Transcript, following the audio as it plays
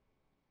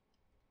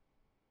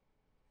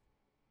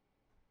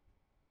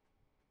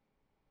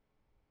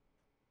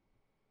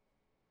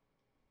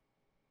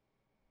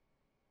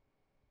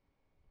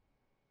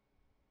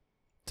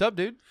What's up,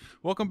 dude?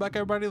 Welcome back,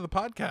 everybody, to the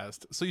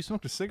podcast. So you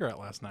smoked a cigarette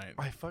last night.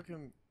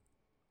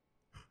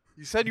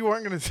 You said you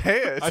weren't gonna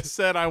say it. I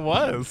said I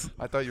was.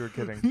 I thought you were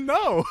kidding.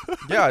 No.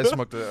 Yeah, I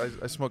smoked a.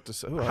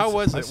 Ooh, How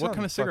was it? I What kind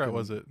sound of cigarette fucking-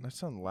 was it? I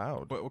sound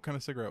loud. What kind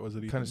of cigarette was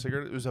it? Kind of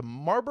cigarette? It was a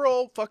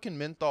Marlboro fucking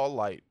menthol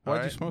light.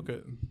 Why'd you smoke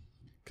it?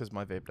 Because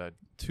my vape died.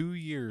 2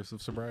 years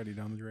of sobriety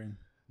down the drain.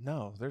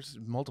 No, there's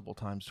multiple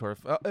times where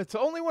it's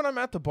only when I'm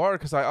at the bar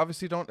because I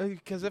obviously don't.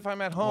 Because if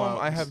I'm at home, Wow.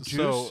 I have juice.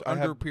 So I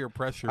under have peer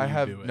pressure, I you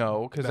have do it.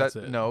 no because That's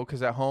it.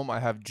 because at home I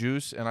have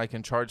juice and I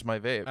can charge my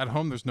vape. At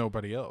home, there's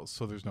nobody else,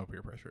 so there's no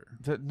peer pressure.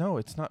 No,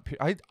 it's not.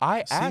 I Seems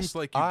asked.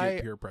 like you I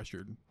get peer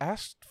pressured.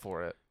 asked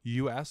for it.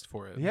 You asked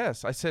for it.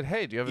 Yes, I said,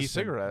 "Hey, do you have a Ethan,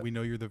 cigarette?" We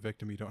know you're the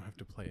victim. You don't have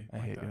to play. I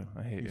like hate that. you.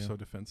 I hate You're you. so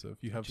defensive.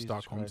 You have Jesus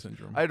Stockholm Christ.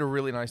 syndrome. I had a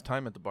really nice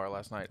time at the bar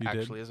last night. You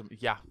did? Actually,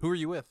 yeah, Who are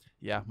you with?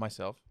 yeah,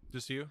 myself.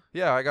 Just you?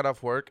 Yeah, I got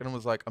off work and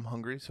was like, I'm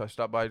hungry, so I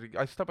stopped by.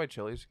 I stopped by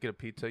Chili's, get a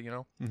pizza.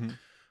 Mm-hmm.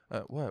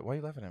 What? Why are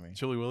you laughing at me?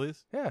 Chili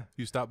Willy's? Yeah.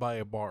 You stop by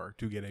a bar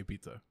to get a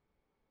pizza.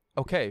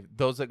 Okay,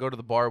 those that go to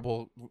the bar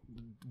will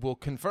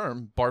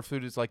confirm bar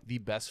food is like the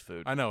best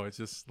food. I know, it's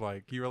just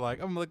like you were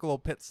like, I'm like a little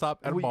pit stop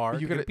at a Well, bar. You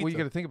to get a gotta, well, you pizza.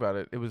 got to think about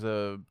it. It was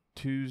a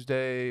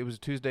Tuesday. It was a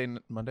Tuesday,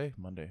 Monday. It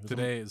was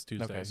Today is a,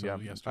 Tuesday. okay, so yeah.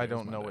 yesterday I was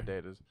don't know what Monday.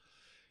 day it is.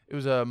 It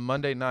was a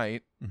Monday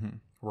night Mm-hmm.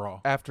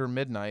 Raw. after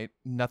midnight.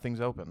 Nothing's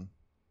open.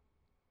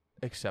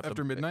 Except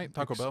After midnight,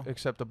 Taco Bell?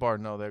 Except the bar.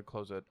 No, they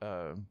close at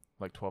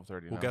like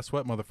 12:30. Well, guess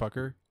what,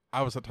 motherfucker?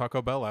 I was at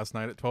Taco Bell last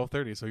night at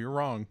 12:30, so you're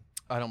wrong.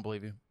 I don't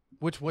believe you.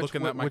 Which Look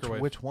in that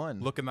microwave. which one?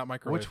 Look in that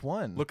microwave. Which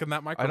one? Look in that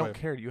I microwave. don't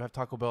care. You have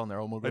Taco Bell in there.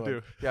 Oh my I god.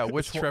 do. Yeah. It's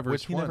Which one? Trevor?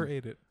 Which He one? never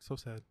ate it. So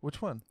sad.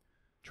 Which one?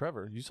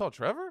 Trevor. You saw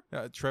Trevor?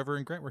 Yeah, Trevor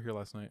and Grant were here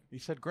last night. You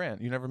said Grant.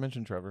 You never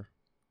mentioned Trevor.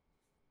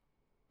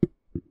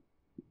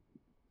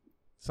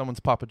 Someone's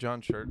Papa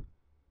John's shirt.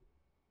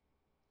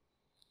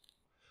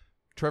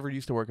 Trevor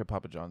used to work at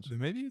Papa John's.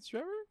 Maybe it's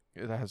Trevor?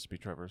 That has to be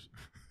Trevor's.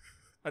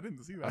 I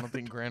didn't see that. I don't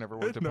think Grant ever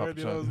worked at No Papa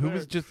idea that John's. was Who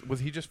there. was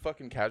he just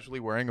fucking casually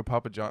wearing a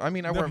Papa John? I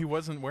mean, No, he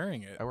wasn't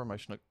wearing it. I wear my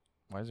schnook.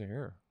 Why is it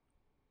here?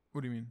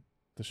 What do you mean?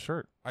 The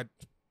shirt.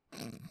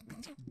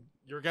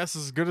 Your guess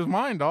is as good as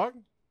mine, dog.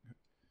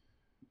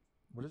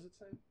 What does it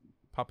say?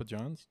 Papa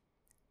John's?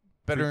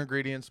 Better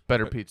ingredients,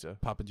 better But- pizza.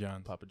 Papa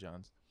John's. Papa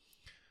John's.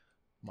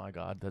 My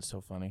God, that's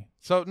so funny.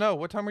 So no,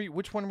 what time were you?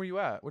 Which one were you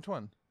at? Which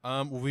one?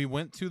 We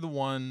went to the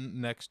one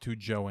next to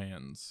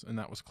Joann's, and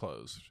that was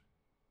closed.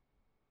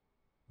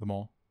 The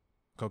mall,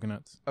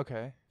 Coconuts.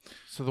 Okay,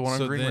 so the one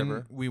so on Green then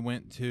River. we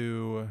went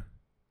to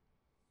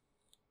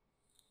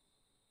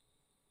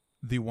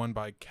the one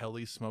by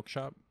Kelly's Smoke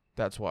Shop.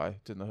 That's why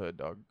it's in the hood,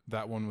 dog.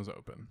 That one was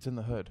open. It's in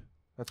the hood.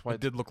 That's why.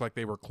 It did look like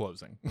they were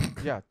closing.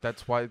 Yeah,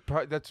 that's why.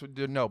 That's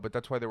no, but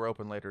that's why they were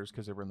open later. Is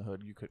because they were in the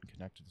hood. You couldn't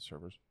connect to the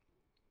servers.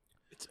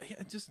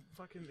 It just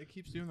fucking it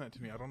keeps doing that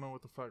to me. I don't know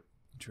what the fuck.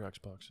 It's your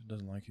Xbox. It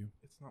doesn't like you.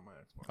 It's not my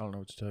Xbox. I don't know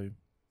what to tell you.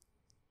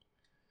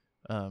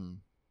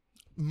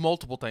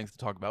 Multiple things to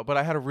talk about, but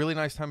I had a really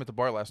nice time at the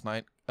bar last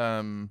night. They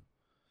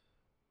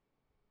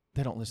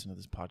don't listen to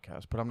this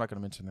podcast, but I'm not going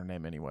to mention their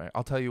name anyway.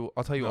 I'll tell you.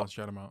 No,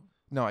 shut them out.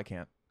 No, I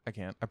can't.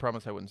 I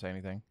promised I wouldn't say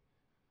anything.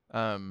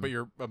 But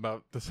you're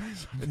about to say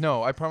something.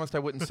 No, I promised I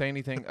wouldn't say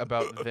anything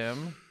about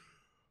them.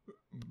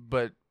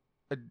 But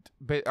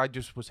I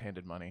just was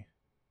handed money,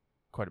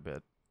 quite a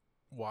bit,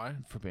 Why?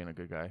 for being a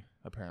good guy,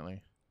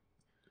 apparently.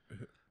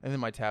 And then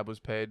my tab was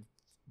paid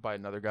by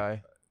another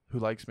guy who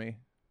likes me.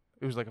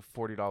 It was like a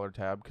 $40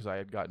 tab because I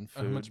had gotten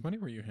food. How much money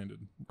were you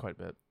handed? Quite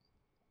a bit.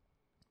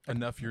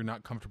 Enough you're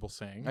not comfortable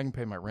saying. I can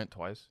pay my rent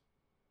twice.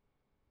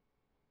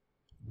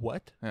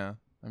 What? Yeah,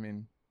 I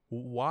mean,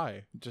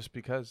 Why? just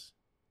because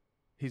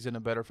he's in a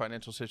better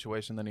financial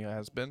situation than he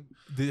has been.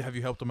 Have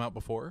you helped him out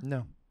before?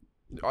 No.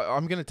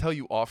 I'm going to tell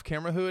you off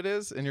camera who it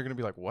is, and you're going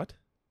to be like, what?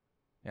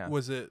 Yeah.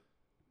 Was it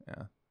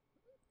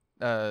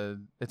Yeah.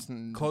 It's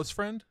close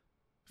friend?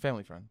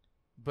 family friend.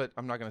 But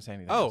I'm not going to say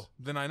anything Oh, else.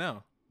 then I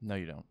know. No,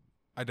 you don't.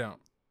 I don't.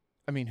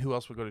 I mean, who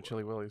else would go to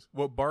Chili Willy's?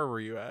 What bar were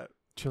you at?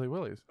 Chili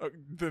Willy's.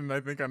 Then I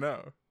think I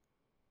know.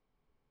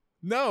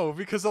 No,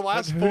 because the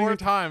last Who do four you-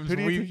 times who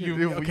do you think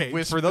you- okay.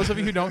 we For those of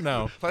you who don't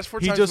know, Last four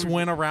he times just we-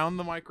 went around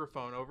the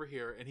microphone over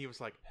here and he was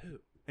like, "Who?"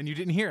 And you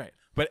didn't hear it.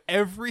 But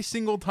every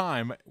single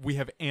time we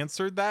have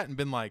answered that and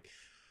been like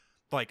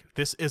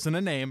this isn't a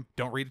name.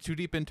 Don't read too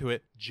deep into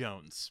it.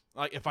 Jones.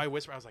 Like if I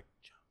whisper, I was like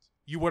Jones.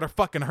 You would have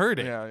fucking heard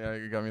it. Yeah,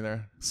 you got me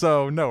there.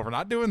 So no, we're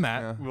not doing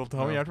that. Yeah, We'll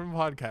tell me no. after the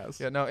podcast.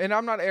 Yeah, no, and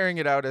I'm not airing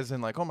it out as in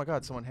like, oh my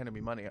God, someone handed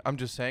me money. I'm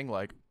just saying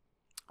like,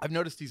 I've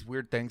noticed these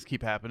weird things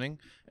keep happening,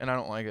 and I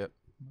don't like it.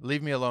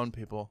 Leave me alone,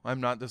 people. I'm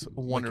not this Like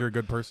wonder. you're a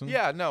good person.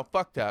 Yeah, no,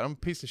 fuck that. I'm a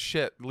piece of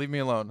shit. Leave me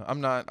alone.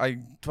 I'm not. I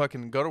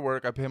fucking go to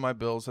work. I pay my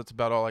bills. That's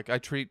about all. I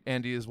treat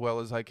Andy as well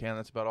as I can.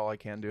 That's about all I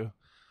can do.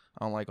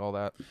 I don't like all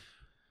that.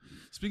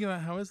 Speaking of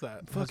that, how is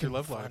that? How's your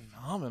love life?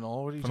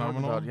 Phenomenal. What are you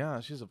Phenomenal? talking about? Yeah,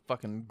 she's a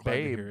fucking Glad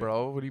to hear babe, it.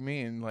 bro. What do you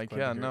mean? Like, Glad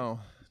to yeah, hear no.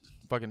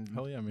 Fucking.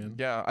 Hell yeah, man.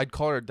 Yeah, I'd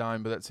call her a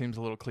dime, but that seems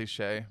a little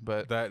cliche.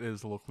 But That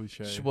is a little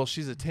cliche. well,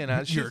 she's a 10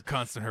 out. Your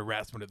constant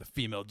harassment of the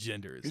female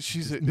genders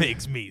She's just a-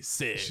 makes me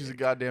sick. She's a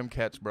goddamn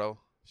catch, bro.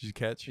 Did you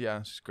catch?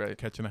 Yeah, she's great.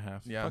 Catch and a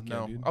half. Yeah, Fuck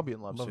no, dude. I'll be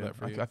in love Love soon. that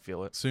for you. I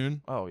feel it.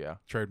 Soon. Oh yeah,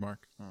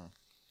 Trademark. Hmm.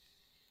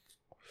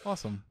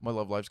 Awesome. my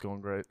love life's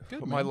going great.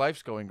 Good, My man.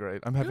 life's going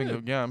great. I'm having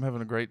Good. I'm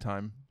having a great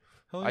time.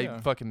 Hell I yeah.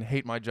 fucking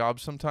hate my job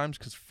sometimes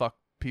because fuck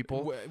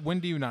people. When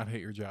do you not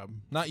hate your job?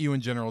 Not you in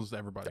general, just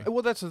everybody.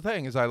 Well, that's the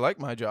thing is I like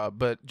my job,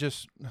 but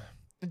just,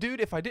 dude,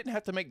 if I didn't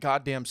have to make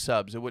goddamn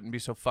subs, it wouldn't be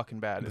so fucking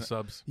bad. The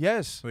subs.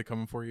 Yes. Are they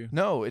coming for you?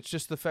 No, it's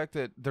just the fact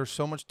that there's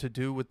so much to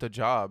do with the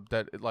job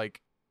that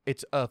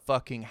it's a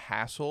fucking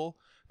hassle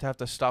to have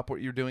to stop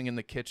what you're doing in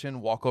the kitchen,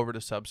 walk over to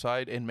sub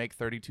side, and make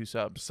 32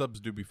 subs. Subs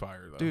do be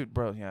fire though. Dude,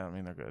 bro, yeah, I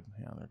mean they're good.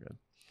 Yeah, they're good.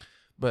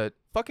 But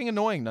fucking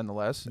annoying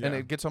nonetheless, and Yeah.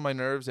 it gets on my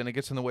nerves, and it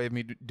gets in the way of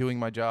me doing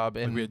my job.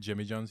 Like And we had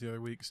Jimmy John's the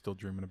other week. Still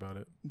dreaming about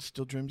it.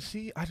 still dream.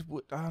 See, I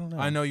don't know.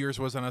 I know yours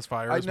wasn't as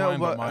fire I as know, mine,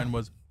 but but- mine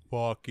was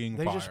fucking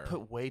They fire. just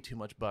put way too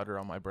much butter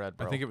on my bread,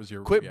 bro. I think it was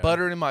your. Quit yeah.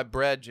 buttering my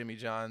bread, Jimmy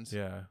John's.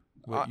 Yeah.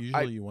 Well, I-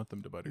 usually you want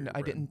them to butter your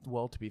I bread. didn't.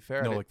 Well, to be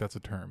fair, No, I like that's a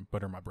term.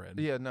 Butter my bread.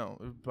 yeah, no,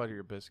 butter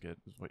your biscuit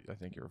is what I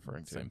think you're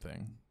referring to. Same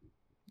thing.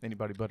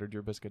 Anybody buttered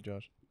your biscuit,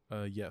 Josh?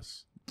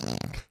 Yes.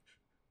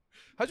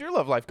 How's your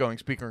love life going?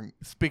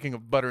 Speaking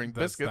of buttering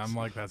That's, biscuits, I'm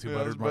like, that's who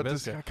Yeah, I was buttered my about to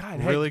biscuit. say,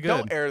 God, Really hey, good.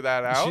 Don't air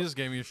that out. She just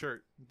gave me a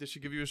shirt. Did she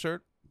give you a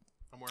shirt?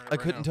 I'm wearing it I right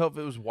couldn't now. tell if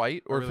it was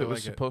white or I if really it was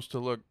like it. supposed to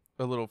look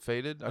a little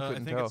faded. I I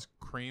couldn't think tell. it's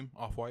cream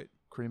off white.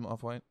 Cream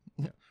off white.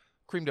 Yeah.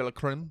 Cream de la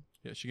creme.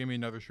 Yeah, she gave me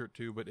another shirt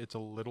too, but it's a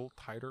little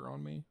tighter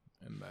on me,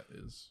 and that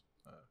is.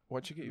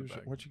 What'd you get you? The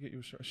bag. What'd you get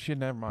you? She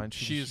never mind.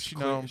 She's she,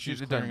 clear- no,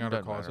 she's it clearing doesn't-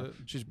 out her doesn't matter.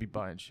 closet. She's be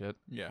buying shit.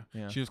 Yeah.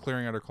 Yeah. She was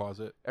clearing out her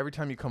closet. Every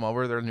time you come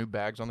over, there are new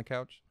bags on the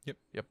couch. Yep.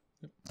 Yep.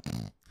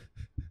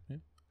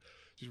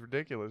 She's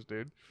ridiculous,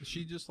 dude.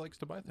 She just likes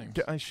to buy things.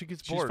 She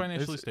gets She's bored.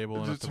 financially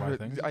stable enough to buy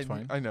things. It's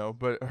fine. I know,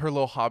 but her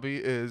little hobby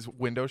is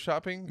window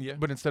shopping. Yeah.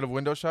 But instead of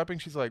window shopping,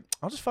 she's like,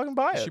 I'll just fucking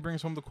buy it. She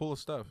brings home the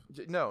coolest stuff.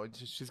 No, it's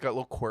just, she's got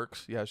little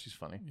quirks. Yeah, she's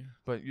funny. Yeah.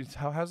 But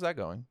how's that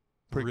going?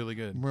 Pretty- Really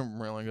good.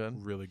 Really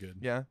good. Really good.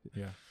 Yeah.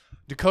 Yeah.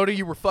 Dakota,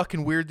 you were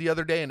fucking weird the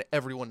other day, and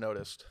everyone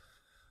noticed.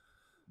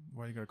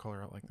 Why you gotta call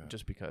her out like that?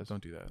 Just because.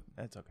 don't do that.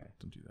 That's okay.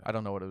 Don't do that. I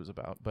don't know what it was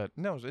about, but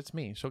no, it's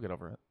me. She'll get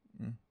over it.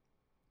 Mm.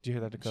 Did you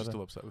hear that, She's Dakota?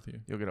 still upset with you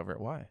You'll get over it.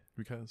 Why?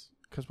 because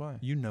Because why?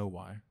 you know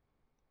why,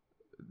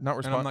 Not and I'm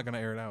responding. not gonna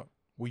air it out.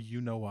 Well,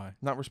 you know why.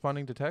 Not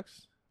responding to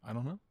texts. I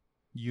don't know.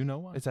 You know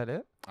why. Is that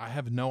it? I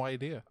have no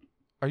idea.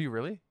 Are you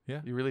really?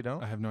 Yeah. You really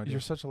don't? I have no idea. You're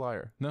such a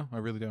liar. No, I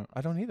really don't. I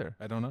don't either.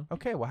 I don't know.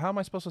 Okay, well, how am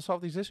I supposed to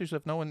solve these issues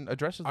if no one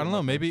addresses them? I don't know.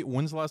 with me? Maybe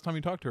when's the last time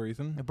you talked to her,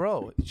 Ethan?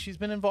 Bro, she's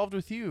been involved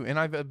with you, and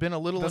I've been a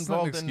little That's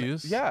not an involved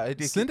excuse. in. Yeah,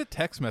 Send a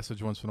text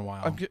message once in a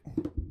while.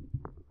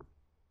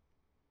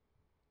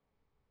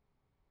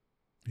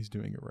 He's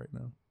doing it right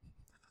now.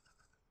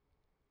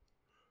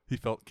 He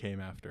felt came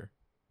after.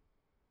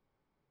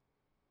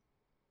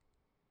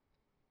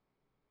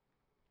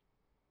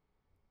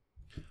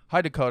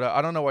 Hi, Dakota.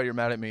 I don't know why you're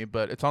mad at me,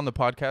 but it's on the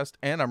podcast,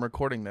 and I'm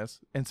recording this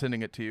and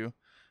sending it to you.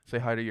 Say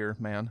hi to your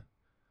man.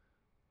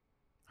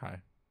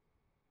 Hi.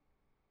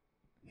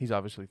 He's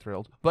obviously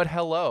thrilled. But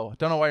hello.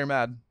 Don't know why you're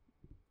mad.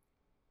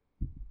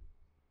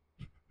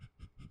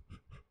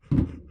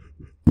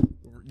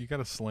 You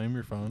gotta slam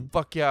your phone.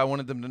 Fuck yeah, I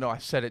wanted them to know I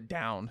set it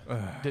down.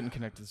 Didn't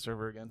connect to the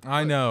server again.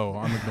 I know.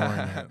 I'm ignoring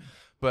it.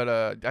 But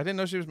I didn't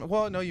know she was.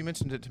 Well, no, you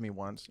mentioned it to me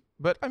once.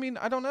 But I mean,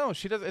 I don't know.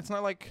 She does. It's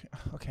not like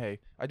okay.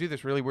 I do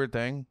this really weird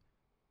thing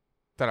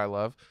that I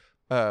love,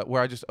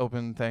 where I just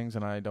open things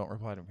and I don't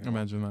reply to people.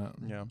 Imagine that.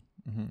 Yeah,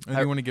 Mm-hmm. And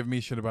you want to give me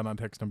shit about not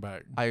texting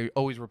back? I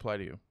always reply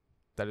to you.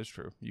 That is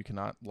true. You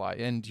cannot lie.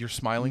 And you're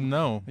smiling.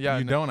 No. Yeah,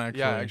 you no- don't actually.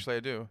 Yeah, actually, I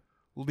do.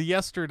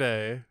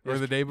 Yesterday or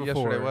the day Yesterday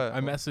before, what?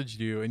 I messaged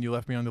you and you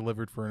left me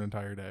undelivered for an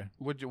entire day.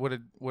 What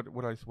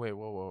I wait?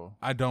 Whoa.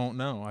 I don't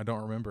know. I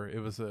don't remember. It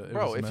was a it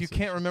Bro, was a if you message.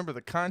 can't remember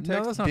the context,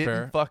 No, that's not didn't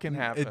fair. fucking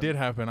happen. It did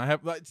happen. I have.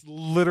 It's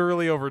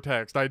literally over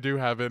text. I do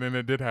have it, and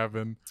it did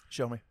happen.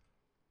 Show me.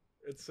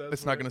 It says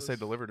It's not going to say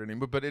delivered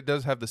anymore, but it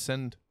does have the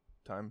send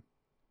time.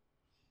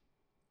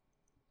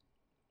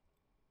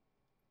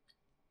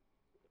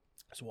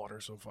 This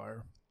water's so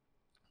fire.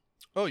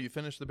 Oh, you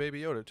finished the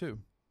Baby Yoda too.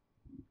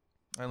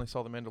 I only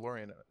saw the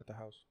Mandalorian at the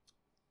house.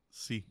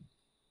 See.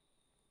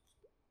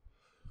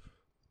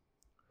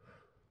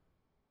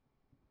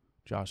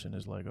 Josh and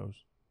his Legos.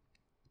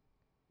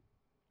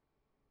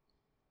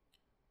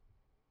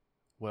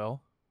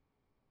 Well,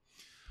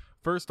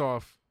 First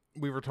off,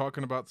 we were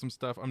talking about some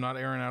stuff. I'm not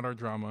airing out our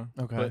drama.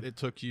 Okay. But it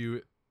took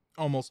you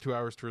almost 2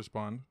 hours to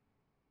respond.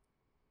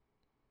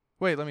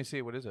 wait, let me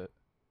see. What is it?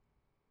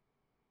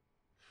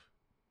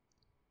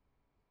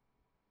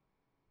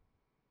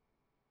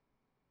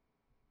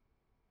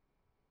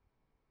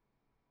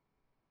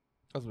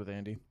 I was with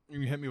Andy.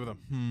 You hit me with a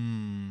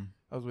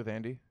I was with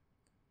Andy.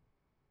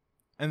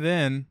 And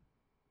then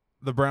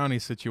the brownie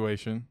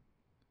situation.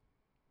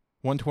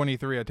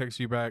 1:23. I texted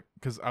you back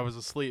because I was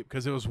asleep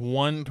because it was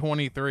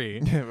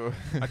 1:23.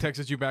 I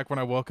texted you back when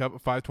I woke up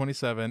at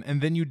 5:27,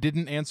 and then you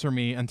didn't answer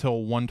me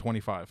until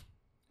 1:25.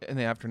 In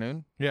the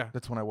afternoon. Yeah.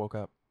 That's when I woke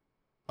up.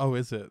 Oh,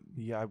 is it?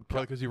 Yeah,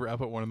 Probably because you were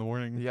up at 1 in the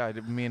morning.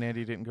 me and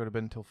Andy didn't go to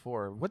bed until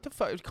 4. What the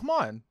fuck? Come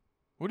on.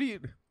 What do you?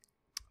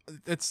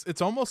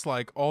 it's almost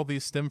like all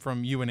these stem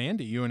from you and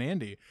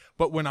Andy.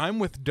 But when I'm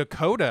with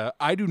Dakota,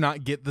 I do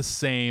not get the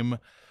same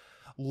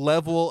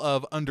level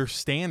of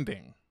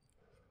understanding.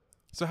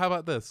 So how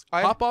about this?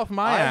 Hop off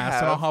my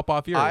ass and I'll hop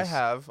off yours. I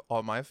have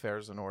all my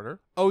affairs in order.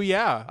 Oh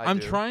yeah, I I'm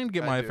do. trying to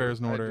get I my do. affairs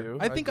in I order. do.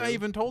 I think I I do.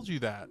 even told you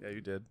that. Yeah,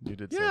 you did. You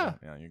did say Yeah. that.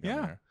 Yeah, you got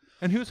Yeah. there.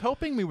 And who's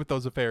helping me with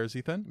those affairs,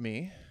 Ethan?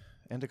 Me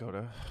and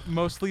Dakota.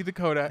 Mostly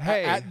Dakota.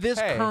 Hey, At this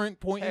hey,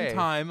 current point hey. in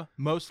time,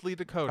 mostly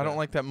Dakota. I don't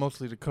like that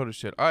mostly Dakota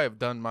shit. I have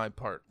done my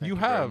part. Thank You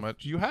very have.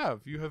 much. You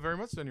have very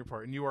much done your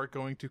part, and you are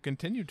going to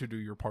continue to do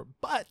your part.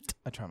 But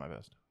I try my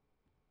best.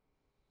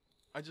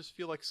 I just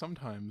feel like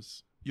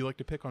sometimes you like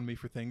to pick on me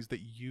for things that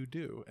you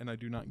do, and I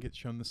do not get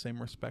shown the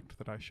same respect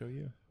that I show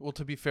you. Well,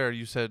 to be fair,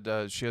 you said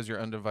she has your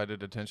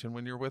undivided attention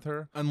when you're with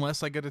her.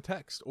 Unless I get a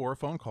text or a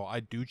phone call. I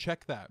do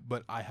check that,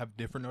 but I have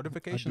different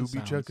notification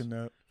sounds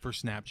that. for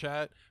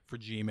Snapchat, for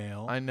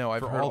Gmail. I know.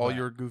 I've for heard all that.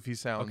 your goofy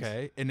sounds.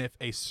 Okay, and if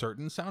a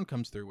certain sound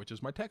comes through, which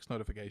is my text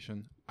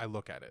notification, I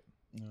look at it.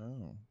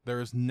 Oh. There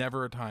is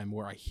never a time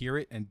where I hear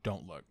it and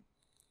don't look.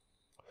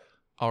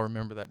 I'll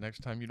remember that next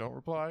time you don't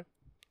reply.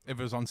 If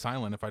it was on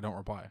silent, if I don't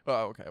reply.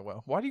 Oh, okay.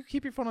 Well, why do you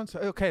keep your phone on?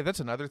 Okay, that's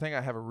another thing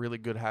I have a really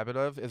good habit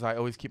of is I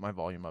always keep my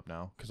volume up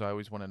now because I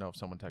always want to know if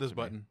someone texted This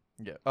button.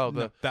 me. Yeah. Oh,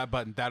 No, that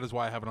button. That is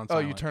why I have it on Oh,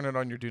 silent. you turn it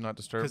on your do not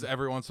disturb. Because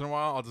every once in a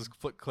while, I'll just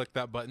click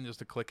that button just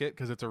to click it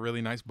because it's a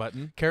really nice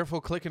button. Careful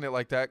clicking it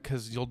like that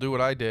because you'll do what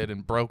I did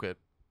and broke it.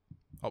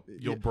 Oh,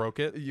 you'll broke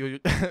it? You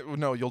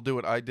no, you'll do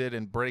what I did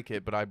and break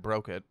it, but I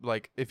broke it.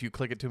 Like if you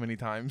click it too many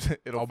times,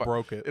 I'll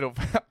broke it. It'll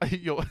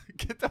you'll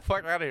get the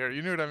fuck out of here.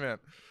 You knew what I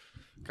meant.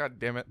 God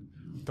damn it.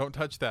 Don't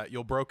touch that.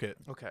 You'll broke it.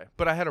 Okay,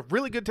 but I had a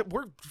really good.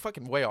 We're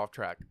fucking way off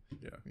track.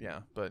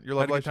 Yeah. But your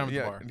love Had a life. good time at the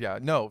yeah, bar. yeah.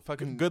 No,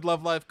 fucking Good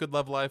love life. Good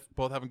love life.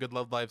 Both having good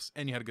love lives,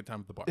 and you had a good time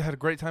at the bar. had a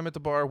great time at the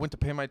bar. Went to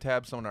pay my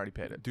tab. Someone already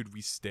paid it. Dude,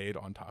 we stayed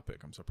on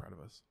topic. I'm so proud of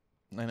us.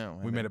 I know.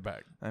 We made it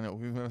back. I know.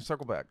 We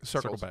circle back.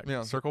 Circle Circles. back.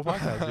 Yeah. Circle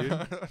podcast, dude.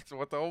 That's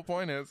what the whole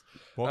point is.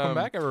 Welcome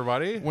back,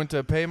 everybody. Went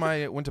to pay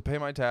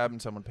my tab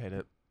and someone paid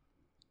it.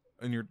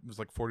 And it was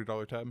like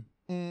 $40 tab.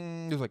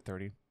 It was like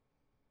 30.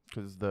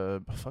 Because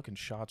the fucking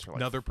shots are like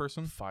Another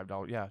person?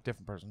 $5. Yeah,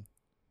 different person.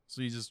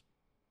 So you just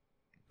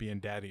being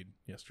daddied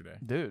yesterday.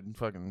 Dude,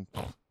 fucking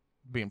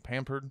being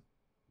pampered.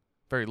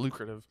 Very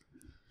lucrative.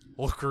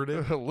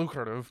 Lucrative.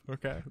 Lucrative.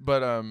 Okay.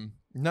 But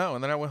no,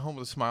 and then I went home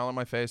with a smile on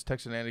my face,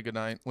 texted Andy good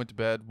night, went to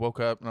bed, woke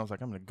up, and I was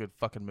like, I'm in a good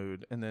fucking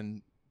mood. And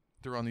then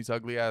threw on these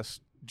ugly ass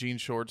jean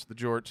shorts, the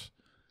jorts.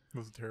 It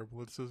was a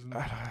terrible decision.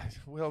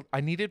 Well, I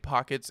needed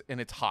pockets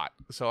and it's hot.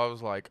 So I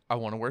was like, I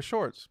want to wear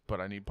shorts, but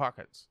I need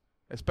pockets.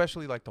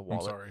 Especially like the I'm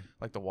wallet. sorry.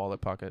 Like the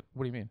wallet pocket.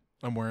 What do you mean?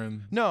 I'm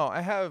wearing No,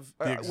 I have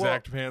the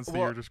exact pants that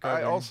you're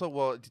describing. I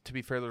also, to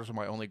be fair, those are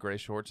my only gray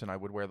shorts, and I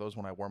would wear those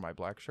when I wore my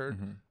black shirt.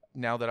 Mhm.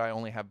 Now that I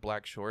only have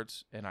black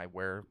shorts and I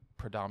wear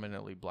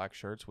predominantly black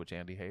shirts, which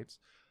Andy hates,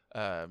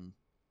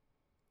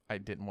 I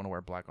didn't want to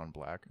wear black on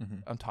black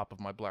on top of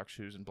my black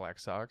shoes and black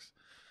socks.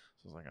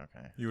 So I was like,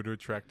 okay. You would have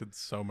attracted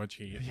so much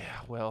heat. Yeah,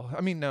 well,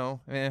 I mean,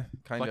 no, kind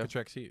Black of.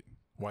 attracts heat.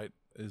 White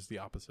is the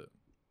opposite.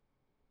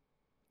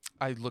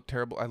 I look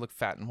terrible. I look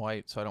fat and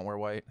white, so I don't wear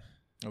white.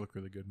 I look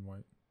really good in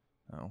white.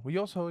 Oh, well, you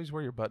also always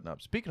wear your button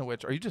up. Speaking of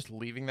which, are you just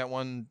leaving that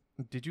one?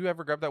 Did you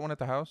ever grab that one at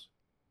the house?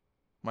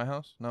 My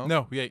house? No.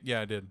 No,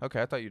 yeah, I did.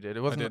 Okay, I thought you did. It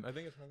I wasn't. did. I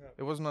think it's hung up.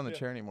 It wasn't on the Yeah,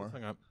 chair anymore. It's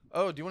hung up.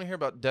 Oh, do you want to hear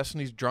about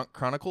Destiny's Drunk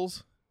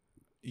Chronicles?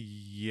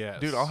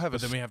 Yes. Dude, I'll have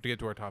but a then we have to get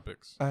to our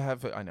topics.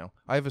 I know.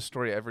 I have a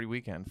story every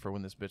weekend for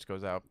when this bitch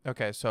goes out.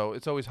 Okay, so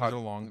it's always hot. Is it a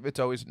long? It's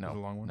always Is no. it a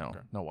long one? No, Okay.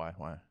 no. Why?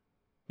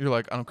 You're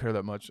like, I don't care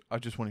that much. I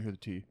just want to hear the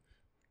tea.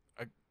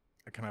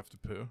 I kind of have to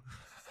poo.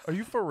 Are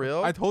you for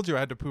real? I told you I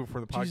had to poo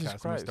before the Jesus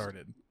podcast when we Christ.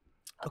 started.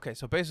 Okay,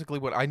 so basically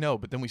what I know,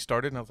 but then we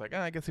started and I was like,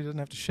 I guess he doesn't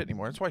have to shit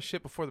anymore. That's why I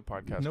shit before the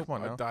podcast. Nope,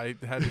 Come on now. I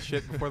had to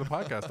shit before the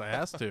podcast. I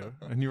asked to,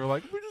 and you were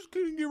like, "We're just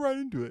gonna get right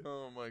into it."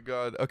 Oh my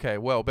god. Okay,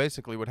 well,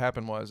 basically what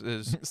happened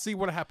is See,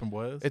 what happened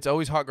was it's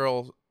always hot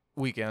girl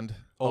weekend.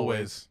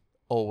 always,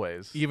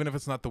 Always. even if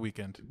it's not the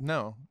weekend.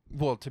 No.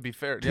 Well, to be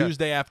fair, yeah.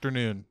 Tuesday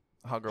afternoon,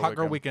 Hot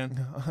girl weekend.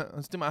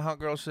 Let's do my hot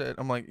girl shit.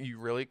 I'm like, you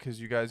really? Because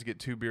you guys get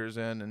 2 beers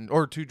in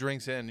or 2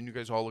 drinks in, and you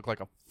guys all look like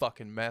a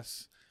fucking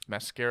mess.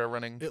 Mascara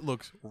running. It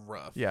looks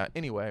rough. Yeah.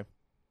 Anyway,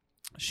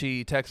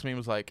 she texted me and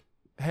was like,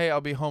 "Hey,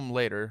 I'll be home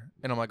later,"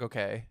 and I'm like,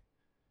 "Okay."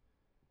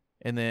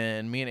 And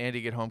then me and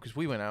Andy get home because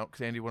we went out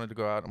because Andy wanted to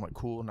go out. I'm like,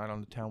 "Cool, night on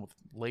the town with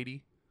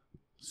lady."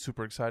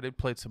 Super excited.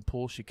 Played some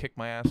pool. She kicked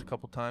my ass a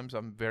couple times.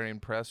 I'm very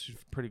impressed.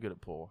 She's pretty good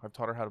at pool. I've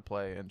taught her how to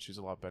play, and she's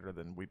a lot better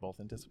than we both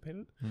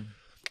anticipated.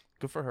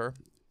 Good for her.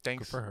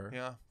 Thanks. Good for her.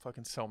 Yeah,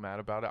 fucking so mad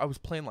about it. I was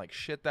playing like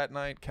shit that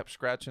night. Kept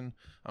scratching.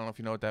 I don't know if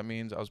you know what that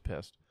means. I was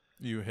pissed.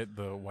 You hit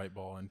the white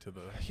ball into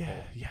the hole.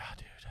 Yeah,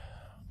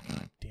 dude.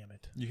 Damn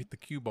it. You hit the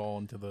cue ball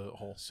into the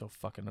hole. So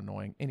fucking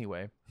annoying.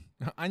 Anyway,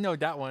 I know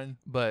that one.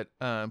 but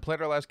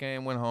played our last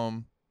game. Went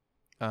home.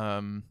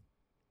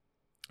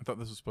 I thought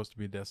this was supposed to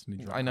be a Destiny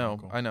Drunk I know.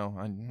 Chronicle.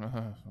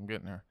 I'm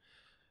getting there.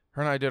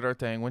 Her and I did our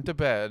thing. Went to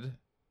bed.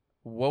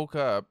 Woke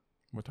up.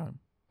 What time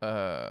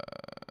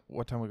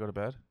What time we go to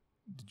bed?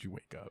 did you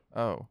wake up?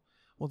 Oh,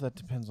 Well, that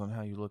depends on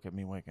how you look at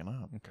me waking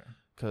up. Okay.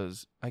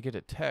 Because I get a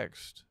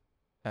text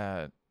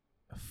at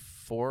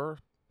 4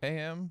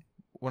 a.m.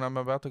 when I'm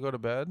about to go to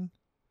bed.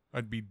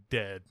 I'd be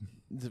dead.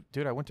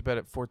 Dude, I went to bed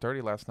at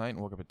 4:30 last night and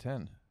woke up at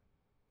 10.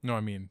 No, I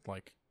mean,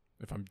 like,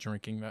 if I'm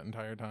drinking that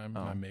entire time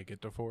and I Oh. make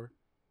it to 4.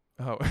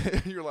 Oh,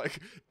 you're like,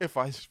 if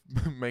I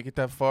make it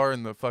that far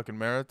in the fucking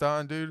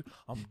marathon, dude,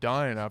 I'm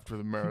dying after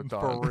the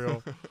marathon. For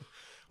real.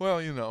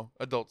 Well, you know,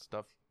 adult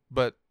stuff.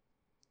 But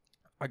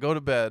I go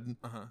to bed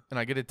Uh-huh. and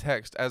I get a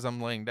text as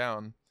I'm laying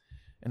down,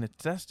 and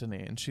it's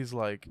Destiny. And she's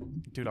like,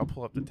 dude, I'll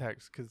pull up the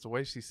text because the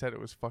way she said it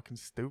was fucking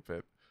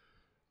stupid.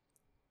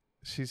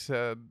 She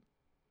said,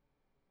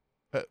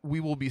 we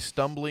will be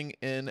stumbling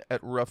in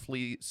at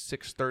roughly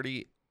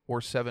 6:30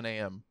 or 7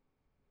 a.m.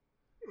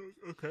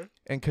 Okay.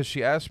 And because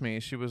she asked me,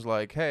 she was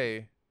like,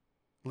 hey,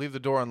 leave the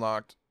door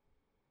unlocked.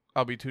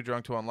 I'll be too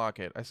drunk to unlock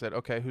it. I said,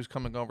 okay, who's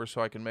coming over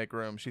so I can make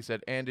room? She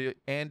said,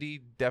 Andy,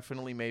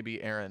 definitely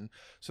maybe Aaron.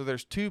 So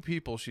there's 2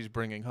 people she's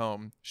bringing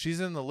home. She's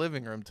in the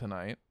living room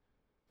tonight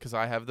because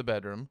I have the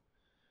bedroom.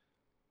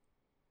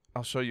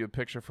 I'll show you a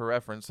picture for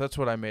reference. That's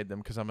what I made them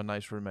because I'm a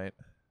nice roommate.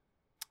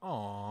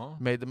 Aw.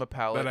 Made them a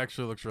pallet. That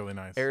actually looks really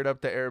nice. Aired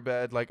up the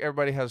airbed. Like,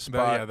 everybody has a That-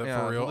 spot. yeah, that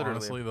for real, literally.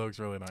 honestly, that looks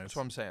really nice. That's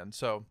what I'm saying.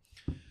 So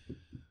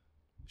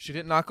she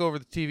didn't knock over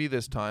the TV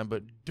this time,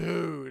 but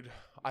dude,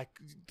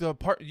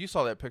 you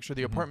saw that picture.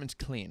 The Mhm. apartment's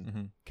clean.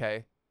 Mm-hmm.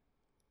 Okay.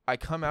 I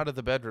come out of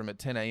the bedroom at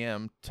 10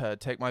 a.m. to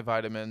take my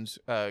vitamins,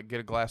 get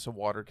a glass of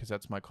water because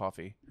that's my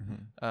coffee.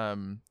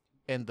 Mm-hmm.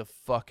 And the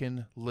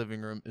fucking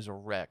living room is a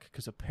wreck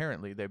because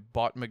apparently they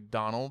bought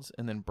McDonald's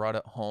and then brought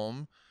it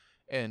home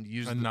and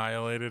used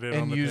Annihilated it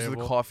and on the use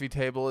table. the coffee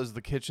table as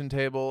the kitchen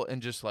table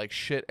and just like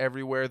shit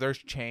everywhere. There's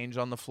change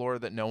on the floor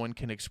that no one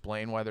can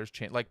explain why there's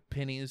change, like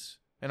pennies.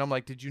 And I'm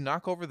like, did you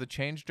knock over the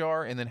change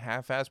jar and then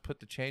half-ass put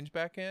the change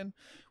back in?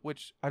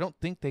 Which I don't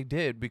think they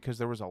did because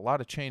there was a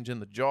lot of change in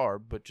the jar,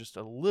 but just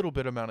a little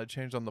bit amount of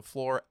change on the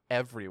floor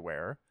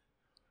everywhere.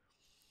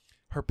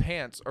 Her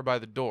pants are by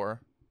the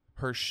door.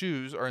 Her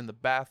shoes are in the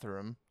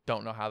bathroom.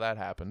 Don't know how that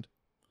happened.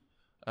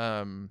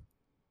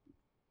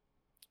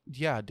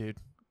 Yeah, dude.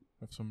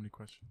 I have so many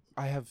questions.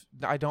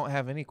 I don't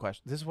have any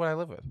questions. This is what I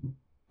live with.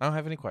 I don't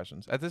have any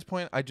questions. At this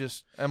point, I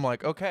just am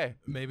like, okay.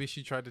 Maybe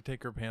she tried to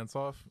take her pants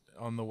off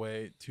on the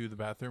way to the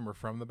bathroom or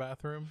from the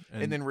bathroom.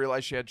 And then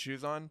realized she had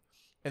shoes on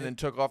and then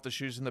took off the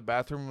shoes in the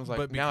bathroom and was like,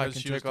 but now I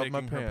because can she was take off my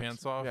taking her pants.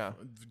 pants off, Yeah.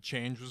 the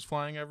change was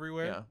flying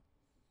everywhere.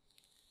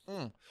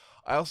 Yeah.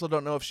 I also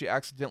don't know if she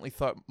accidentally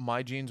thought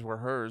my jeans were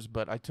hers,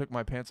 but I took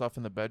my pants off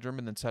in the bedroom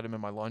and then set them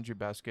in my laundry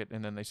basket,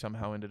 and then they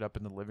somehow ended up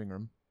in the living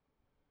room.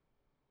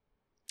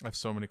 I have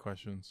so many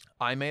questions.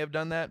 I may have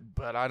done that,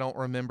 but I don't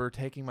remember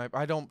taking my.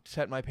 I don't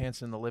set my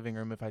pants in the living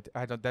room if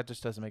I don't. That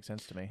just doesn't make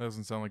sense to me. That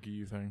doesn't sound like a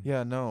you thing.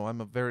 Yeah, no,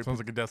 I'm a very Sounds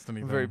like a Destiny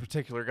I'm a thing. very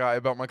particular guy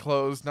about my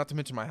clothes, not to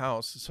mention my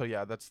house. So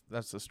yeah, that's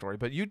the story.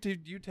 But you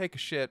take a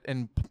shit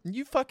and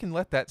you fucking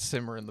let that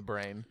simmer in the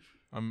brain.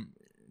 I'm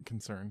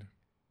concerned.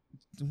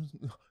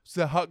 It's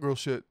that hot girl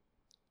shit.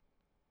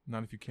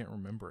 Not if you can't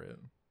remember it.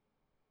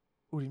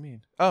 What do you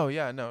mean? Oh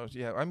yeah, no,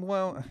 yeah. I'm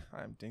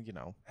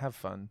have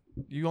fun.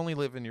 You only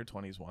live in your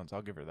 20s once.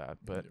 I'll give her that.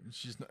 But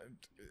she's not.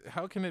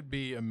 How can it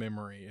be a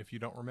memory if you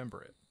don't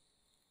remember it?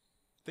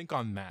 Think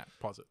on that.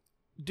 Pause it.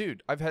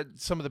 dude, I've had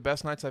some of the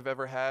best nights I've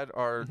ever had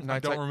are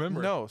nights don't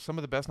remember. No, some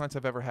of the best nights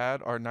I've ever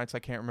had are nights I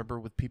can't remember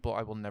with people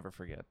I will never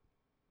forget.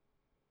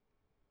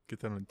 Get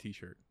that on a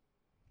T-shirt.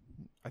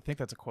 I think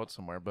that's a quote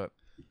somewhere, but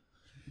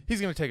he's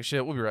gonna take a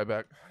shit. We'll be right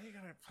back. How are you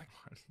gonna?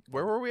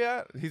 Where were we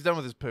at? He's done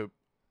with his poop.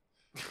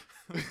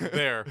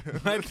 There.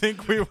 I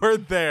think we were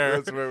there.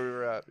 That's where we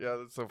were at. Yeah,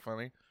 that's so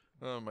funny.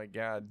 Oh my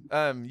god.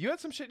 You had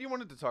some shit you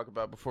wanted to talk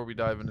about before we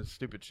dive into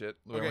stupid shit.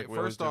 Okay, like we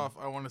always first do. off,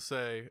 I want to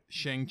say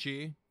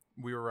Shang-Chi.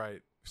 We were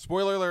right.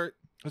 Spoiler alert.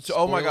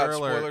 Oh my god!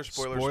 Spoiler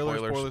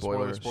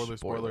Spoiler!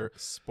 Spoiler.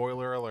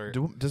 Spoiler alert.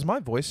 Does my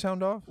voice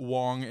sound off?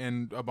 Wong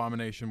and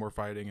Abomination were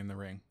fighting in the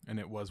ring, and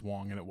it was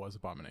Wong and it was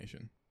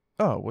Abomination.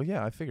 Oh well,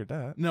 yeah, I figured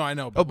that. No, I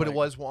know. Oh, but it like,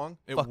 was Wong.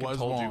 it Fucking was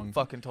told Wong. you.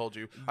 Fucking told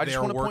you. I just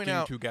they're want to point working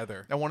out.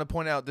 together. I want to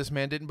point out this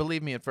man didn't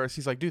believe me at first.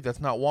 He's like, dude, that's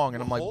not Wong,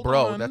 and I'm like, Hold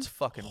bro, on. that's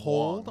fucking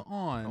Hold Wong.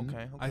 on.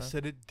 Okay, I okay.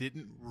 said it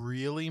didn't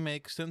really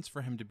make sense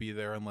for him to be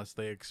there unless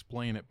they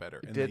explain it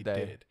better. And Did they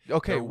they? did.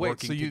 Okay, They're wait.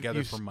 working So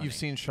together for money. you've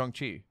seen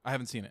Shang-Chi? I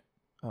haven't seen it.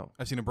 Oh,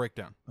 I've seen a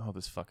breakdown. oh,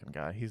 this fucking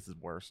guy. He's the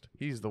worst.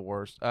 He's the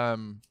worst. You I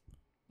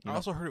know.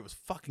 also heard it was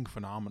fucking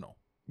phenomenal.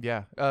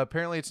 Yeah.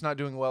 Apparently, it's not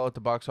doing well at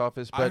the box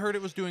office. But I heard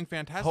it was doing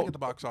fantastic Hold- at the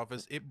box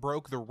office. It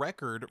broke the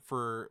record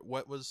for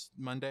what was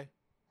Monday?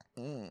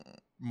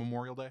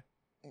 Memorial Day?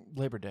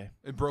 Labor Day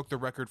It broke the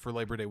record for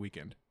Labor Day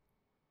weekend.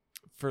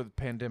 for the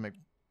pandemic,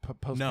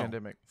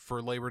 post-pandemic. For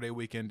Labor Day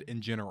weekend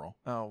in general.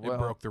 Oh, well. It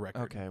broke the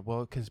record. Okay,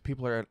 well, because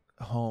people are at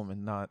home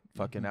and not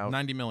fucking out.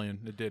 90 million.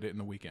 It did it in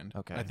the weekend.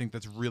 Okay. I think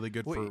that's really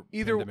good Well, for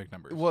either- pandemic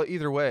numbers. Well,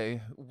 either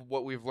way,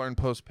 what we've learned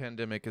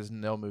post-pandemic is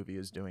no movie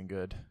is doing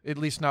good. At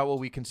least not what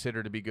we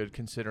consider to be good,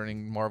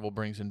 considering Marvel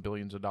brings in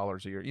billions of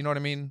dollars a year. You know what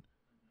I mean?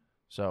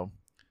 So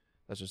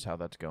that's just how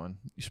that's going.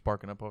 You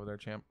sparking up over there,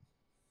 champ?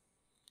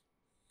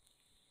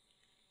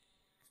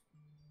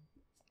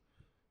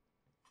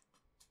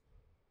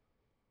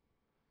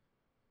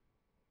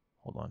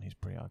 Hold on, he's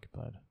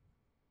preoccupied.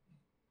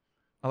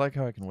 I like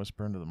how I can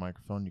whisper into the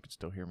microphone. You can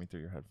still hear me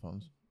through your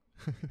headphones.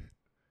 It's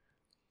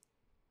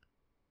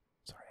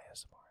our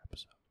ASMR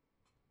episode.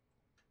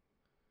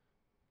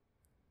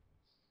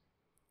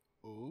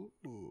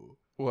 Ooh.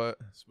 What?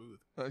 Smooth.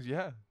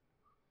 Yeah.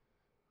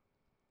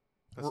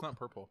 That's not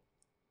purple.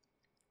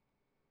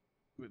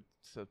 It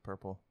said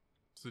purple.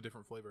 It's a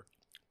different flavor.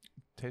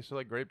 Tasted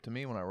like grape to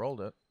me when I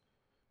rolled it.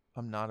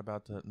 I'm not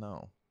about to.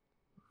 No.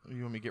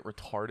 You want me to get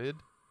retarded?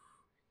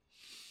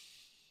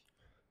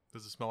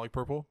 Does it smell like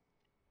purple?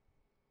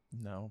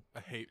 No. I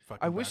hate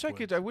fucking I wish I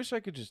backwoods.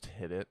 could just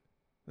hit it.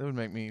 That'd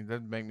make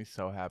me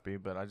so happy,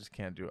 but I just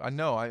can't do it. I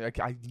know.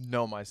 I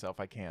know myself.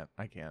 I can't.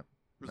 There's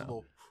No. a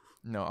little.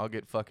 No, I'll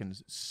get fucking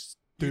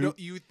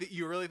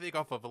You really think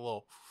off of a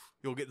little?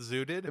 You'll get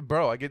zooted.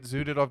 Bro, I get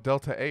zooted off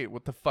Delta 8.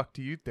 What the fuck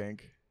do you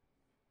think?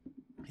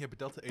 Yeah, but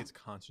Delta 8's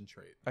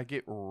concentrate. I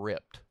get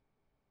ripped.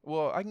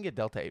 Well, I can get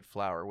Delta 8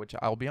 flour, which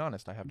I'll be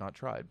honest, I have not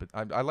tried. But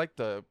I like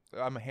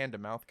I'm a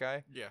hand-to-mouth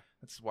guy. Yeah.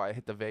 That's why I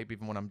hit the vape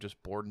even when I'm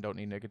just bored and don't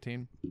need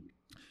nicotine.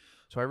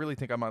 So I really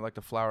think I might like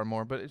the flour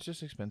more, but it's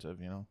just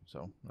expensive, you know?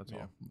 So that's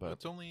all. But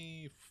it's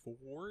only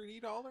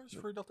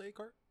 $40 for a Delta 8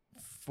 cart?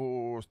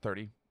 for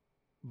 30.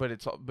 But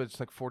it's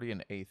like 40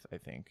 an eighth, I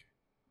think.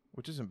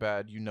 Which isn't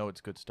bad. You know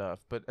it's good stuff.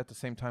 But at the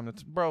same time,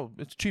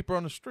 it's cheaper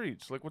on the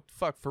streets. Like, what the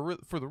fuck?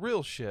 For the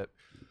real shit.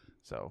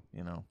 So,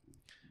 you know.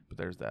 But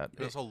there's that.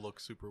 It also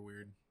looks super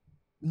weird.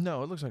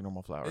 No, it looks like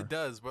normal flour. It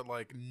does, but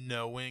like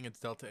knowing it's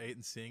Delta 8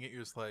 and seeing it,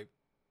 you're just like,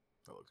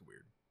 that looks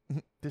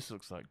weird. This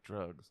looks like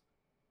drugs.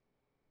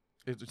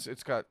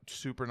 It's got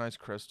super nice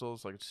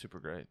crystals. Like, it's super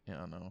great.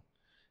 Yeah, I know.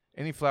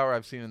 Any flour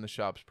I've seen in the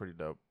shop's pretty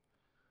dope.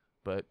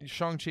 But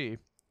Shang-Chi,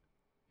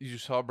 you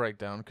saw a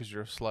breakdown because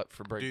you're a slut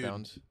for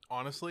breakdowns. Dude,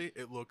 honestly,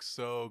 it looks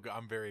so good.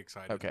 I'm very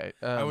excited. Okay.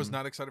 I was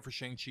not excited for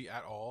Shang-Chi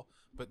at all,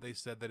 but they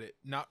said that it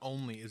not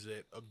only is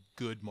it a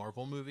good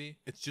Marvel movie,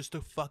 it's just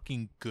a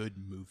fucking good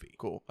movie.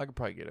 Cool. I could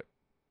probably get it.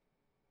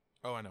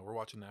 Oh, I know. We're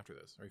watching after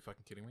this. Are you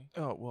fucking kidding me?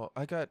 Oh, well,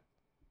 I got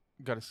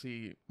to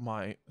see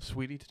my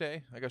sweetie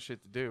today. I got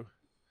shit to do.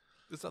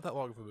 It's not that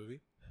long of a movie.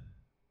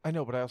 I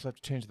know, but I also have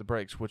to change the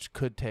brakes, which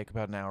could take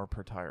about an hour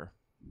per tire.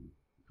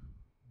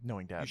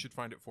 Knowing Dad. You should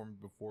find it for me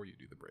before you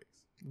do the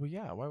brakes. Well,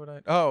 yeah. Why would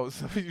I? Oh,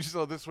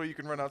 so this way you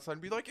can run outside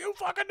and be like, "You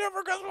fucking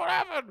never guess what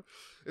happened."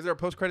 Is there a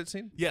post-credit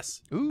scene?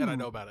 Yes. Ooh. And I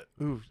know about it.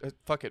 Ooh,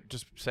 fuck it.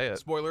 Just say it.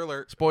 Spoiler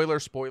alert. Spoiler,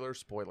 spoiler,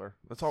 spoiler.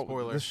 That's all.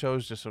 Spoiler. This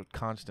show's just a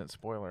constant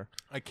spoiler.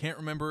 I can't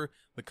remember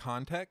the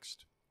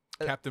context.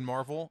 Captain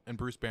Marvel and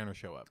Bruce Banner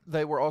show up.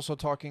 They were also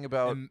talking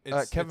about And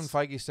Kevin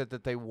Feige said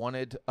that they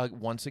wanted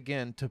once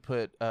again to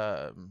put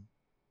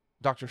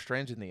Doctor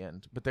Strange in the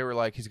end, but they were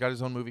like, he's got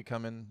his own movie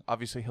coming.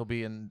 Obviously, he'll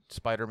be in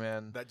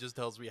Spider-Man. That just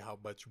tells me how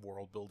much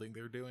world building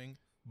they're doing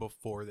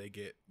before they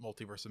get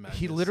Multiverse of Madness.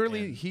 He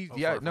literally, and he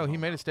Far From he Home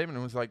made a out. statement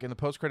and was like, in the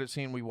post-credit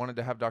scene, we wanted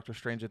to have Doctor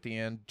Strange at the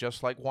end,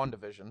 just like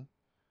WandaVision,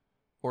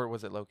 or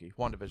was it Loki?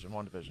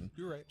 WandaVision.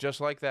 You're right.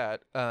 Just like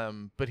that.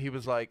 But he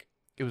was like,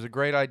 it was a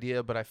great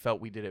idea, but I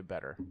felt we did it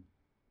better.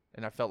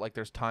 And I felt like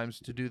there's times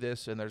to do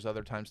this and there's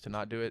other times to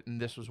not do it.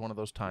 And this was one of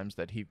those times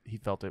that he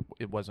felt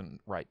it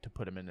wasn't right to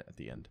put him in at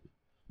the end.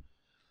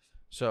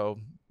 So,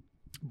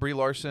 Brie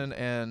Larson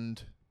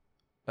and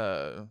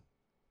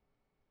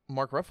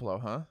Mark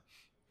Ruffalo, huh?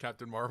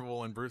 Captain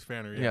Marvel and Bruce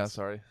Banner. Yes. Yeah,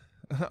 sorry.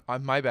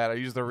 My bad. I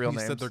used their real He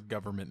names. said their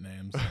government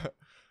names.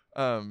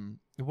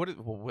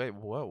 Wait,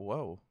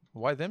 whoa.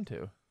 Why them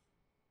two?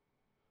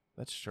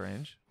 That's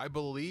strange. I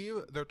believe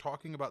they're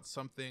talking about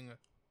something.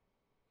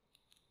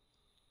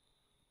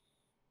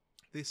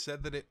 They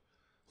said that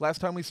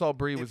Last time we saw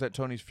Brie was at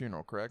Tony's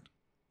funeral, correct?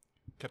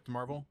 Captain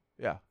Marvel.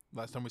 Yeah.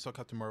 Last time we saw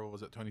Captain Marvel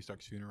was at Tony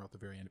Stark's funeral at the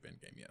very end of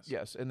Endgame. Yes.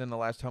 Yes, and then the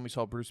last time we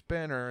saw Bruce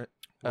Banner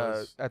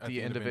Was at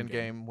the end of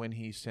Endgame when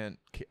he sent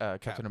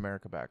Captain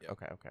America back.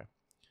 Yep. Okay.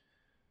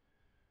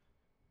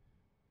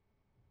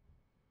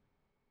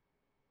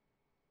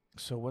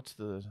 So what's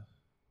the...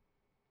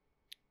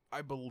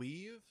 I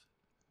believe.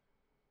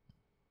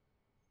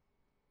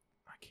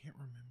 I can't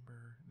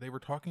remember. They were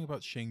talking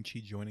about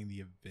Shang-Chi joining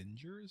the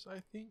Avengers,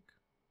 I think.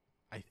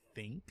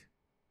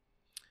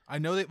 I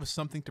know that it was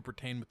something to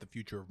pertain with the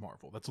future of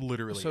Marvel. That's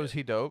literally So it. is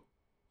he dope?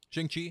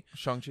 Shang-Chi?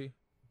 Shang-Chi?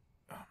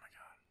 Oh my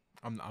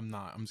god. I'm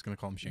not. I'm just going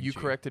to call him Shang-Chi. You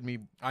corrected me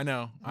I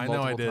know I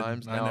multiple did.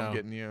 times. I Now know. I'm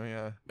getting you,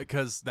 yeah.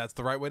 Because that's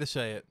the right way to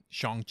say it.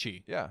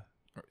 Shang-Chi. Yeah.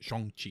 Or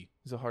Shang-Chi.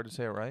 Is it hard to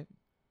say it right?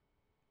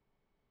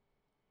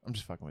 I'm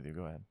just fucking with you.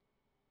 Go ahead.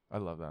 I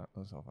love that.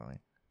 That's so funny.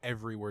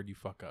 Every word you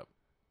fuck up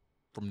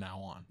from now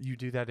on. You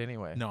do that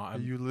anyway. No,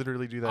 you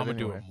literally do that I'm going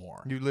to anyway. do it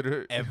more. You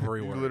literally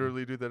Every you word.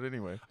 literally do that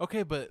anyway.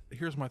 Okay, but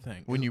here's my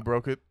thing. When you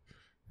broke it,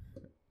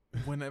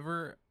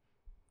 Whenever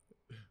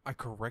I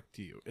correct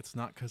you, it's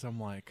not because I'm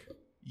like,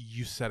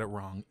 you said it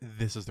wrong.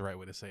 This is the right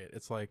way to say it.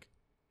 It's like,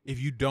 if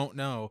you don't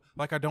know,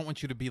 like, I don't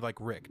want you to be like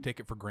Rick. Take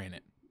it for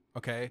granted.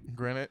 Okay?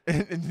 granite,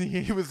 and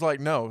he was like,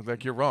 "No,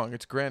 like you're wrong.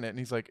 It's granite." And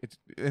he's like, "It's,"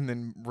 and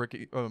then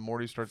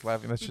Morty starts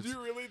laughing. That's Did just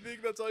you really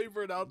think that's how you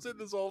pronounce it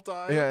this whole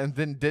time? yeah. And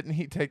then didn't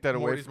he take that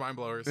away? Morty's mind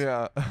blowers.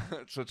 Yeah,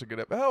 it's such a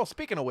good. Oh,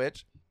 speaking of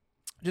which,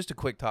 Just a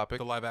quick topic.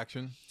 The live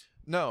action.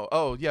 No.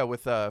 Oh yeah,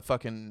 with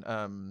fucking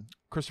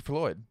Christopher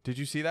Lloyd. Did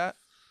you see that?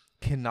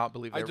 Cannot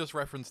believe I just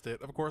referenced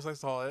it. Of course, I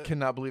saw it.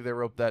 cannot believe they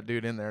roped that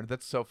dude in there.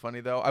 That's so funny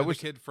though. I The wish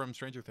kid from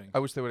Stranger Things. I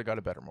wish they would have got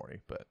a better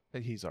Morty, but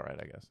he's all right,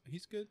 I guess.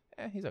 He's good.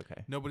 He's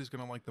okay. Nobody's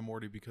gonna like the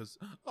Morty because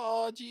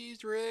oh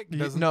geez, Rick.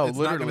 No, It's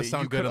literally, not gonna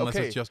sound you good could- unless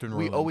okay, it's Justin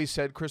We Roiland. always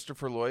said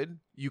Christopher Lloyd.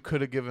 You could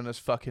have given us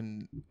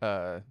fucking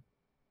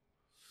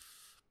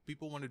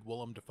People wanted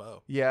Willem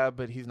Dafoe. yeah,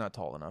 but he's not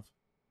tall enough.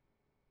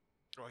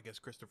 Oh, I guess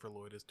Christopher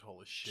Lloyd is tall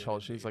as shit. Tall,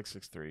 she's indeed. like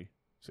 6'3",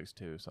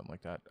 6'2", something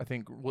like that. I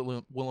think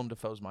Willem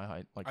Dafoe's my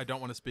height. Like, I don't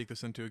want to speak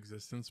this into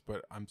existence,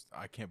 but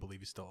I can't believe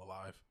he's still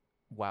alive.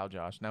 wow,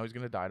 Josh. Now he's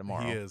gonna die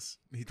tomorrow. He is.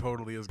 He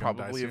totally is gonna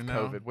die Probably soon of now.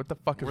 COVID. What the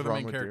fuck is We're the wrong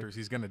main with characters.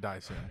 He's gonna die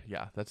soon. you?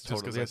 Yeah, that's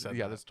Just 'cause totally I said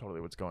yeah, that. that's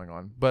totally what's going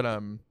on. But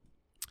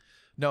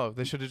no,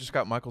 they should have just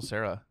got Michael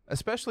Cera,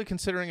 especially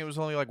considering it was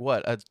only like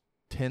what a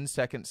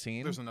 10-second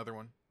scene. There's another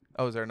one.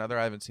 Oh, is there another?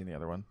 I haven't seen the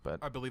other one, but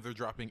I believe they're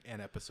dropping an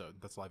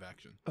episode that's live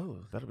action.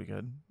 oh, that'll be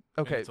good.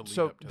 Okay, it's a lead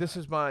so up to this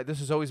that. this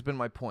has always been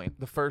my point.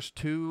 The first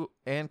two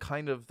and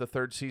kind of the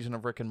third season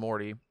of Rick and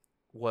Morty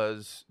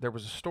there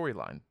was a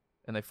storyline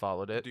and they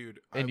followed it. Dude,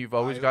 and you've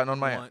always gotten on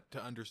my- I want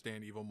to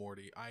understand Evil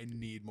Morty. I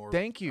need more.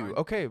 Thank you. I-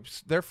 Okay,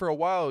 there for a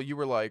while you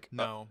were like,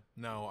 No.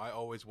 I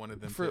always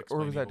wanted them For- to or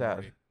explain was that Evil Dad?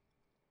 Morty.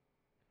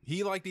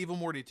 He liked Evil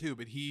Morty too,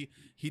 but he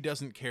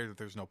doesn't care that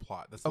there's no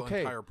plot. That's the Okay.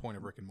 entire point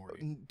of Rick and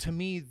Morty. to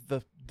me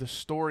the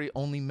story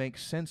only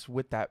makes sense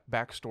with that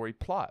backstory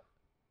plot.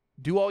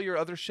 Do all your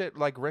other shit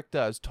like Rick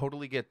does,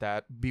 totally get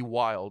that, be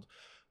wild,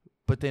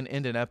 but then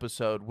end an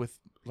episode with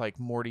like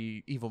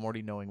Evil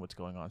Morty knowing what's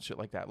going on, shit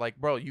like that. Like,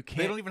 bro, you They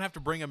can't. don't even have to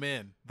bring him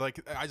in. Like,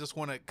 I just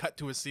want to cut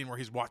to a scene where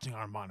he's watching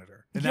on a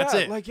monitor, and yeah, that's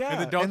it. Like, yeah, and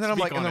then, don't I'm speak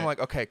like, on and then it. I'm like,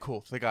 okay,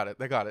 cool, they got it.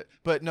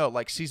 But no,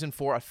 like season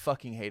 4, I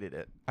fucking hated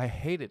it. I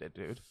hated it,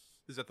 dude.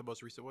 Is that the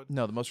most recent one?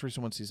 No, the most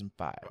recent one, season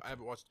 5. I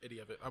haven't watched any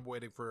of it. I'm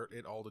waiting for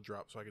it all to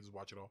drop so I can just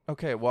watch it all.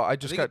 Okay, well, I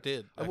just I got. think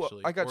it did. Well,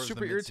 Actually, I got or is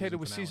super the irritated mid-season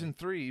with finale. season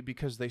 3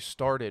 because they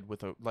started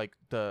with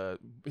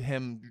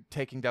him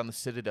taking down the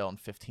Citadel in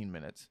 15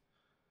 minutes.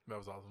 That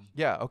was awesome.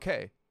 Yeah,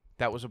 okay,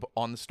 that was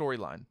on the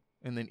storyline,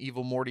 and then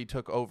Evil Morty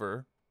took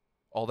over,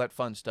 all that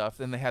fun stuff.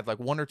 Then they had like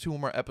 1 or 2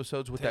 more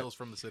episodes with Tales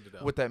from the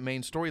Citadel. that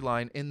main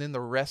storyline, and then the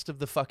rest of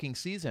the fucking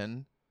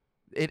season,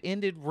 it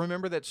ended.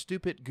 Remember that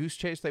stupid goose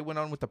chase they went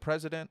on with the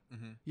president?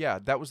 mm-hmm. Yeah,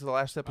 that was the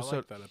last I episode.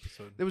 liked that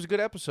episode. It was a good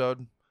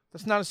episode.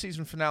 That's not a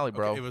season finale,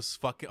 bro. Okay, it was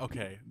fucking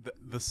okay.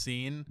 The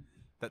scene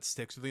that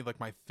sticks with me, like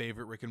my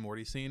favorite Rick and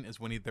Morty scene, is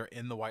when they're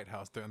in the White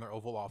House, they're in their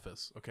Oval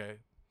Office, okay,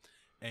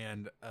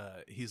 and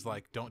he's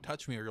like, "Don't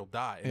touch me or you'll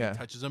die." And Yeah. he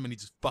touches him, and he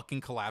just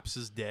fucking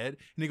collapses dead.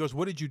 And he goes,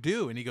 "What did you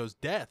do?" And he goes,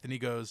 "Death." And he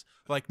goes,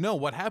 "Like, no,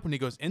 what happened?" He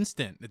goes,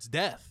 "Instant. It's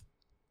death."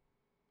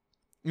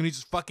 And he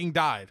just fucking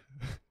died.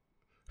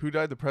 Who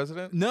died? The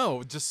president?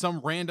 No, just some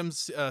random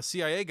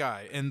CIA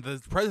guy. And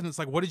the president's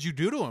like, "What did you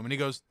do to him?" And he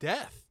goes,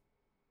 "Death."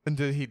 And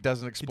he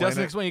doesn't He explain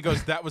doesn't it? explain. He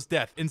goes, "That was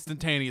death.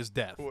 Instantaneous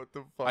death." What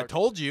the fuck? I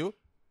told you.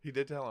 He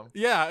did tell him.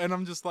 Yeah, and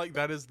I'm just like,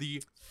 that is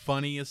the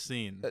funniest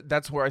scene.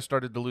 That's where I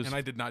started to lose. And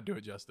I did not do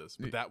it justice,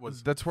 but that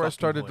was That's where I fucking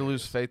started to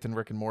lose hilarious. faith in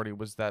Rick and Morty.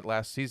 Was that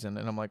last season?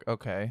 And I'm like,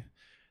 okay,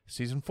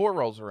 season 4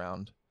 rolls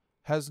around,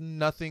 has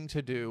nothing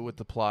to do with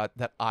the plot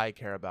that I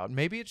care about.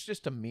 Maybe it's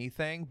just a me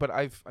thing, but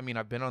I've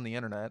been on the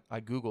internet.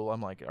 I Google.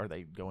 I'm like, are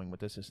they going with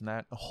this and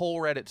that? A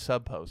whole Reddit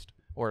sub post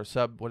or a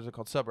sub. What is it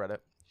called? Subreddit.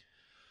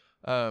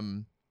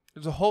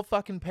 There's a whole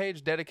fucking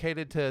page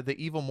dedicated to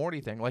the Evil Morty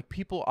thing. Like,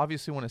 people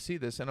obviously want to see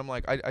this, and I'm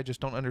like, I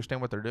just don't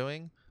understand what they're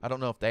doing. I don't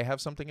know if they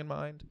have something in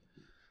mind,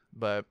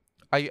 but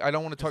I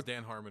don't want to It's talk.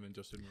 Dan Harmon and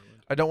Justin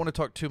Roiland. I don't want to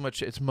talk too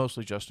much. It's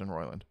mostly Justin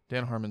Roiland.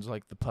 Dan Harmon's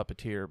like the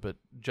puppeteer, but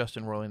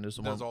Justin Roiland is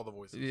the Does one. all the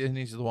voices. And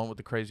he's the one with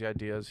the crazy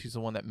ideas. He's the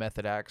one that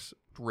method acts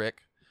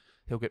Rick.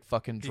 He'll get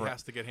fucking He drunk.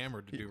 has to get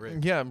hammered to do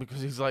Rick. Yeah,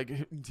 because he's like,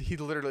 he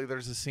literally,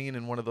 there's a scene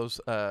in one of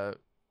those,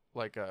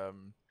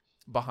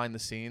 behind the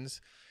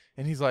scenes.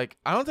 And he's like,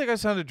 I don't think I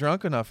sounded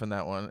drunk enough in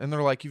that one. And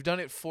they're like, you've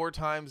done it 4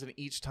 times, and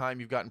each time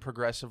you've gotten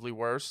progressively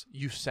worse.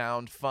 You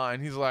sound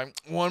fine. He's like,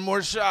 one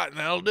more shot, and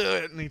that'll do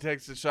it. And he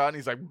takes the shot, and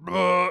he's like,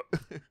 "Bleh."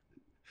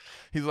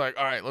 He's like,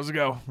 all right, let's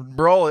go.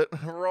 Roll it.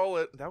 Roll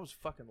it. That was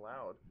fucking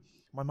loud.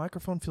 My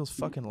microphone feels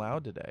fucking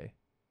loud today.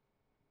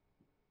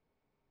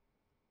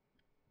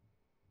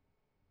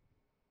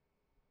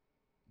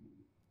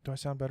 Do I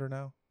sound better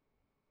now?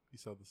 You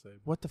sound the same.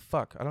 What the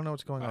fuck? I don't know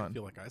what's going I on.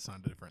 feel like I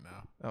sound different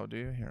now. Oh, do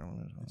you? Here,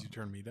 Did you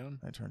turn me down?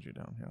 I turned you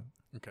down.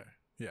 Yeah. Okay.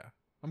 Yeah.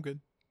 I'm good.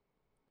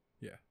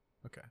 Yeah.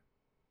 Okay.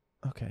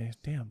 Okay.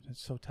 Damn,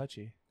 that's so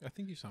touchy. I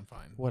think you sound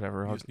fine.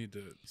 Whatever. You I'll just need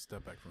to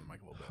step back from the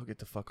mic a little I'll bit. get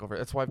the fuck over it.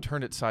 That's why I've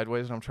turned it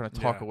sideways and I'm trying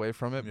to talk Yeah. away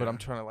from it, but I'm Yeah.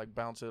 trying to like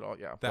bounce it all.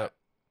 Yeah. That.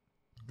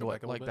 But, Go what,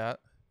 back a like little bit. that?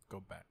 Go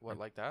back. What,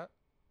 like that?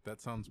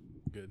 That sounds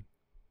good.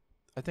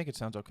 I think it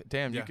sounds okay.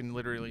 Damn, you Yeah. can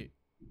literally.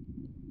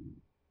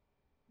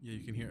 Yeah,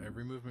 you can hear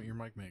every movement your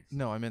mic makes.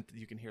 No, I meant that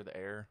you can hear the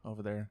air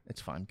over there. It's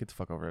fine. Get the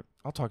fuck over it.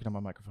 I'll talk into my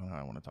microphone how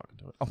I want to talk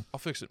into it. I'll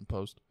fix it in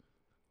post.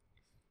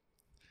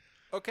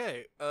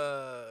 Okay.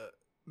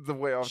 the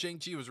way off.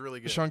 Shang-Chi was really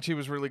good. Shang-Chi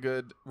was really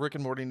good. Rick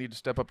and Morty need to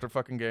step up their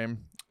fucking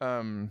game.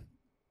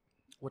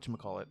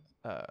 Whatchamacallit?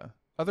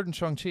 Other than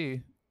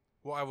Shang-Chi,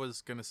 Well, I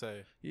was gonna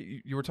say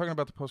you were talking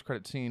about the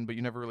post-credit scene, but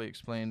you never really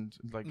explained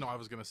like. no. I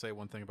was gonna say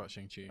one thing about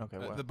Shang-Chi. Okay,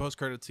 what? The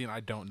post-credit scene.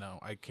 I don't know.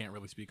 I can't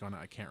really speak on it.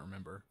 I can't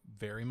remember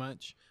very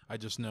much. I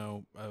just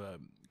know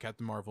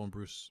Captain Marvel and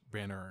Bruce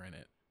Banner are in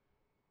it,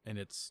 and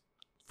it's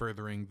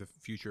furthering the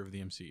future of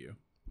the MCU.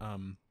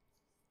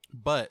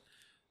 But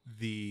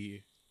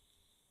the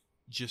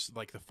just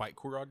like the fight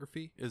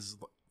choreography is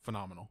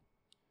phenomenal,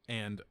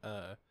 and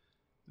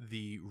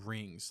the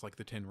rings, like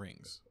the 10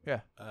 rings.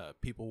 Yeah.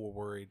 People were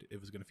worried it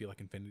was going to feel like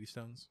Infinity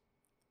Stones.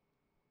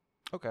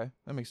 Okay,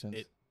 that makes sense.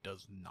 It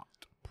does not.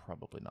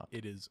 Probably not.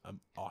 It is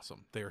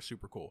awesome. They are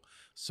super cool.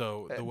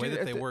 So the way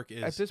that they work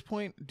is at this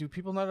point, do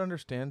people not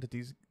understand that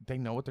they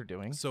know what they're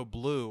doing? so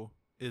blue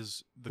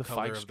is the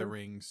color of the Fightster?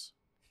 rings,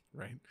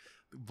 right?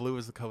 Blue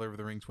is the color of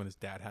the rings when his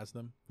dad has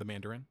them, the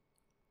Mandarin.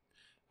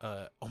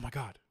 Oh my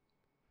god.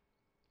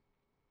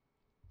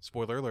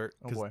 Spoiler alert,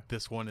 Oh, because boy.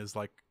 this one is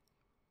like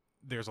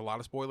there's a lot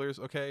of spoilers,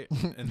 okay?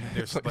 And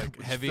there's like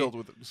It's heavy filled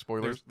with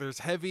spoilers. There's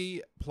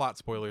heavy plot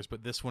spoilers,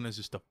 but this one is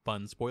just a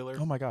fun spoiler.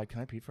 Oh my god,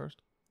 can I pee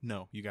first?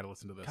 No, you got to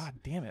listen to this. God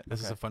damn it! This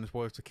is Okay. a fun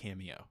spoiler. It's a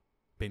cameo.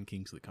 Ben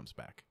Kingsley comes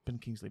back. Ben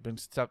Kingsley.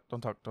 Stop!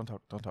 Don't talk!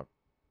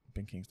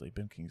 Ben Kingsley.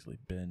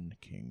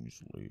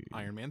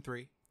 Iron Man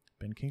 3,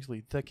 Ben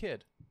Kingsley, the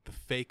kid. the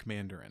fake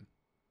Mandarin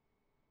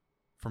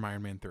from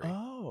Iron Man 3.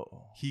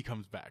 Oh. He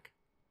comes back.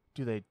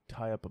 Do they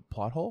tie up a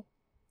plot hole?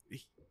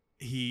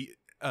 He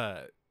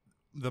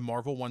the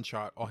Marvel one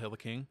shot All Hail the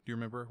King. Do you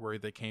remember where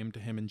they came to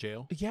him in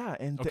jail? Yeah,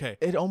 and Okay.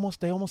 they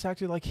almost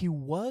acted like he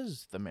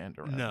was the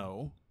Mandarin.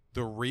 No.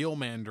 The real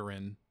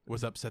Mandarin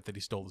was upset that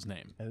he stole his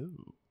name.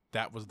 Oh.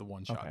 That was the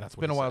one shot. Okay. That's It's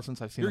what been a he while said.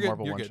 since I've seen You're the good,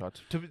 Marvel you're one good.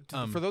 shots. For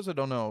Um, those that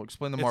don't know,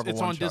 explain the It's, Marvel it's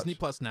one on shots. Disney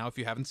Plus now if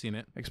you haven't seen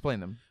it. Explain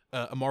them.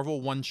 A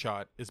Marvel one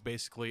shot is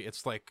basically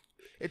it's like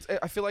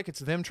I feel like it's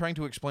them trying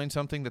to explain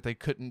something that they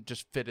couldn't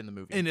just fit in the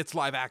movie. and it's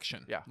live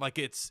action. Yeah. Like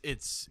it's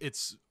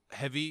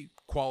heavy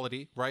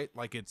quality, right?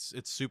 Like it's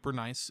super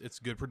nice. It's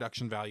good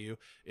production value.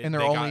 And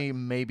they're they got- only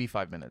maybe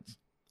 5 minutes.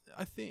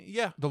 I think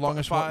yeah. The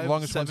longest five,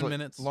 longest 7 one's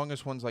minutes.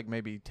 Longest one's like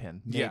maybe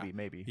 10. Yeah.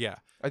 Maybe. Yeah.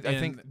 I And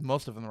think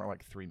most of them are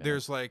like 3 minutes.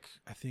 There's like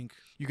I think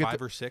You get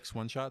 5 or 6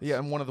 one shots. yeah,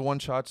 and one of the one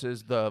shots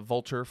is the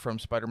Vulture from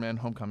Spider-Man: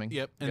 Homecoming.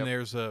 Yep. And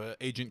there's a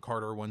Agent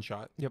Carter one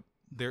shot. Yep.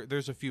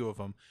 There's a few of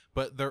them,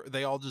 but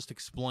they all just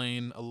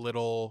explain a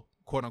little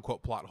quote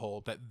unquote plot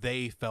hole that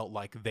they felt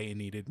like they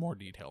needed more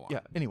detail on. Yeah.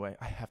 Anyway,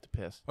 I have to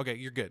piss. Okay,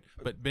 you're good.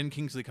 But Ben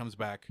Kingsley comes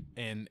back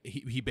and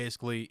he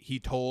basically he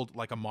told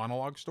like a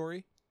monologue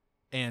story,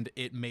 and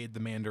it made the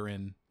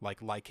Mandarin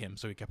like him,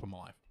 so he kept him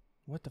alive.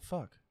 What the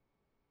fuck?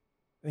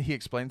 He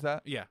explains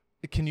that. Yeah.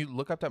 Can you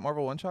look up that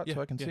Marvel one shot Yeah,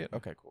 so I can see yeah, it? yeah.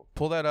 Okay, cool.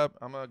 Pull that up.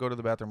 I'm gonna go to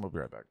the bathroom. We'll be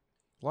right back.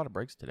 A lot of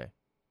breaks today.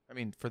 I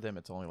mean, for them,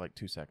 it's only like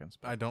 2 seconds.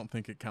 I don't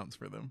think it counts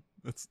for them.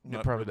 It's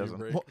It probably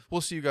doesn't. We'll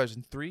see you guys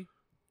in 3,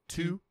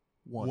 2,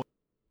 1.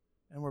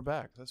 And we're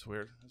back. That's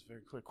weird. That's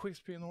very quick.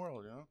 Quickest pee in the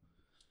world, you know?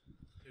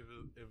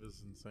 It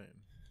was insane.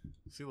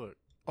 See, look.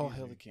 All Easy.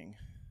 Hail the King.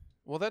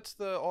 Well, that's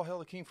the All Hail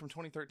the King from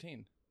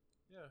 2013.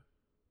 Yeah.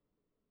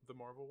 The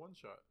Marvel one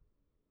shot.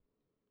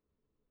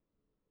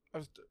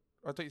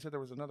 I thought you said there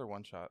was another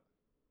one shot.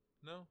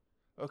 No.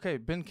 Okay,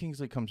 Ben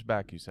Kingsley comes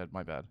back, you said.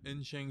 My bad.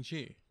 In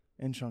Shang-Chi.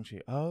 In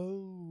Shang-Chi.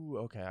 Oh,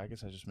 okay. I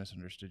guess I just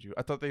misunderstood you.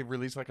 I thought they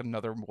released like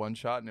another one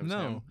shot and it was No.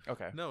 him.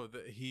 Okay. No,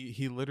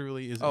 he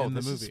literally is Oh, in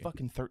the this movie. is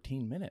fucking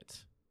 13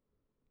 minutes.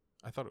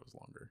 I thought it was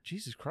longer.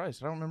 Jesus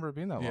Christ. I don't remember it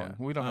being that Yeah, long.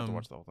 We don't have to um,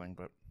 watch the whole thing,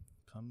 but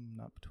come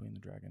not between the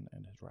dragon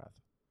and his wrath.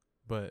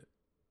 But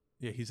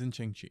yeah, he's in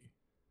Shang-Chi.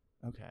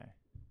 Okay.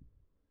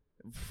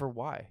 For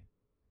why?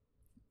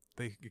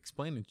 They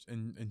explain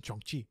in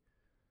Shang-Chi.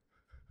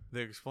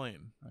 They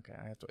explain Okay,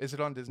 I have to. Is it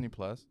on Disney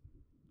Plus?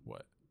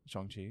 what?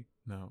 Shang-Chi?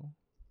 No,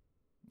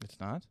 It's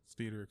not? it's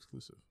theater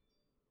exclusive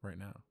right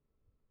now.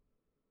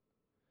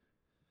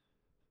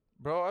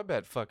 Bro, I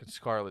bet fucking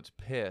Scarlett's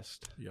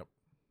pissed. Yep.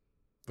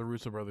 The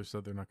Russo brothers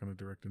said they're not going to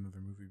direct another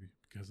movie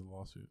because of the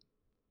lawsuit.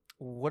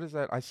 What is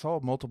that? I saw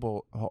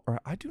multiple. Or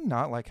I do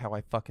not like how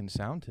I fucking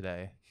sound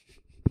today.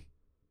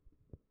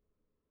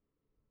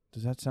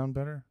 Does that sound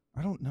better?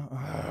 I don't know.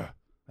 Ugh.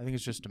 I think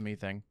it's just a me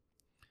thing.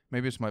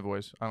 Maybe it's my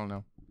voice. I don't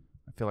know.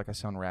 I feel like I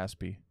sound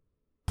raspy.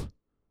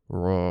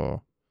 Raw.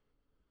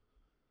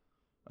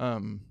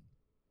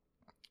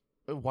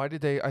 Why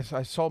did they? I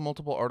saw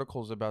multiple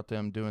articles about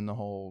them doing the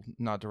whole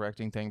not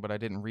directing thing, but I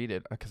didn't read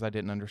it because I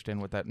didn't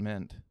understand what that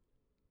meant.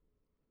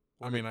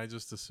 I mean, I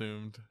just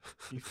assumed.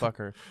 You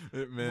fucker.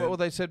 It meant. Well,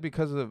 they said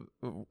because of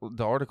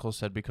the article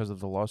said because of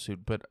the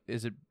lawsuit, but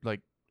is it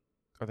like,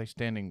 are they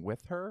standing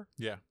with her?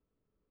 yeah,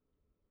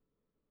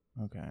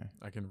 Okay.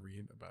 I can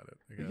read about it.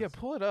 I guess. Yeah,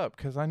 pull it up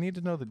because I need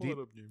to know the Pull it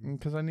up, Jamie.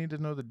 because I need to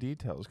know the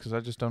details because I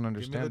just don't Give me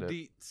understand the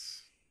it.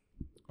 deets.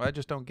 I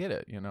just don't get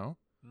it. You know.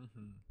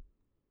 Mm-hmm.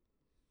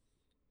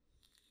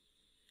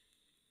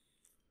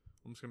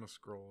 I'm just gonna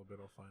scroll a bit.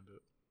 I'll find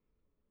it.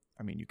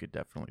 I mean, you could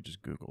definitely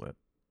just Google it.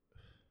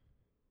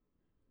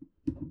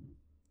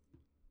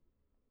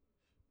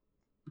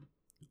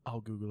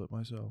 I'll Google it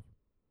myself.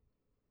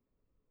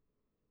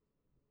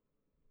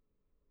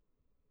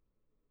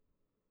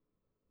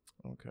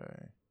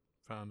 Okay.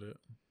 Found it.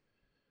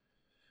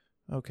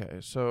 Okay,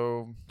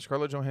 so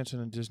Scarlett Johansson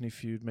and Disney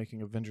feud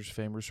making Avengers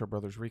fame. Russo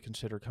brothers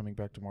reconsider coming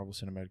back to Marvel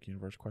Cinematic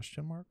Universe? ?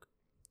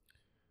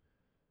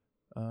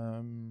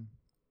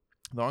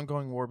 The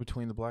ongoing war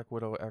between the Black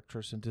Widow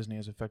actress and Disney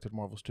has affected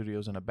Marvel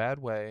Studios in a bad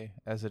way,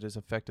 as it has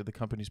affected the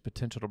company's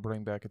potential to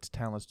bring back its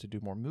talents to do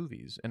more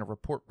movies. In a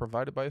report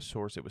provided by a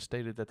source, it was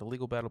stated that the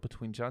legal battle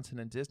between Johnson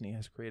and Disney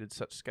has created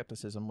such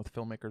skepticism with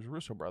filmmakers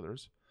Russo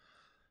brothers,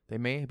 they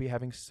may be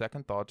having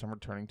second thoughts on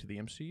returning to the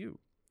MCU.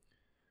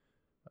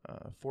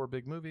 4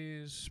 big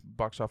movies,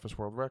 box office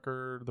world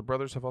record. The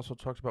brothers have also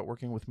talked about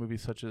working with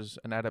movies such as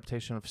an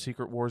adaptation of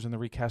Secret Wars and the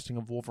recasting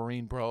of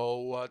Wolverine.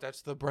 Bro,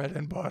 that's the bread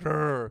and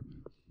butter.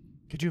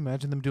 Could you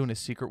imagine them doing a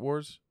Secret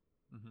Wars?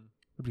 Mm-hmm.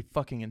 It would be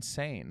fucking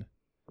insane.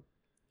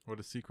 What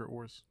is Secret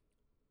Wars?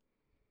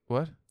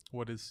 What?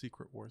 What is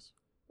Secret Wars?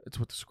 It's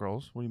with the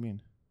Skrulls. What do you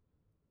mean?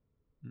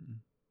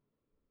 Mm-mm.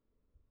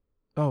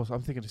 Oh, so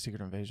I'm thinking of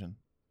Secret Invasion.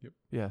 Yep.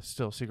 Yeah,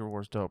 still, Secret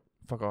Wars dope.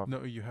 Fuck off.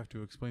 No, you have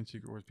to explain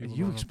Secret Wars. People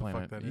You don't know explain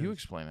what the fuck it. that You is.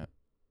 explain it.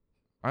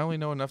 I only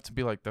know enough to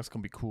be like, that's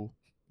going to be cool.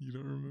 You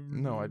don't remember?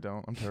 No, I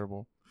don't. I'm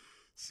terrible.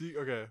 See,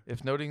 okay.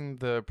 If noting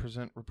the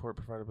present report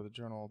provided by the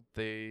Journal,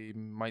 they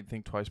might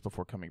think twice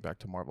before coming back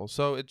to Marvel.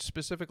 So it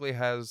specifically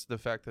has the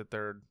fact that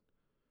they're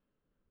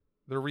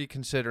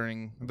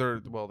reconsidering.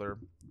 They're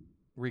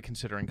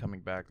reconsidering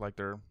coming back, like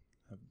they're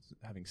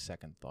having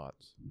second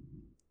thoughts,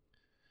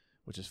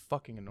 which is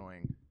fucking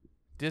annoying.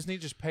 Disney,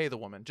 just pay the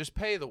woman. Just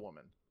pay the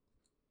woman.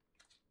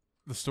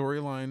 The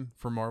storyline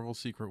for Marvel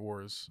Secret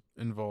Wars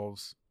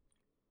involves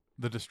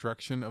the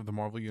destruction of the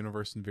Marvel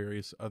Universe and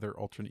various other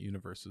alternate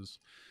universes,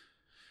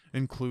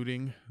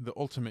 including the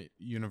Ultimate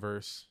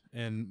Universe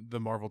and the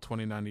Marvel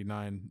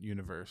 2099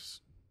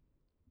 universe.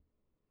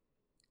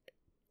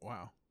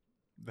 Wow.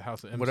 The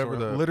House of M. Whatever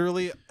the-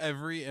 literally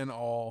every and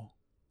all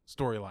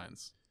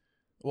storylines.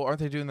 Well, aren't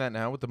they doing that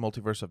now with the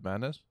Multiverse of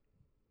Madness?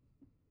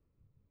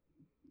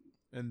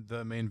 And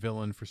the main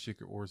villain for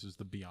Secret Wars is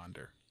the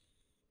Beyonder.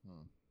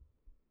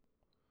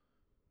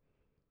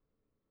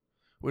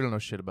 We don't know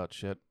shit about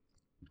shit.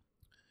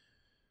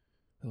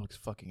 It looks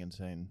fucking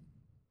insane.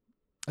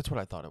 That's what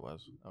I thought it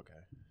was. Okay.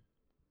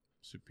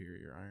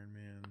 Superior Iron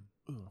Man.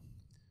 Ugh.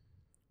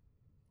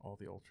 All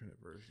the alternate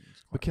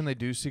versions. But can they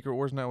do Secret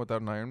Wars now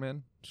without an Iron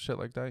Man? Shit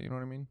like that, you know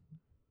what I mean?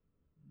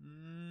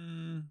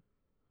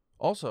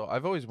 Also,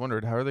 I've always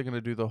wondered, how are they going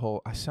to do the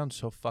whole... I sound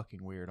so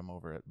fucking weird, I'm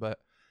over it. But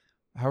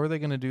how are they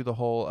going to do the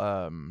whole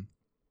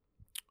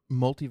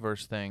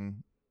multiverse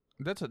thing?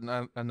 That's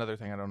another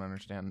thing I don't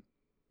understand.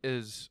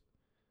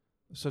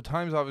 So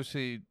time's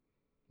obviously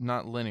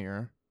not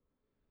linear.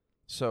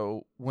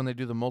 So when they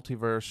do the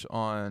multiverse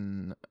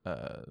on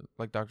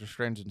like Doctor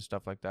Strange and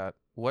stuff like that,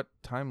 what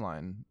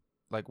timeline,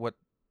 like what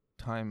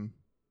time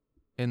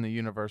in the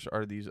universe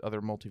are these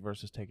other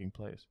multiverses taking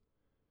place?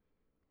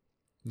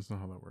 That's not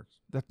how that works.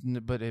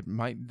 But it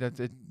might. That's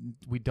it.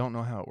 We don't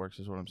know how it works.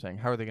 Is what I'm saying.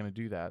 How are they going to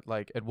do that?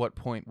 Like, at what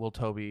point will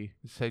Toby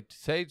say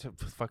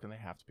fucking? They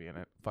have to be in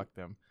it. Fuck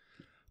them.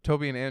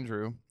 Toby and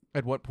Andrew.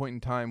 At what point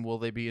in time will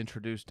they be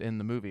introduced in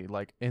the movie?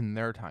 Like in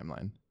their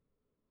timeline.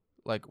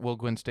 Like, will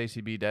Gwen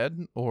Stacy be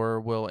dead, or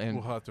will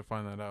We'll have to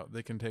find that out.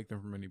 They can take them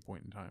from any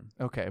point in time.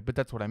 Okay, but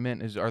that's what I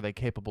meant. Is are they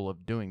capable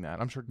of doing that?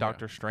 I'm sure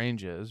Doctor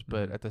Strange is,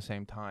 but Mhm. at the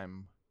same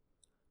time,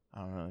 I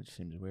don't know. It just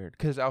seems weird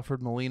because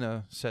Alfred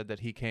Molina said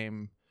that he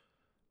came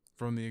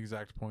From the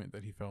exact point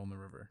that he fell in the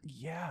river.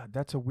 Yeah,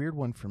 that's a weird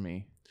one for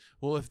me.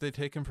 Well, if they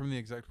take him from the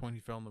exact point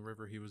he fell in the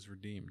river, he was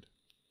redeemed.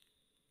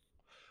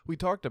 We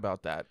talked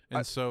about that.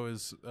 And so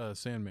is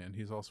Sandman.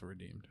 He's also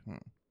redeemed.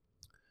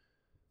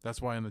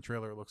 That's why in the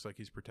trailer it looks like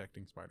he's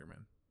protecting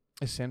Spider-Man.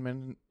 Is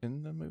Sandman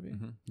in the movie?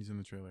 Mm-hmm. He's in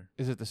the trailer.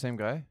 Is it the same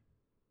guy?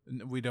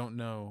 We don't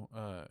know.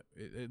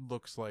 It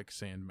looks like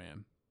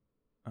Sandman.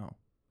 Oh.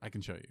 I can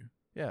show you.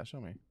 Yeah,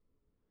 show me.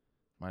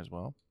 Might as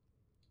well.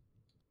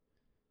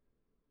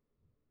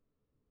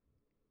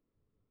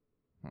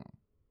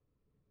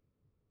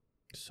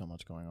 So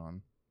much going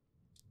on.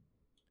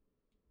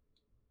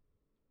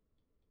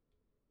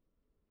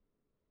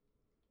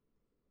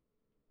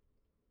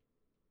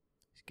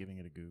 He's giving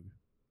it a goog.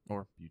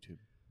 Or YouTube.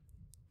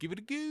 Give it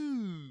a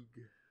goog.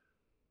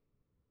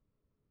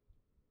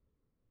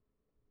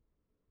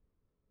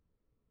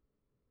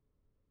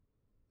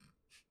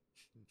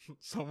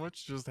 So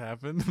much just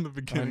happened in the I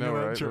beginning know,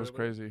 of that right? It trailer. was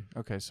crazy.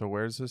 Okay, so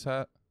where's this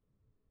at?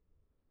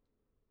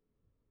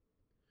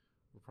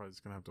 We're probably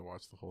just going to have to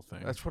watch the whole thing.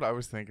 That's what I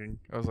was thinking.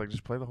 I was like,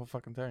 just play the whole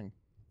fucking thing.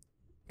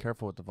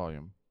 Careful with the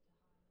volume.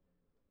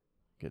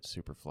 Get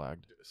super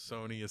flagged.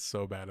 Sony is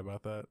so bad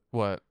about that.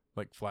 What?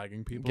 Like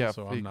flagging people, Yeah,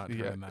 so I'm not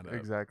turning that up.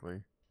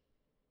 Exactly.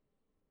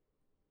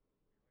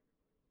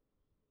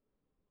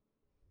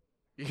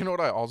 You know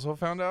what I also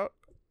found out?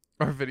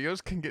 Our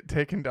videos can get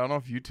taken down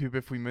off YouTube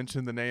if we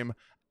mention the name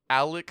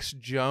Alex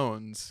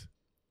Jones.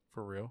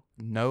 For real?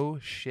 No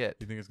shit.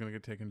 You think it's going to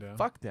get taken down?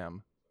 Fuck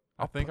them.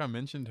 I think I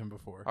mentioned him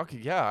before. Okay,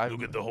 yeah.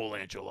 Look at the whole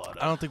enchilada.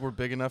 I don't think we're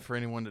big enough for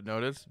anyone to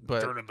notice,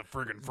 but Turning the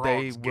friggin'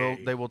 they frogs will.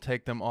 gay. They will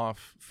take them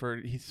off for.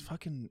 He's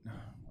fucking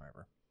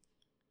whatever.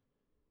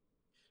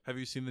 Have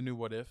you seen the new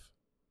What If?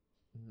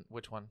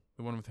 Which one?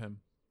 The one with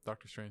him,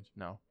 Doctor Strange.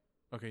 No.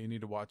 Okay, you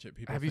need to watch it.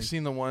 People Have you think-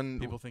 seen the one?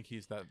 People think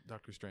he's that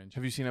Doctor Strange.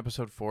 Have you seen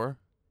episode 4?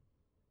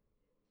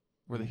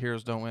 Where the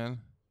heroes don't win?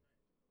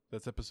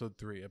 That's episode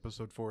 3.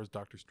 Episode 4 is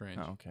Doctor Strange.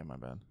 Oh, okay, my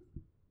bad.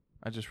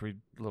 I just read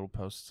little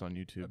posts on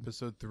YouTube.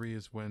 Episode 3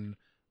 is when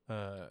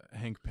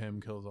Hank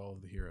Pym kills all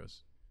of the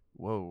heroes.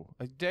 Whoa.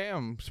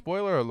 Damn,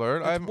 spoiler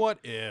alert. It's What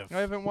If? I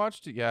haven't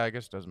watched it. Yeah, I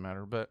guess it doesn't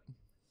matter, but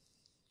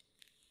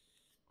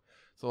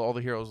so all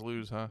the heroes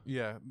lose, huh?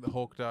 Yeah, the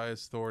Hulk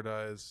dies, Thor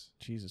dies.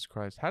 Jesus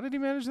Christ. How did he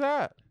manage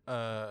that?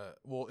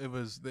 Well, it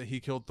was that he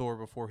killed Thor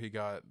before he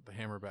got the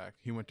hammer back.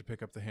 He went to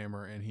pick up the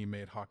hammer and he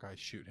made Hawkeye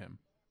shoot him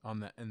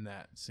in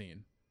that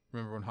scene.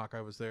 Remember when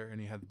Hawkeye was there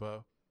and he had the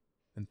bow,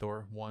 and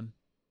Thor won?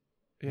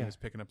 He Yeah. was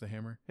picking up the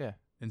hammer. Yeah.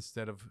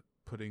 Instead of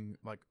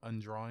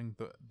undrawing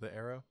the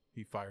arrow,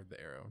 he fired the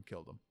arrow and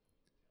killed him.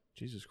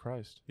 Jesus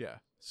Christ. Yeah.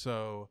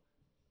 So,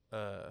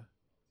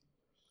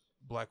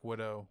 Black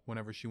Widow,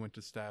 whenever she went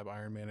to stab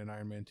Iron Man in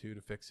Iron Man 2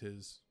 to fix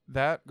his,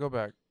 Go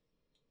back.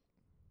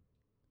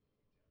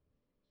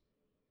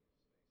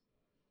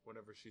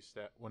 whenever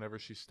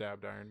she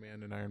stabbed Iron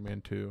Man in Iron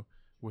Man 2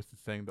 with the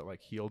thing that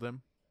healed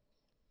him.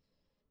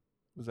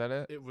 Was that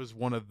it? It was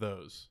one of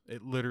those.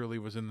 It literally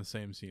was in the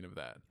same scene of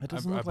that. It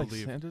doesn't look like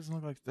believe. it doesn't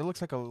look like it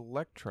looks like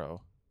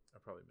Electro. I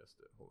probably missed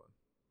it. Hold on.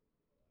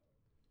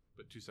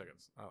 But 2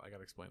 seconds. I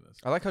gotta explain this.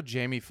 I like how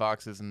Jamie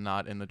Foxx is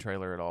not in the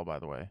trailer at all, by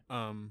the way.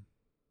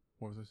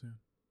 What was I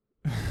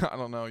saying? I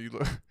don't know. You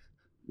look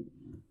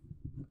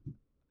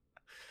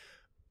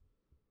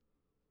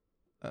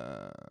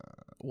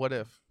What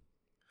if?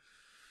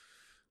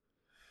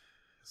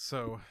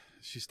 So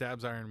she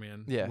stabs Iron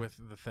Man Yeah. with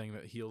the thing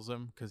that heals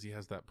him because he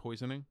has that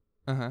poisoning.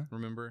 Uh-huh.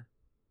 Remember?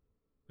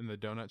 In the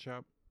donut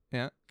shop?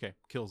 Yeah. Okay,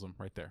 kills him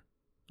right there.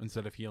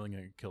 Instead of healing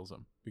it, kills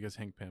him because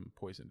Hank Pym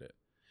poisoned it.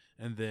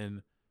 And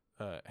then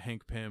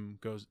Hank Pym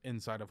goes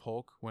inside of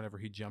Hulk whenever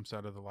he jumps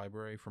out of the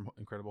library from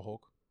Incredible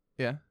Hulk.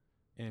 Yeah.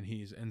 And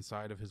he's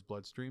inside of his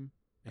bloodstream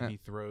and he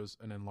throws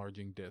an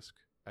enlarging disc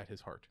at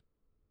his heart.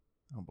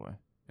 Oh boy.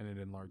 And it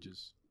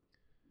enlarges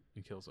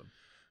and kills him.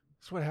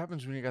 That's what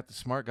happens when you got the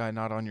smart guy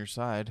not on your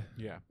side.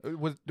 Yeah.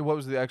 What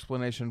was the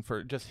explanation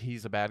for just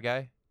he's a bad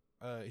guy?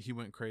 He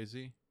went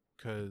crazy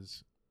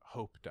because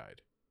Hope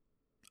died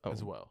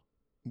as well.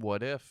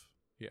 What if?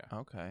 Yeah.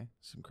 Okay.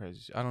 Some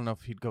crazy. I don't know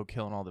if he'd go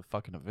killing all the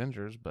fucking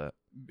Avengers, but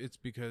It's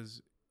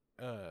because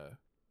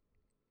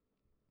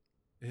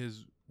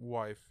his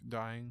wife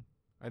dying.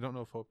 I don't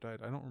know if Hope died.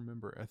 I don't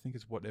remember. I think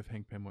it's what if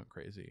Hank Pym went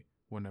crazy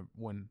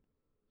when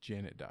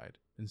Janet died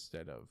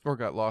instead of or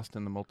got lost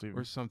in the multiverse.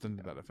 or something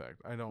to that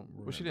effect. I don't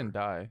remember. Well, she didn't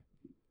die.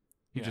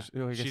 Yeah. I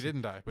guess She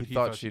didn't die, but he he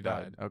thought she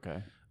died.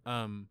 Okay.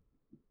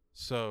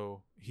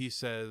 So he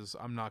says,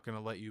 I'm not going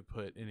to let you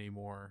put any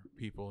more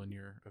people in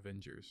your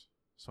Avengers.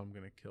 So I'm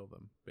going to kill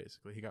them,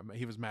 basically.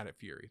 He was mad at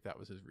Fury. That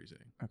was his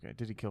reasoning. Okay.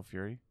 Did he kill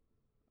Fury?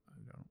 I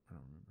don't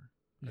remember.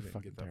 I You're didn't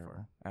fucking get that terrible.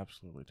 far.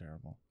 Absolutely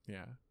terrible.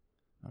 Yeah.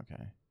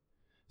 Okay.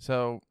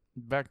 So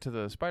back to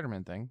the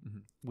Spider-Man thing.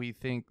 Mhm. We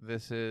think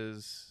this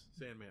is.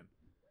 Sandman.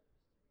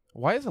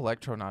 Why is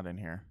Electro not in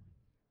here?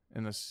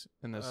 In this.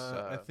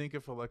 I think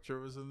if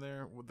Electro was in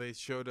there, they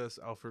showed us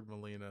Alfred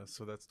Molina,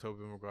 so that's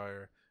Tobey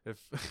Maguire.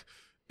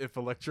 If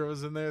Electro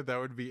was in there, that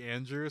would be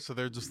Andrew. So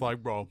they're just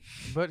like, bro.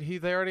 But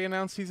they already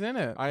announced he's in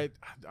it. I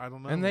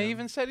don't know. and they man.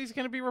 even said he's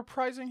going to be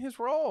reprising his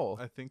role.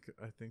 I think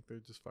they're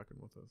just fucking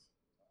with us.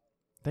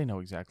 They know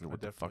exactly I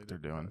what the fuck they're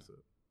definitely doing. didn't realize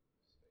it.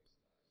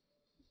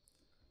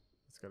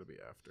 It's got to be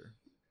after.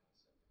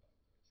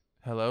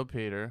 Hello,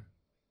 Peter.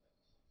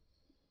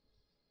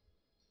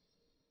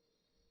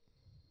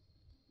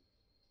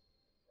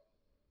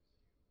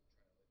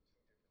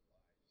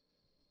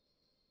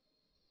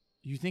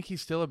 You think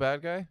he's still a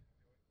bad guy?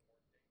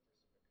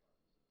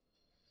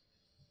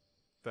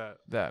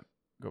 That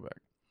Go back.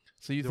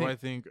 So you do think I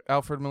think?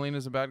 Alfred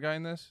Molina's a bad guy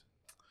in this?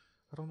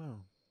 I don't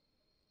know.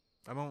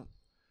 I don't.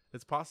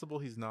 It's possible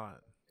he's not.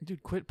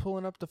 Dude, quit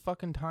pulling up the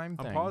fucking time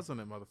thing. I'm pausing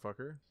it,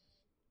 motherfucker.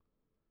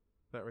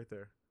 That right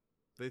there.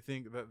 They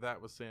think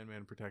that was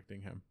Sandman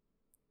protecting him.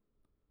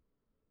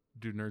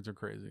 Dude, nerds are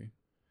crazy.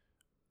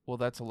 Well,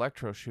 that's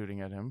Electro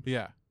shooting at him.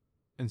 Yeah.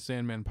 And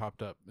Sandman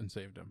popped up and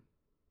saved him.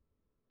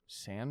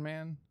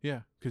 Sandman?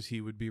 Yeah, because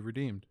he would be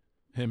redeemed.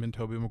 Him and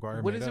Tobey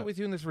Maguire. What made is it up. with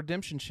you in this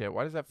redemption shit?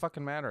 Why does that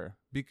fucking matter?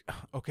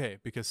 Okay,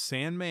 because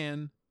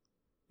Sandman,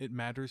 it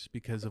matters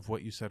because of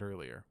what you said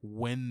earlier.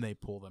 When they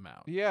pull them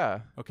out.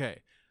 Yeah.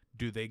 Okay.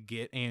 Do they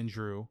get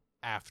Andrew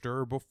after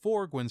or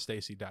before Gwen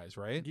Stacy dies,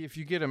 right? If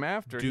you get him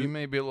after, he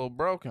may be a little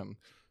broken.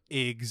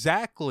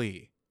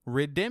 Exactly.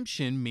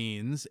 Redemption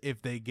means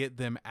if they get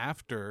them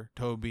after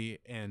Toby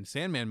and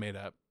Sandman made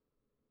up,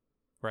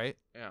 right?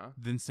 Yeah.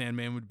 Then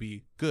Sandman would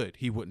be good.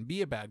 He wouldn't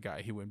be a bad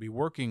guy. He wouldn't be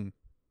working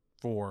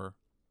for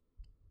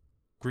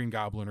Green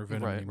Goblin or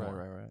Venom anymore.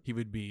 Right. He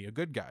would be a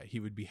good guy. He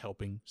would be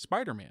helping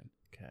Spider-Man.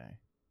 Okay.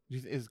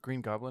 Is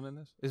Green Goblin in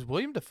this? Is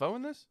William Dafoe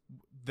in this?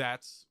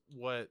 That's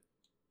what.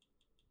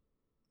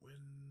 When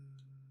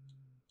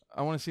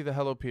I want to see the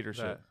Hello Peter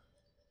shit. that,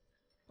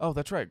 Oh,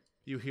 that's right.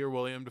 you hear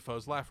William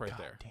Dafoe's laugh right God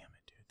there. damn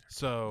it, dude.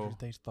 So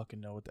They fucking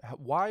know what.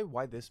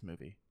 Why this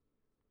movie?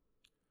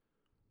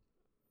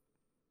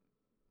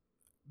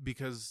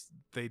 because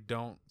they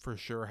don't for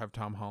sure have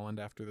Tom Holland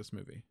after this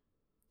movie.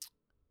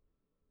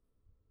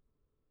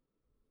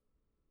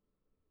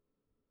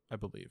 I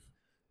believe.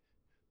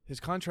 His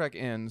contract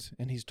ends,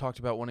 and he's talked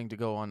about wanting to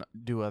go on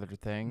do other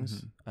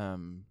things.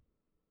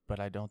 But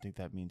I don't think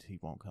that means he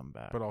won't come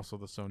back. But also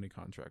the Sony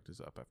contract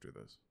is up after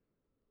this.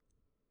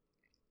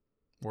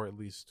 Or at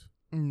least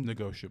Mm,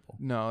 negotiable.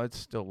 no, it's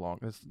still long.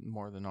 It's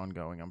more than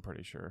ongoing. I'm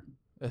pretty sure,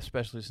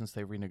 especially since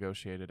they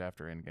renegotiated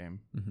after Endgame.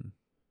 Mm-hmm.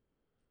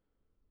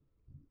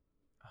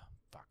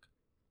 Fuck.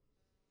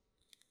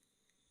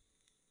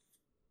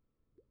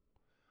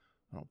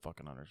 I don't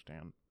fucking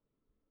understand.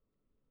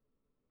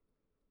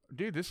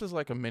 Dude, this is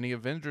like a mini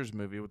Avengers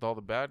movie with all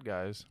the bad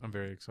guys. I'm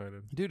very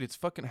excited. Dude, it's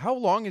fucking... How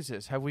long is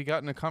this? Have we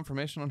gotten a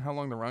confirmation on how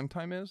long the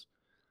runtime is?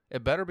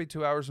 It better be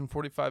 2 hours and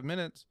 45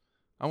 minutes.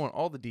 I want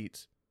all the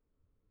deets.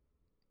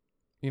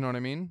 You know what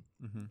I mean?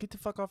 Mm-hmm. Get the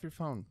fuck off your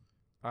phone.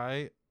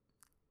 I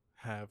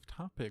have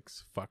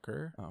topics,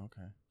 fucker. Oh,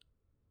 okay.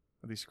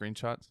 Are these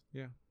screenshots?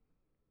 Yeah.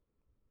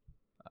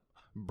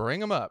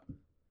 Bring them up.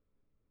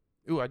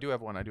 Ooh, I do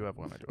have one.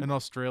 An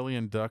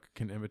Australian duck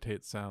can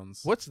imitate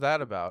sounds. What's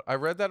that about? I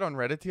read that on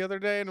Reddit the other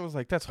day, and it was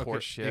like, that's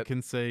horse shit. It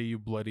can say, "You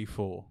bloody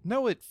fool."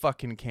 No, it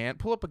fucking can't.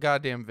 Pull up a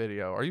goddamn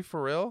video. Are you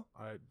for real?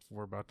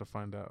 We're about to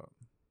find out.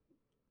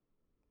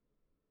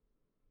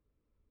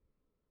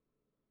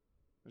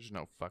 There's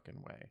no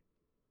fucking way.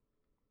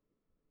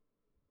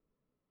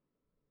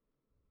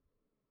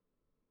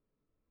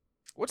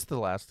 What's The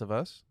Last of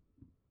Us?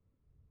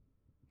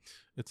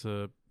 It's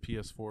a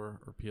PS4 or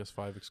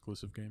PS5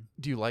 exclusive game.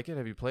 Do you like it?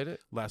 Have you played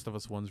it? Last of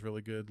Us 1's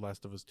really good.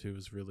 Last of Us 2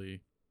 is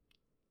really...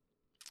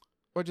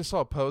 I just saw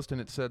a post, and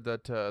it said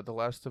that The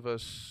Last of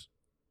Us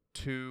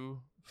 2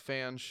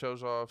 fan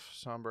shows off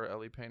somber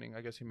Ellie painting.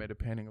 I guess he made a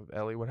painting of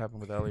Ellie. What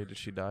happened with Ellie? Did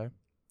she die?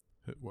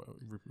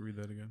 Read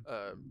that again.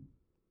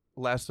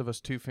 Last of Us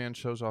 2 fan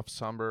shows off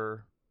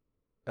somber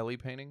Ellie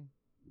painting.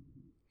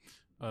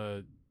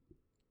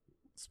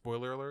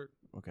 Spoiler alert,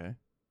 Okay.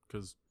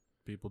 because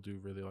people do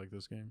really like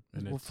this game.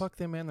 And Well, fuck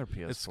them and their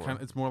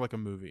PS4. It's more like a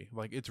movie.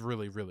 Like, it's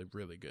really, really,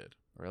 really good.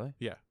 Really?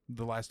 Yeah,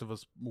 The Last of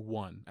Us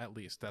 1, at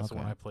least. That's the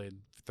one Okay. I played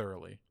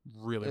thoroughly.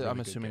 Really I'm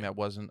good assuming game. that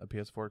wasn't a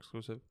PS4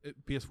 exclusive.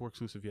 PS4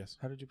 exclusive, yes.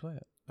 How did you play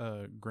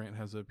it? Grant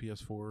has a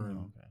PS4, and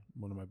okay.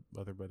 one of my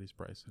other buddies,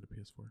 Bryce, had a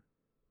PS4.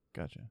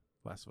 Gotcha.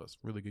 Last of Us,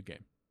 really good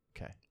game.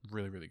 Okay.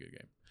 Really, really good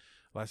game.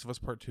 Last of Us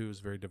Part 2 is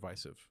very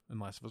divisive. And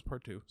Last of Us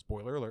Part 2,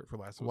 spoiler alert for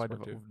Last of Us Why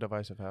Part 2.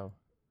 divisive how?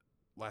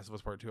 Last of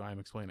Us Part 2, I am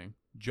explaining.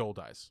 Joel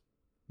dies.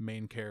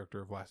 Main character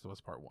of Last of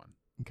Us Part 1.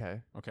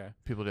 Okay. Okay?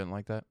 People didn't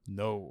like that?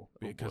 No,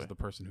 because boy. of the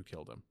person who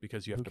killed him.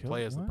 Because you have Who to killed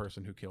play him? as the What?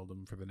 person who killed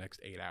him for the next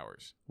 8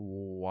 hours.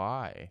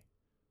 Why?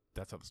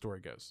 That's how the story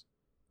goes.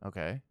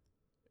 Okay.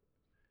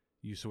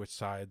 You switch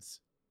sides,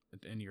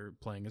 and you're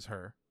playing as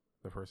her,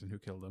 the person who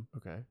killed him.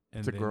 Okay. And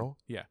It's a then- girl?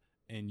 Yeah.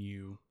 And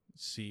you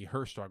see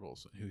her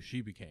struggles, who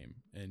she became,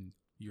 and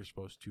you're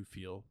supposed to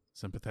feel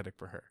sympathetic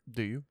for her.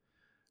 Do you?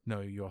 No,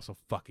 you also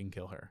fucking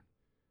kill her.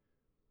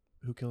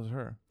 Who kills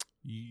her?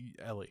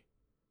 Ellie.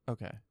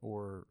 Okay.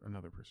 Or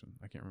another person.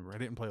 I can't remember. I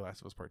didn't play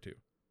Last of Us Part 2.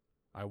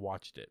 I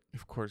watched it.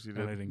 Of course you And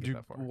did. I didn't get you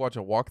that far. watch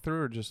a walkthrough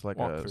or just like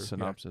a Walkthrough, yeah.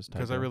 synopsis type?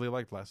 Because I of- really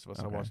liked Last of Us.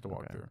 I Okay, watched a okay,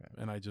 walkthrough. okay.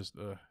 And I just,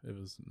 it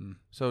was...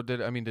 So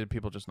did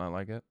people just not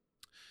like it?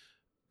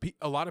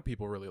 A lot of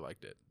people really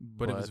liked it.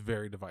 But it was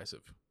very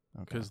divisive.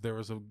 okay. Because there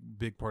was a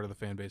big part of the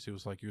fan base who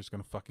was like, you're just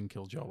going to fucking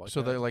kill Joel like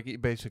So that. they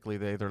like basically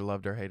they either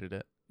loved or hated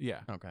it. Yeah.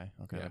 Okay.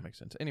 Okay, Yeah. that makes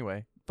sense.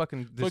 Anyway,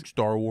 fucking It's this, like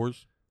Star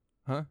Wars.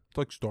 huh? It's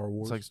like Star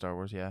Wars. It's like Star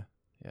Wars. Yeah.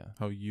 Yeah.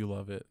 How you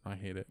love it. I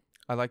hate it.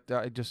 I like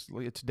that.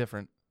 It's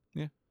different.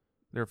 Yeah.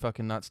 They're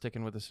fucking not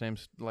sticking with the same.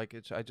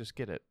 I just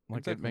get it. Like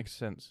Exactly. it makes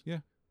sense. Yeah.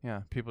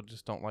 Yeah. People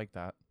just don't like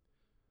that.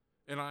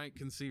 And I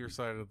can see your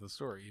side of the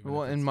story. Even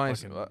Well, if in it's my,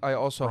 fucking I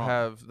also wrong.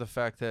 have the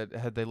fact that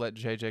had they let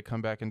JJ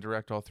come back and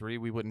direct all three,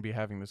 we wouldn't be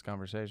having this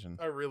conversation.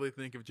 I really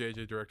think if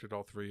JJ directed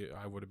all three,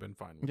 I would have been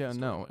fine with Yeah, the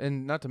no, storyline.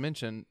 and not to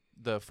mention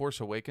the Force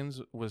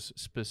Awakens was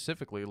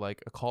specifically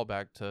like a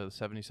callback to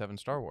 77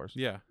 Star Wars.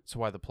 Yeah. That's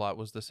why the plot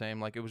was the same.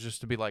 Like it was just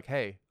to be like,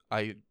 hey,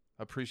 I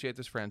appreciate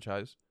this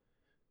franchise.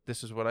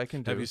 This is what I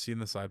can do. Have you seen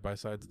the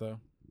side-by-sides, though?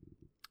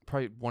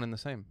 Probably one and the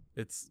same.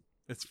 It's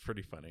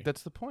pretty funny.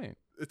 That's the point.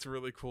 It's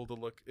really cool to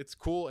look. It's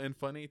cool and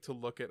funny to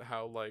look at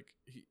how, like,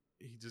 he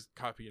just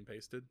copy and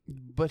pasted.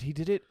 But he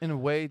did it in a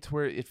way to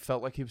where it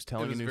felt like he was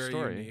telling It was a new very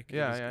story. unique.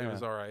 Yeah, It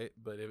was all right,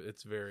 but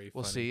it's very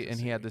We'll funny see. to And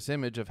he had this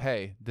image of,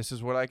 hey, this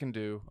is what I can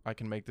do. I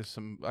can make this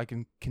I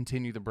can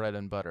continue the bread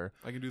and butter.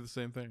 I can do the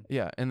same thing.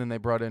 Yeah. And then they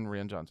brought in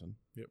Rian Johnson.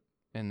 Yep.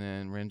 And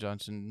then Rian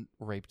Johnson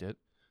raped it.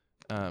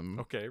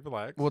 Okay,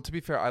 relax. Well, to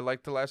be fair, I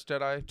like The Last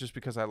Jedi just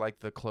because I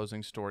like the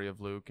closing story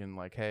of Luke and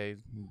like, hey,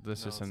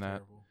 this No, and it's that.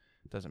 terrible.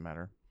 Doesn't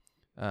matter.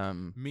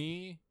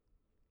 Me,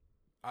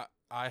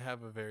 I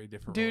have a very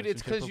different Dude,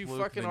 it's because because you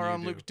fucking are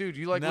on Luke. Dude,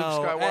 you like Luke No,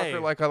 Skywalker hey.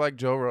 like I like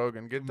Joe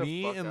Rogan. Get the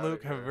Me fuck and outta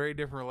Luke have a here. very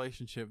different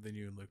relationship than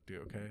you and Luke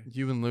do, okay?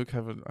 You and Luke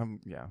have a.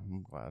 Yeah,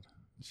 I'm glad.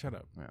 Shut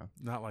up. Yeah.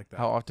 Not like that.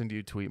 How often do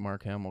you tweet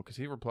Mark Hamill? Because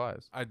he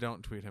replies. I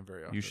don't tweet him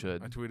very often. You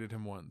should. I tweeted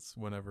him once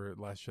whenever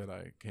Last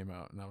Jedi came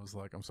out, and I was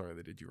like, I'm sorry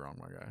they did you wrong,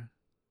 my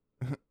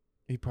guy.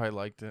 He probably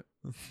liked it.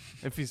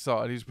 If he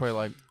saw it, he's probably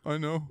like, I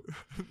know.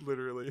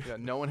 Literally. Yeah,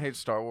 no one hates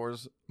Star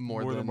Wars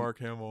more than Mark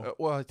Hamill.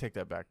 well, I take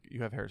that back.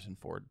 You have Harrison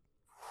Ford.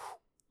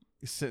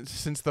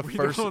 Since the We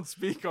first don't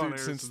speak on dude,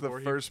 Harrison since the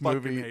Ford. He first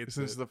fucking movie, hates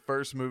since it. the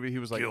first movie, he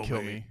was like, Kill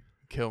 "Kill me. me,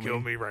 kill me, Kill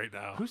me right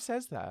now. Who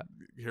says that?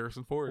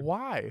 Harrison Ford.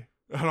 Why?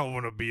 I don't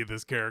want to be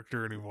this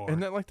character anymore.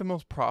 Isn't that like the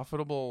most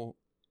profitable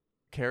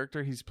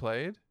character he's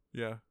played?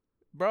 Yeah.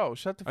 Bro,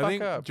 shut the fuck I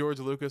think up. George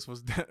Lucas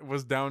was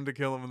was down to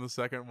kill him in the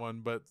second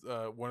one, but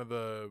one of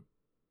the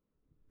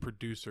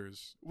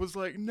producers, Was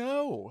like,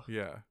 no,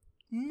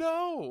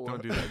 no.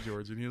 don't do that,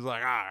 George. And he was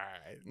like, all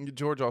right.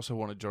 George also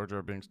wanted Jar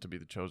Jar Binks to be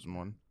the chosen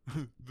one.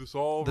 This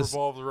all This-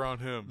 revolves around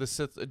him. The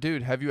Sith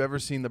dude. Have you ever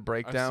seen the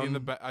breakdown?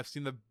 I've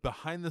seen the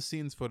behind the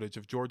scenes footage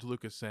of George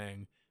Lucas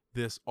saying,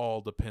 this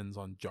all depends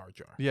on Jar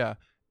Jar. Yeah,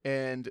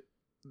 and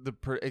the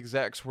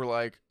execs were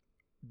like,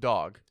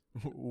 "Dog,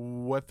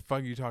 What the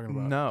fuck are you talking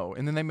about? no."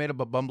 And then they made up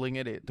a bumbling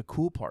idiot. The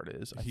cool part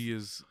is, He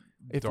is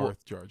If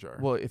Darth Jar Jar.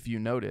 well, if you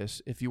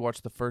notice, if you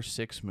watch the first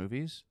 6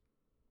 movies,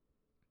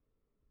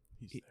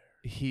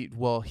 He's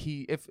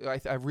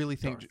I really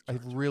think Darth I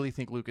Jar Jar. really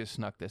think Lucas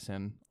snuck this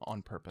in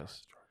on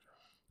purpose.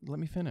 Let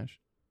me finish.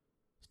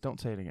 Don't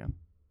say it again.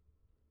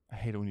 I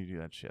hate it when you do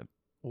that shit.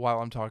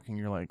 While I'm talking,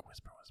 you're like,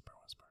 whisper, whisper,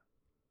 whisper.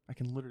 I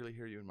can literally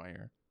hear you in my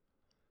ear.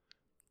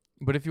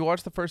 But if you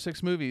watch the first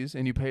 6 movies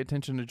and you pay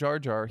attention to Jar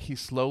Jar, he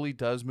slowly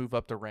does move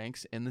up the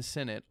ranks in the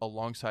Senate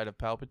alongside of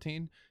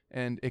Palpatine,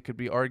 and it could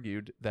be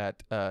argued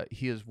that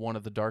he is one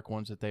of the dark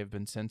ones that they've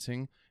been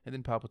sensing, and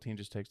then Palpatine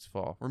just takes the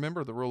fall.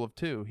 Remember the rule of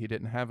 2. He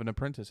didn't have an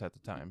apprentice at the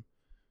time.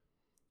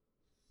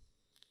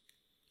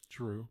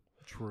 True.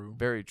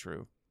 Very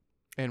true.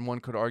 And one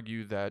could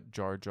argue that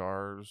Jar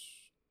Jar's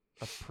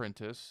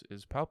apprentice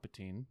is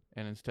Palpatine,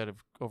 and instead of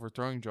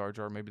overthrowing Jar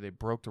Jar, maybe they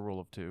broke the rule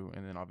of 2,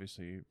 and then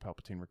obviously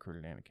Palpatine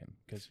recruited Anakin.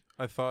 Because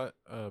I thought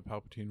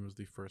Palpatine was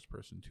the first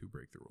person to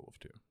break the rule of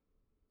 2.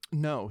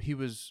 no, he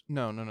was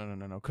no.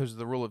 Because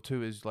the rule of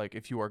 2 is like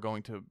if you are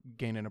going to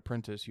gain an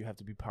apprentice, you have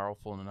to be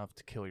powerful enough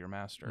to kill your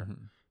master,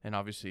 and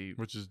obviously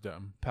Which is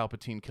dumb.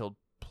 Palpatine killed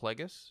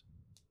Plagueis.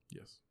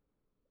 Yes.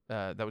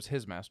 That was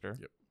his master.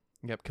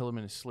 Yep. Kill him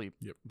in his sleep.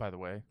 Yep. By the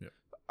way. Yep.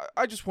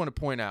 I just want to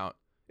point out,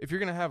 if you're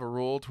gonna have a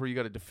rule to where you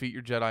got to defeat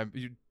your Jedi,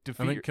 you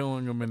defeat. I think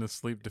killing him in his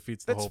sleep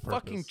defeats the that's whole purpose.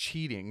 fucking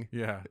cheating.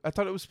 Yeah. I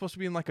thought it was supposed to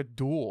be in like a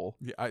duel.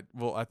 Yeah.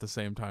 Well, at the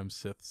same time,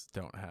 Siths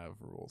don't have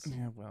rules.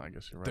 Yeah, well, I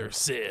guess you're right. They're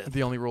Sith.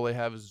 The only rule they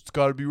have is it's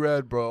got to be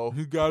red, bro.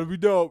 You gotta be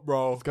dope,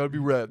 bro. It's got to be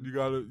red. You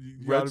gotta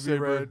Red be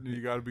saber. red, and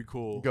you gotta be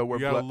cool. You gotta wear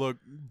gotta black- look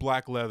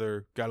black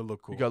leather. Gotta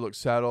look cool. You got to look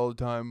sad all the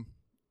time.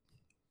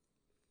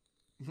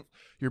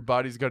 Your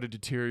body's got to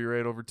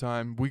deteriorate over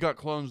time. We got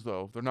clones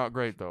though. They're not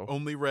great though.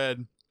 Only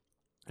red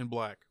and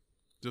black,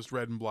 just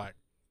red and black,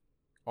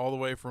 all the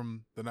way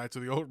from the Knights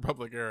of the Old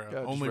Republic era. Yeah,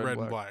 just Only red red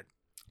and and black.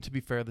 To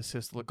be fair, the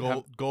Sith look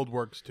Gold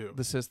works too.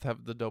 the Sith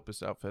have the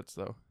dopest outfits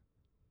though.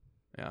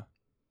 Yeah.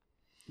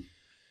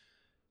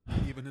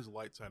 Even his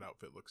light side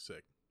outfit looks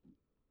sick.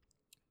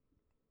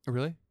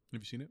 Really?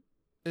 Have you seen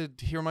it?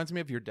 He reminds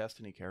me of your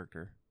Destiny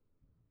character.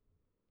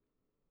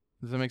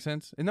 Does that make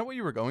sense? Isn't that what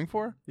you were going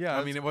for? Yeah.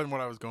 I mean, it wasn't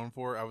what I was going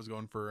for. I was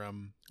going for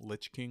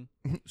Lich King.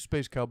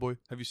 Space Cowboy.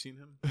 Have you seen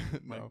him?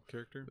 My No.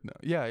 character. No.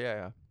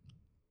 Yeah.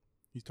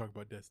 He's talking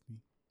about Destiny.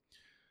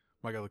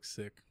 My guy looks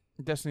sick.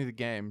 Destiny the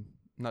game,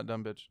 not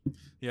dumb bitch.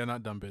 Yeah,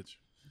 not dumb bitch.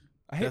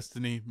 I hate.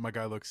 Destiny. My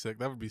guy looks sick.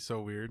 That would be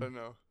so weird. I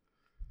know.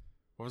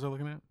 What was I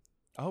looking at?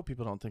 I hope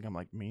people don't think I'm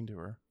like mean to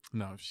her,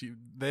 No,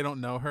 they don't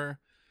know her,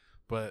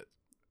 but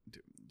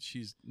dude,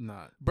 she's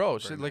not. bro. Very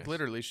She like nice.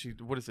 literally. She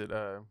what is it?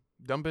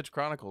 Dumb bitch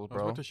Chronicles, I was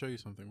bro. about to show you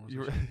something. What was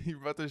You I were, showing? you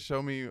were about to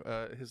show me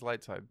his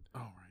light side. Oh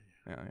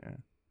right. Yeah.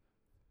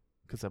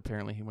 Because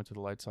apparently he went to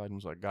the light side and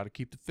was like, "Got to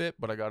keep the fit,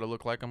 but I got to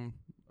look like I'm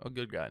a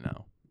good guy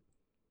now."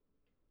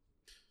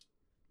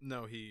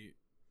 No, he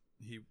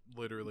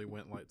literally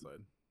went light side.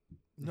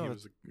 No, He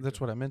that's, was a-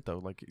 that's what I meant though.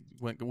 Like he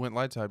went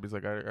light side. But he's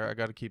like, I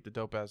got to keep the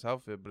dope ass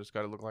outfit, but it's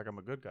got to look like I'm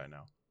a good guy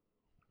now.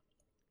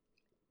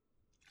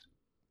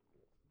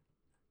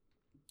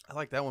 I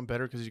like that one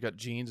better because you got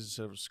jeans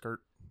instead of a skirt.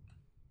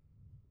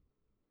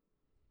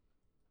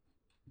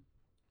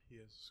 He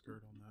has a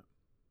skirt on that.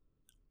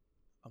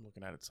 I'm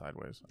looking at it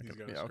sideways. He's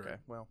got a yeah, skirt. okay.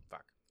 Well,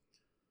 fuck.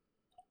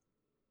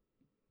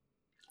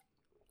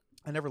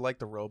 I never liked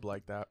the robe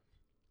like that.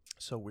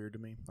 So weird to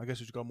me. I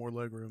guess it's got more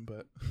leg room,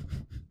 but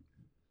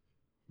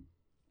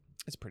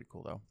it's pretty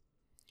cool though.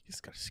 He's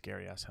got a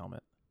scary ass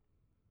helmet.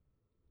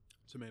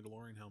 It's a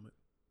Mandalorian helmet.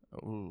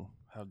 Ooh,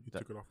 how He that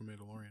took it off from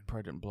Mandalorian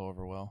probably didn't blow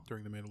over well.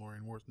 during the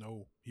Mandalorian Wars.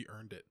 No, he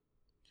earned it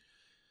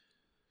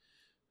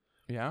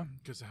Yeah,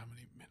 because of how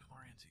many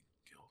Mandalorians he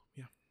killed.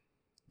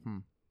 Yeah,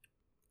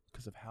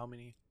 because of how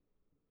many?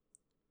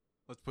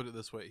 Let's put it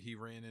this way: he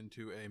ran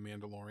into a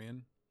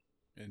Mandalorian,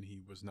 and he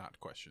was not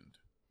questioned.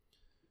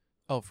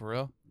 Oh, for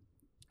real?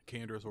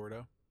 Candace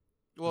Ordo.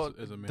 Well,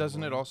 is a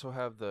doesn't it Mandalorian. also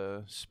have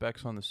the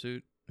specs on the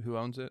suit? Who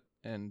owns it?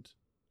 And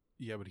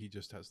Yeah, but he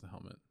just has the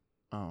helmet.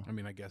 oh, I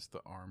mean, I guess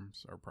the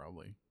arms are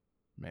probably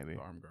maybe. the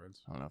arm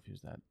guards. I don't know if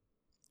he's that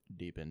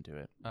deep into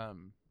it.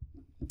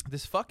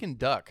 This fucking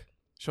duck.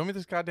 Show me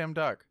this goddamn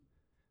duck.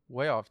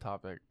 Way off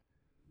topic.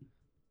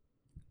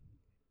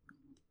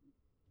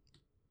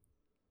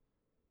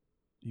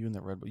 You and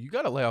that Red Bull. You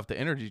gotta lay off the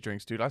energy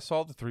drinks, dude. I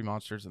saw the 3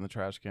 monsters in the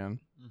trash can.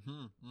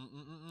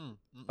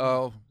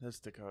 Oh, that's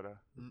Dakota.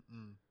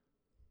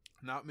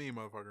 Not me,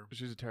 motherfucker.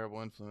 She's a terrible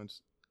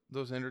influence.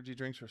 Those energy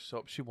drinks are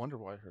so. She wondered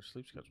why her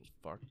sleep schedule's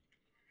fucked.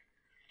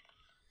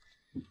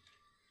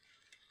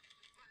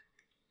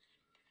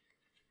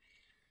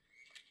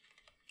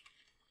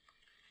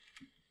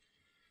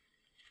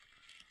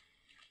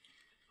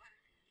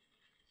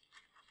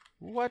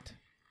 What?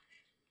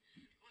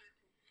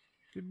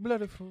 You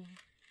bloody fool.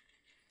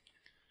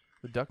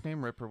 The duck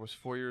named Ripper was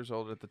 4 years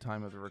old at the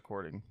time of the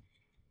recording.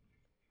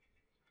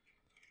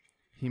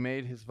 He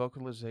made his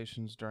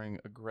vocalizations during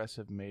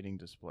aggressive mating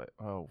display.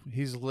 Oh,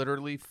 he's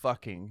literally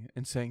fucking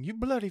and saying, "You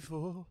bloody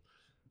fool."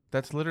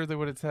 That's literally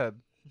what it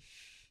said.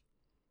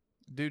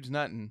 Dude's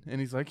nutting,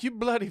 and he's like, "You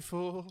bloody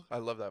fool." I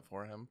love that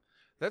for him.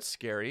 That's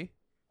scary.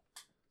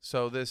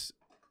 So this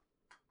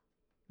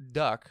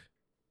duck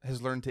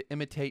has learned to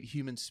imitate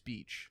human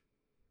speech.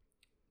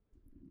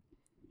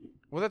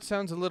 Well, that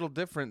sounds a little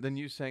different than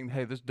you saying,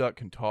 "Hey, this duck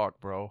can talk,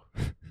 bro."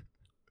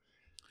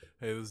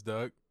 Hey, this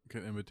duck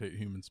can imitate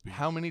human speech.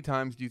 How many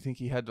times do you think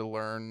he had to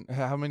learn?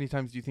 How many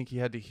times do you think he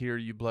had to hear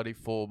 "you bloody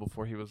fool"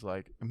 before he was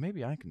like,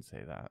 maybe I can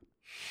say that?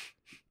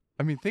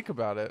 I mean, think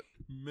about it.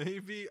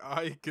 Maybe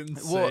I can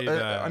Well, say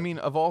that. I mean,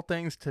 of all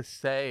things to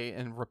say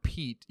and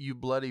repeat, "you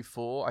bloody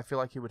fool," I feel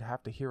like he would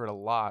have to hear it a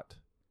lot.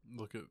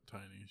 Look at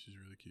Tiny. She's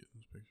really cute in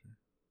this picture.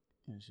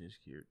 Yeah, she's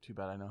cute. Too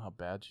bad I know how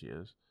bad she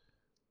is.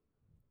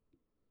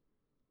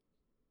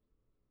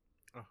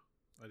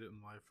 I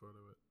didn't live photo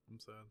it. I'm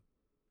sad.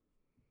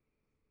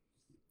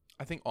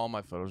 I think all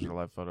my photos are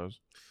live photos.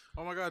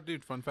 Oh my god,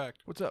 dude! Fun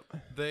fact: What's up?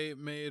 they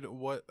made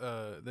what?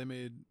 They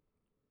made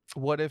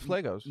What if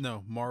Legos?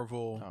 no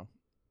Marvel. Oh.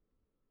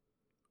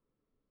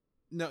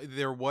 No,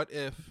 they're What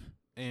If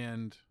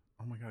and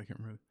oh my god, I can't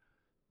remember.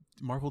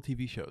 Marvel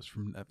TV shows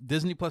from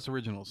Disney Plus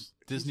originals.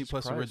 Disney Jesus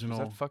Plus Christ, original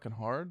Is that fucking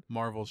hard?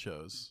 Marvel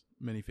shows,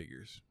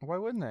 minifigures, Why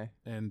wouldn't they?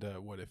 and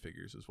What If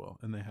figures as well.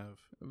 And they have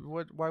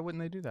Why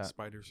wouldn't they do that?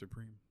 Spider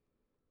Supreme.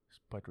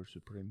 Spider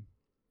Supreme.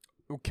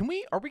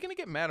 Are we gonna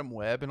get Madam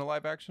Web in a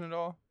live action at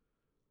all?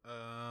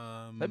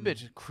 That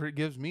bitch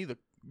gives me the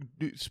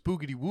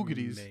spookity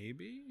woogities.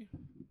 Maybe.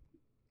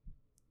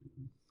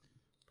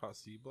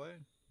 Possible.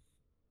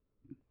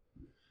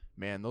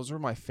 Man, those were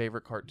my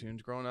favorite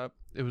cartoons growing up.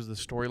 It was the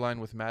storyline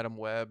with Madam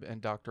Web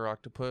and Dr.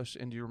 Octopus.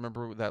 And do you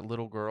remember that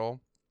little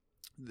girl?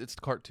 It's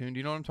the cartoon. Do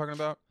you know what I'm talking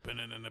about? Yeah.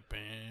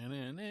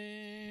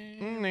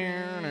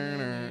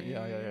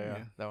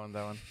 That one.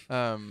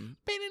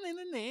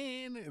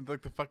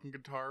 Like the fucking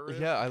guitar riff.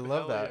 Yeah, I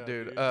love Hell that, yeah,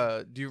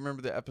 dude. Do you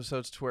remember the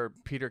episodes to where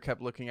Peter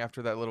kept looking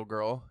after that little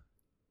girl?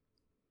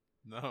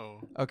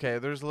 No. Okay,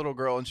 there's a little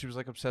girl and she was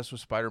like obsessed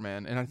with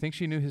Spider-Man, and I think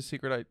she knew his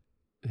secret identity.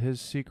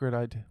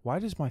 Why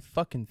does my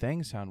fucking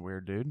thing sound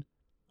weird, dude?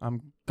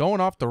 I'm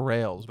going off the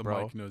rails, The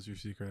bro. mic knows your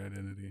secret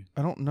identity.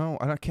 I don't know.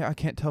 I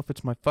can't tell if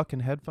it's my fucking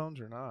headphones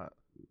or not.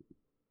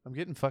 I'm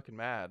getting fucking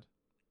mad.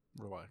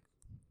 Relax.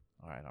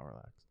 All right, I'll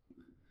relax.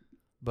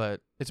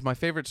 But it's my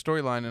favorite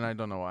storyline, and I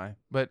don't know why.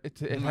 But I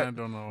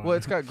don't know. well,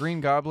 it's got Green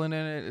Goblin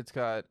in it. It's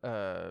got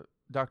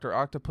Dr.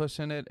 Octopus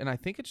in it, and I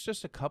think it's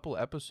just a couple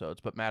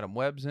episodes. But Madam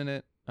Web's in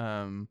it.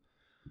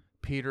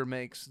 Peter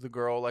makes the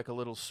girl like a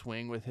little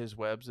swing with his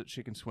webs that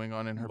she can swing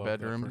on in her Love that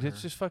bedroom. for It's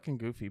her. just fucking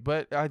goofy.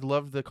 But I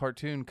loved the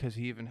cartoon because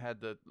he even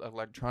had the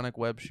electronic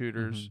web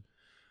shooters,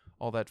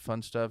 all that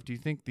fun stuff. Do you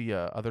think the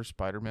other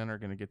Spider-Men are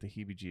going to get the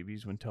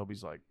heebie-jeebies when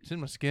Toby's like, "It's in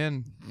my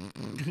skin"?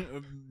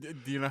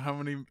 Do you know how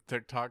many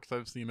TikToks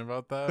I've seen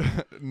about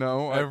that?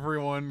 No.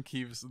 Everyone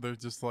keeps. They're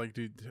just like,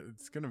 dude,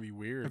 it's gonna be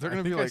weird. They're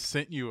gonna I be think I like-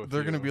 sent you.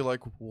 They're going to be like,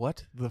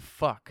 "What the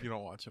fuck?" you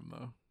don't watch them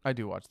though. I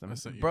do watch them. I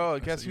sent you- Bro, I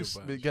guess sent you a who's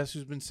bunch. guess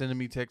who's been sending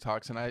me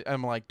TikToks, and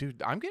I'm like,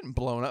 dude, I'm getting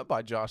blown up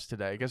by Josh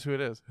today. Guess who it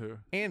is? Who?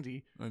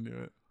 Andy. I knew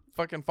it.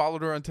 Fucking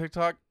followed her on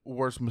TikTok.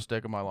 Worst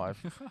mistake of my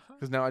life.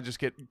 Because now I just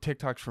get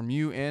TikToks from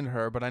you and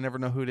her, but I never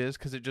know who it is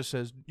because it just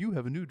says you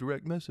have a new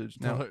direct message.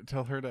 Now,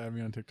 Tell her to add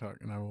me on TikTok,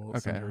 and I will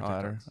send okay, her I'll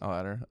add her. TikToks. I'll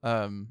add her.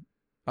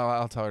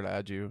 I'll tell her to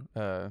add you.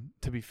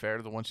 To be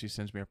fair, the ones she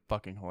sends me are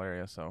fucking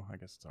hilarious, so I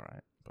guess it's all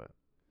right. But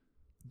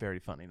very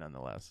funny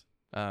nonetheless.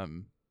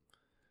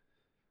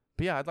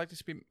 But yeah, I'd like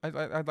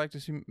to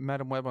see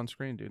Madam Web on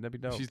screen, dude. That'd be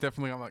dope. She's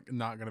definitely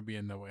not gonna be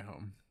in No Way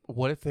Home.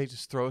 What if they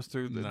just throw us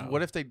through? No.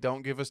 What if they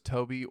don't give us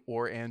Toby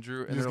or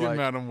Andrew, and Just they're get like,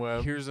 Madam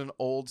Web. "Here's an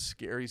old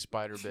scary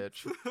spider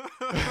bitch."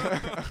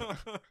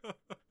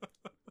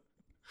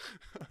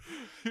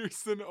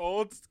 Here's an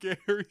old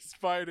scary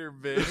spider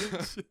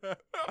bitch.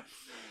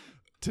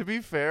 To be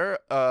fair,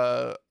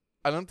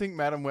 I don't think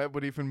Madam Web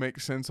would even make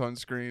sense on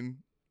screen.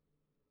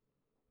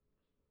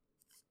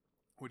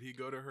 Would he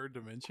go to her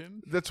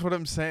dimension? That's what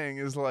I'm saying.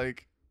 Is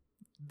like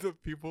The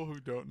people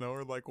who don't know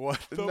are like, what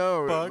the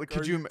no. fuck Like,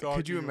 are you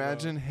could you talking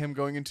imagine him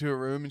going into a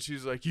room and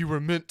she's like, "You were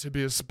meant to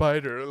be a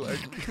spider." Like,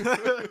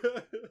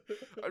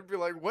 I'd be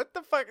like, "What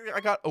the fuck? I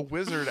got a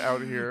wizard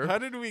out here. How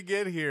did we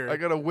get here? I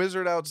got a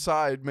wizard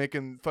outside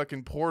making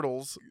fucking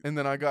portals, and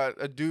then I got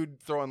a dude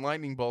throwing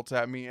lightning bolts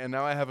at me, and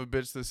now I have a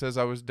bitch that says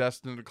I was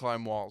destined to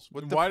climb walls.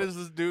 Why does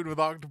this dude with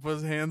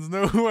octopus hands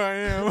know who I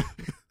am?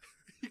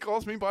 He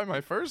calls me by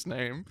my first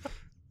name?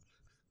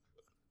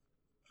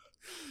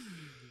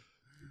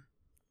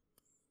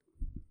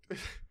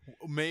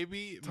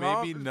 Maybe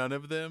Tom- none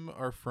of them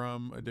are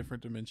from a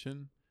different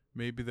dimension.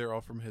 Maybe they're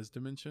all from his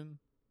dimension.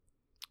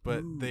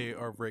 But they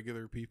are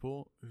regular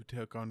people who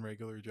took on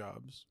regular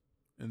jobs.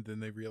 And then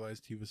they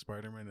realized he was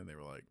Spider-Man and they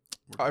were like,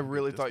 "We're I gonna get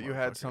really this thought you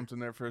had motherfucker." something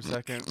there for a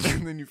second,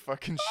 and then you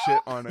fucking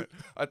shit on it.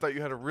 I thought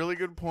you had a really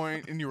good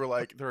point, and you were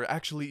like, "They're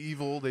actually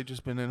evil. They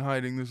just been in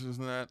hiding. This and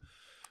that."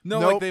 No,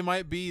 Nope. like they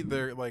might be.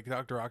 They're like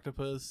Dr.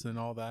 Octopus and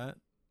all that.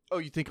 Oh,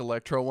 you think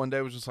Electro one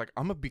day was just like,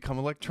 "I'm gonna become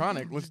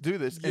electronic. Let's do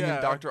this," and Yeah.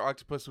 then Dr.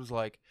 Octopus was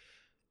like,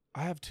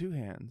 "I have 2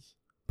 hands,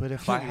 but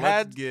if I Let's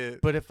had,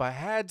 get. but if I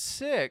had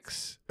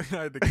 6." I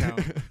had to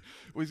count.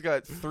 Well, he's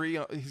got 3.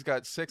 He's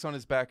got 6 on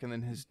his back, and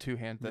then his 2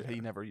 hands that Yeah. he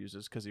never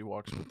uses because he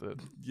walks with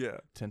the Yeah,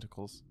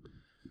 tentacles.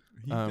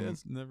 he Um,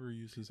 does never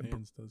use his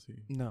hands, does he?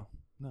 No,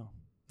 not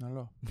at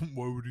all.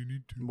 Why would he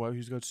need to? Why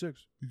he's got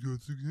 6? He's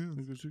got 6 hands.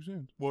 He's got 6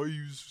 hands. Why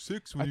use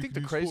 6? I think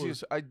the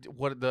craziest.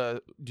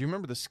 Do you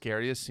remember the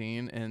scariest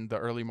scene in the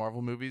early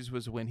Marvel movies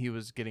was when he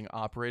was getting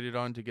operated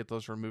on to get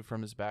those removed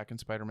from his back in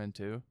Spider-Man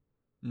 2?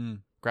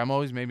 Grandma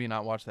always made me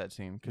not watch that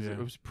scene because Yeah. it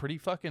was pretty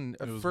fucking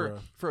It was for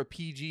rough. for a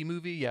PG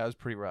movie. Yeah, it was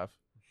pretty rough.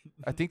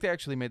 I think they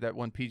actually made that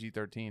one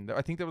PG-13.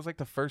 I think that was like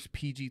the first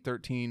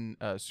PG-13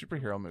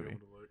 superhero movie.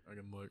 I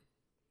can look.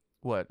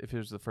 What if it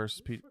was the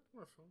first? Where's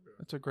my phone go?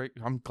 That's a great.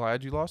 I'm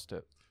glad you lost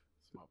it.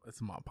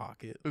 It's in my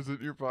pocket. Is it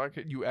in your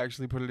pocket? You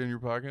actually put it in your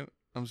pocket?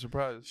 I'm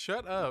surprised.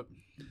 Shut up.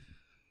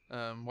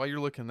 While you're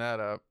looking that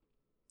up,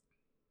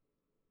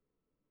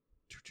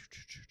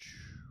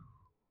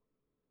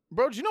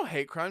 bro, do you know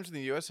hate crimes in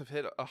the U.S. have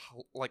hit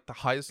like the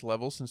highest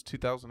level since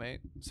 2008?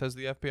 Says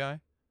the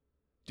FBI.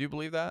 Do you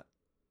believe that?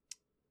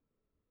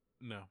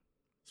 No.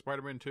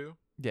 Spider-Man 2,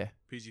 Yeah.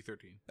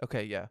 PG-13.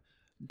 Okay. Yeah.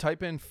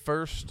 Type in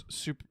first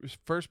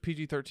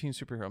PG-13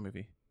 superhero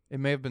movie. It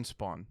may have been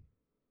Spawn.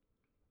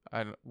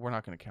 We're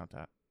not going to count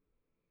that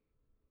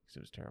because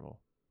it was terrible.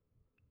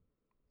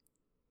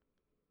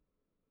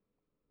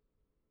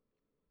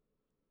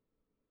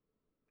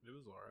 It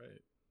was all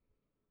right.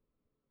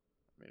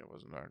 I mean, it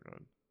wasn't that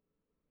good.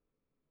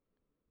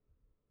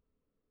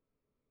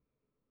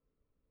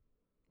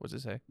 What's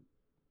it say?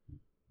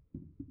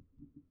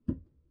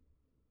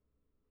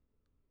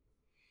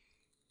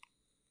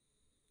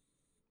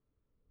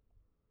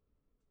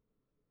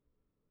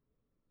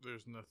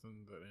 There's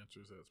nothing that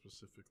answers that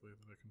specifically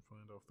that I can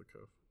find off the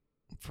cuff.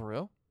 For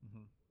real?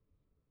 Mm-hmm.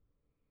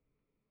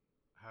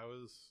 How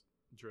is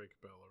Drake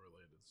Bella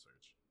related,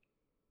 Serge?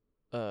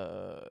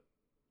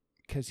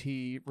 Because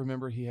he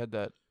had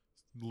that.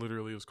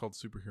 Literally, it was called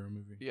Superhero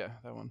Movie. Yeah,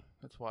 that one.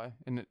 That's why.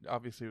 And it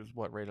obviously was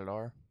what, rated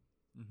R?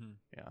 Mm-hmm.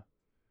 Yeah.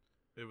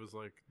 It was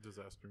like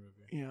disaster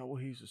movie. Yeah, well,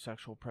 he's a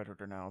sexual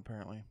predator now,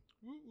 apparently.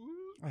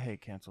 I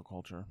hate cancel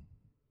culture.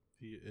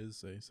 He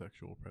is a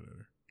sexual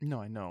predator. No,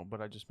 I know, but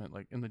I just meant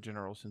like in the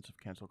general sense of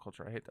cancel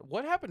culture. I hate that.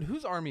 What happened?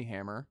 Who's Army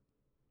Hammer?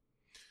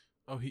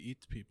 Oh, he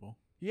eats people.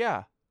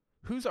 Yeah.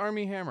 Who's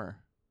Army Hammer?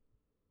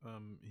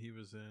 He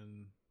was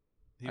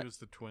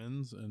the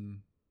twins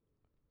in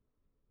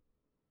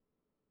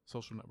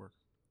Social Network.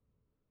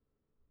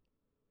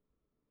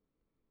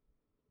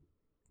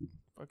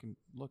 Fucking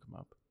look him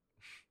up.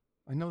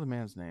 I know the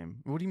man's name.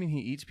 What do you mean he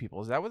eats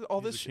people? Is that what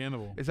all He's this a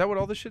cannibal. Is that what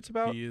all this shit's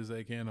about? He is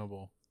a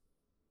cannibal.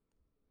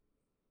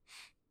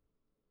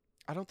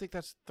 I don't think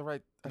that's the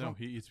right. No,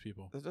 he eats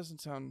people. That doesn't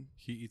sound.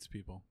 He eats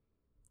people.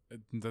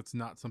 That's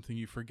not something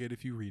you forget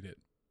if you read it.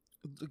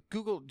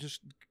 Google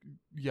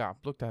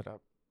look that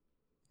up.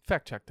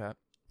 Fact check that.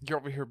 You're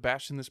over here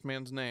bashing this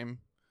man's name.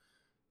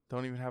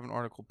 Don't even have an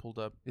article pulled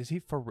up. Is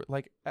he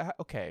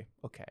okay?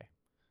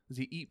 Does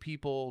he eat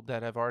people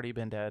that have already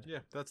been dead? Yeah,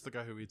 that's the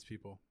guy who eats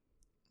people.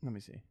 Let me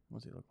see.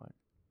 What's he look like?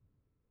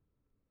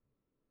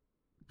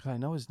 Because I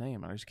know his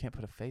name, and I just can't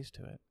put a face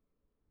to it.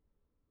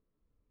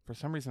 For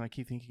some reason, I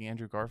keep thinking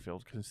Andrew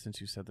Garfield, because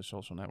since you said The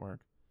Social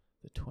Network.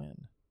 The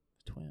twin.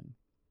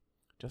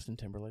 Justin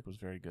Timberlake was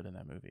very good in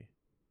that movie.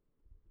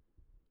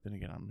 Then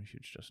again, I'm a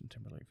huge Justin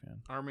Timberlake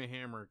fan. Army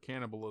Hammer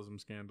cannibalism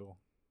scandal.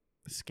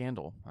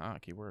 Scandal.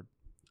 Keyword.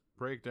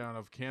 Breakdown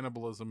of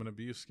cannibalism and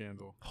abuse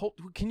scandal.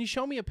 Can you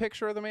show me a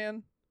picture of the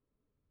man?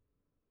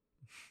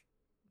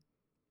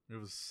 It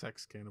was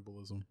sex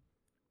cannibalism.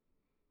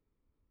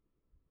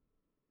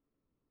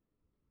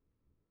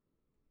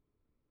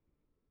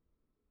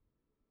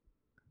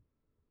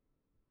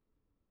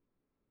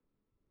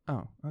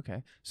 Oh,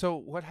 okay. So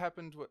what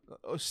happened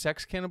with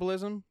sex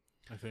cannibalism?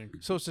 I think.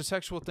 So it's a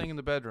sexual thing in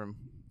the bedroom.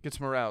 Gets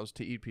him aroused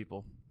to eat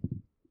people.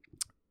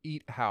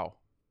 Eat how?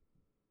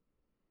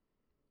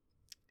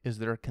 Is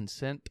there a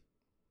consent?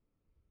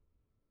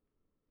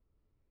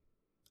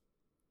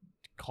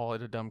 Call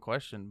it a dumb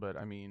question, but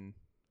I mean,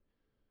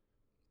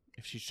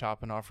 if she's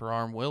chopping off her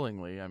arm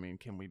willingly, I mean,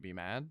 can we be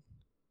mad?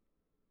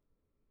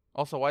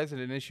 Also, why is it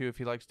an issue if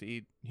he likes to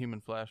eat human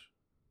flesh?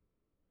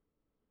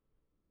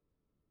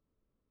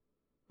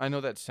 I know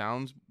that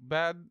sounds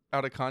bad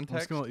out of I'm just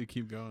context. gonna let you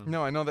keep going.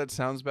 No, I know that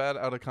sounds bad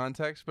out of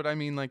context, but I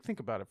mean, like, think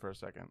about it for a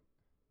second.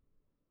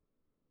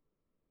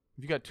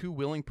 If you got 2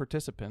 willing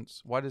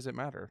participants, why does it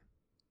matter?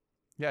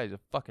 Yeah, he's a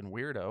fucking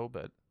weirdo,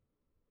 but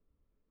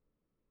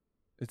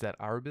is that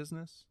our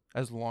business?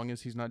 As long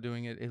as he's not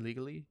doing it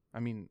illegally? I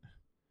mean,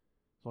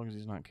 as long as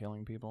he's not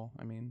killing people,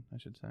 I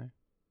should say.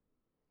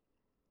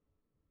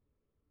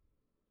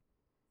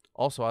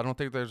 Also, I don't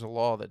think there's a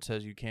law that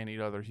says you can't eat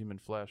other human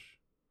flesh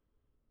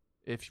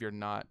if you're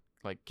not,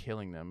 like,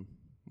 killing them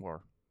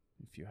or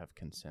if you have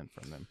consent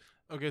from them.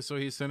 Okay, so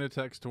he sent a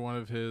text to one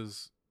of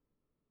his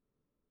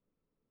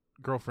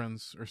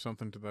girlfriends or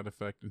something to that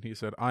effect, and he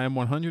said, I am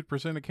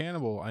 100% a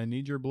cannibal. I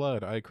need your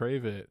blood. I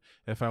crave it.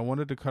 If I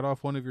wanted to cut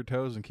off one of your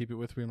toes and keep it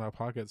with me in my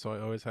pocket so I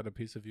always had a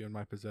piece of you in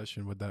my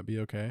possession, would that be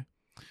okay?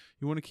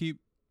 You want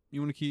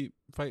to keep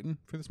fighting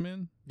for this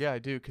man? Yeah, I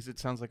do, because it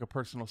sounds like a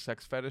personal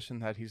sex fetish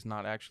and that he's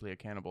not actually a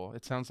cannibal.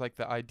 It sounds like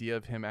the idea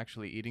of him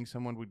actually eating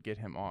someone would get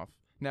him off.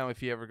 Now,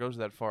 if he ever goes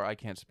that far, I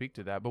can't speak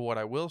to that. But what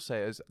I will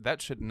say is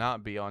that should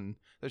not be in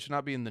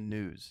the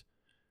news.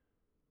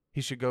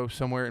 He should go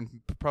somewhere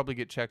and probably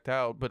get checked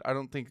out. But I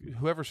don't think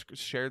whoever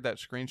shared that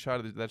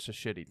screenshot, that's a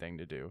shitty thing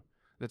to do.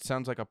 That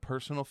sounds like a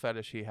personal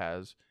fetish he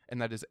has,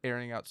 and that is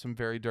airing out some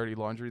very dirty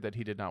laundry that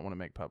he did not want to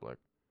make public.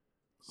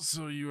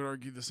 So you would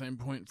argue the same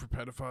point for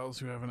pedophiles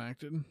who haven't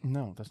acted?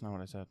 No, that's not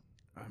what I said.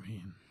 I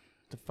mean,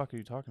 What the fuck are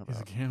you talking about?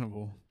 he's a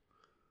cannibal.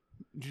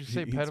 Did you he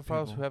say eats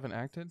pedophiles people. who haven't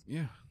acted?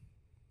 Yeah.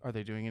 Are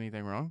they doing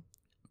anything wrong?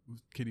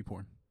 Kitty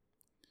porn.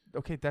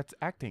 Okay, that's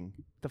acting.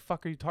 The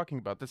fuck are you talking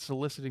about? That's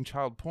soliciting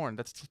child porn.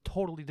 That's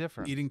totally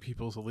different. Eating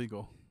people is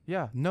illegal.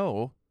 Yeah,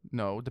 no,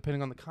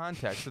 depending on the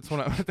context. That's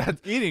what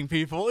that's Eating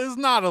people is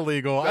not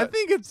illegal. I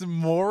think it's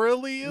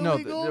morally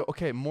illegal.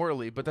 okay,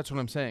 morally, but that's what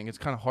I'm saying. It's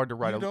kind of hard to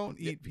write. You don't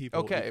eat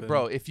people. Okay, Ethan.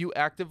 bro, if you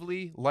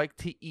actively like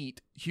to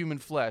eat human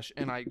flesh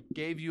and I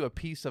gave you a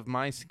piece of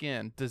my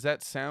skin, does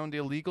that sound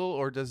illegal,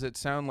 or does it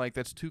sound like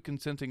that's 2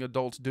 consenting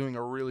adults doing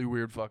a really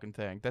weird fucking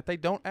thing that they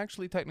don't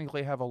actually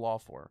technically have a law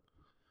for?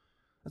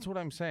 That's what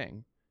I'm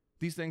saying.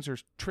 These things are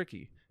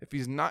tricky. If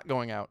he's not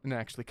going out and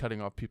actually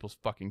cutting off people's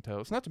fucking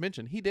toes, not to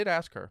mention he did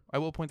ask her. I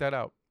will point that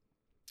out.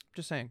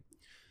 Just saying.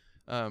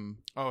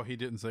 Oh, he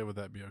didn't say would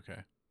that be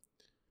okay.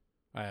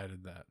 I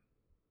added that.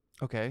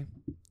 Okay.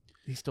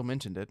 He still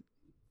mentioned it.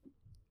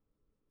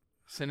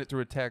 Send it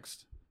through a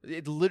text.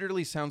 It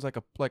literally sounds like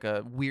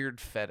a weird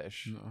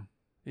fetish. No.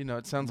 You know,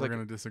 it sounds We're like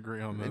going to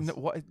disagree on this.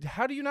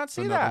 How do you not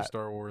see Another that?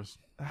 Star Wars.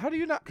 How do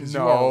you not? Because No,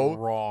 you are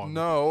wrong.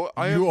 No,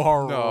 You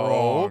are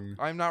wrong.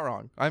 I'm not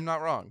wrong. I'm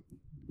not wrong.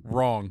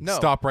 Wrong. No.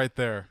 Stop right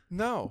there.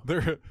 No.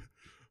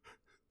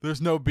 There's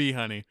no bee,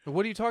 honey.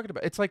 What are you talking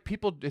about? It's like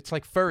it's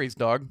like furries,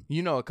 dog.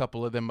 You know a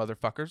couple of them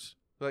motherfuckers.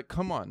 Like,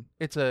 come on.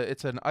 It's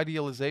an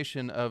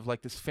idealization of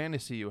like this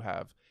fantasy you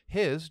have.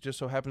 His just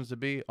so happens to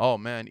be, oh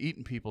man,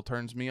 eating people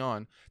turns me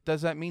on.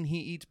 Does that mean he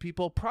eats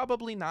people?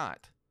 Probably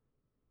not.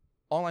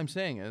 All I'm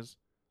saying is,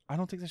 I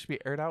don't think this should be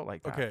aired out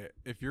like that. Okay,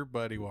 if your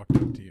buddy walked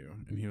up to you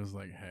and he was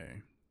like,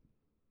 hey,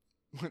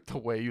 The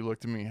way you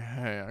looked at me,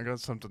 hey, I got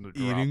something to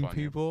drop eating on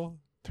people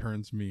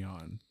turns me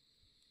on.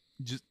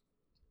 Just,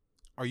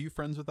 are you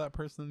friends with that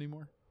person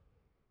anymore?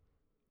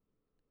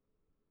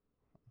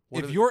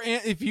 What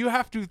If you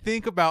have to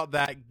think about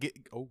that,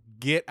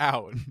 get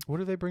out. you. What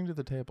do they bring to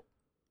the table?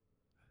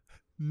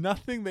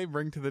 Nothing they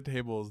bring to the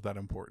table is that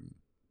important.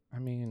 I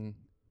mean,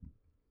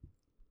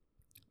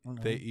 I don't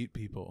know. They eat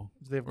people,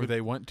 They have or good,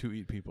 they want to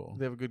eat people.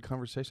 they have a good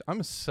conversation.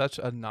 I'm such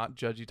a not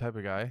judgy type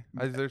of guy.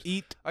 I got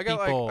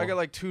people.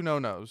 like 2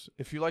 no-nos.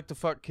 If you like to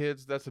fuck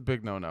kids, that's a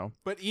big no-no.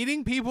 But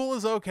eating people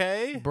is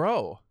okay.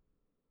 Bro,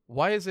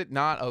 why is it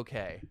not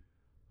okay?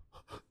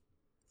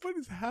 What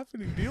is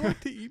happening? Do you like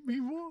to eat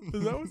people?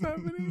 Is that what's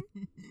happening?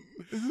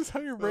 Is this how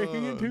you're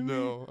breaking it to me?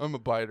 No, I'm a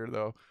biter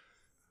though.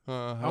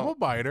 I'm a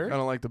biter. I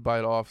don't like to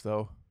bite off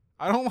though.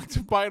 I don't like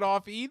to bite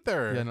off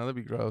either. Yeah, no, that'd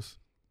be gross.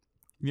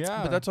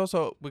 Yeah. But that's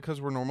also because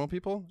we're normal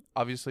people.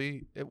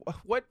 Obviously,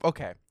 what?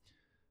 Okay.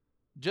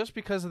 Just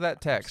because of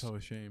that text. I'm so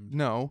ashamed.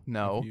 No.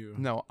 of you.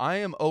 I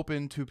am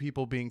open to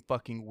people being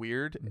fucking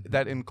weird. Mhm.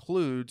 That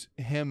includes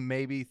him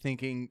maybe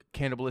thinking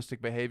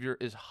cannibalistic behavior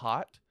is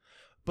hot.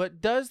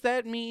 But does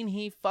that mean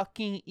he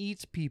fucking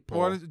eats people?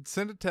 Or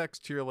send a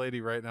text to your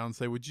lady right now and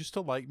say, would you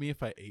still like me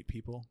if I ate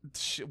people?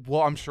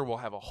 Well, I'm sure we'll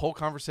have a whole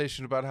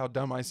conversation about how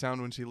dumb I sound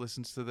when she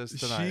listens to this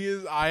tonight.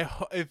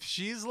 If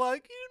she's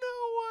like, you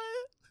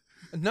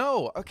know what?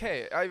 No,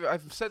 okay.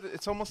 I've said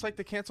it's almost like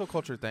the cancel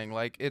culture thing.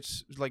 Like,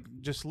 it's like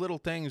just little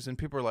things and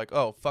people are like,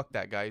 oh, fuck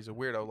that guy. He's a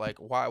weirdo. Like,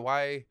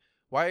 why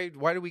Why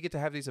do we get to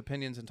have these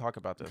opinions and talk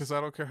about this? Because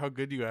I don't care how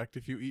good you act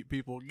if you eat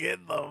people.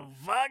 Get the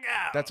fuck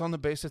out. That's on the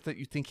basis that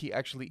you think he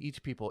actually eats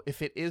people.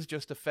 If it is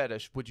just a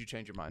fetish, would you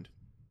change your mind?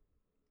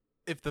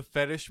 If the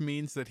fetish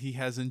means that he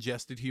has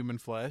ingested human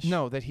flesh.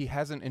 No, that he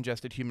hasn't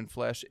ingested human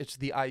flesh. It's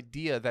the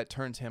idea that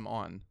turns him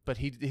on. But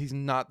he's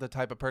not the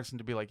type of person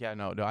to be like, yeah,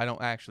 no, I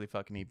don't actually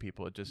fucking eat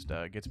people. It just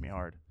gets me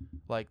hard.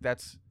 Like,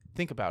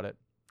 think about it.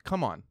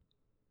 Come on.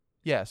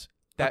 Yes.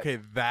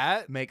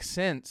 That makes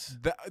sense.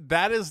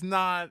 That is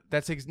not.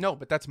 No,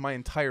 but that's my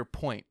entire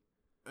point.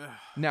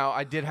 Now,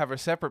 I did have a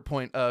separate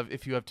point of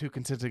if you have two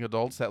consenting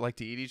adults that like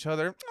to eat each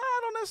other, I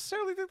don't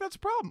necessarily think that's a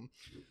problem.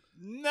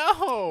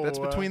 No, that's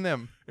between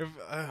them.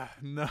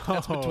 No,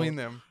 that's between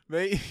them.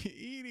 They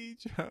eat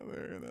each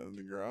other.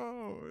 That's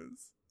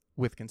gross.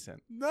 With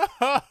consent.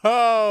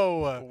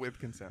 No, with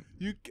consent.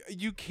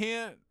 You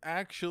can't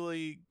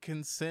actually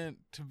consent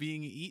to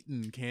being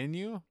eaten, can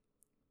you?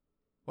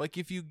 Like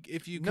if you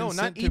no,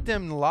 not eat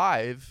them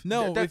live.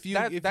 No,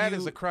 that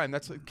is a crime.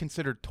 That's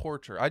considered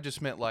torture. I just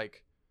meant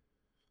like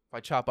if I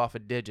chop off a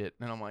digit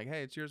and I'm like,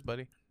 hey, it's yours,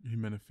 buddy. You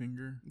meant a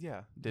finger?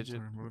 Yeah, digit.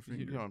 Sorry, what a finger?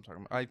 You know what I'm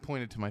talking about. I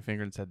pointed to my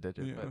finger and said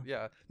digit. Yeah. But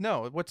yeah,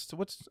 no. What's?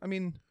 I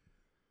mean,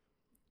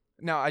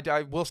 now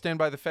I will stand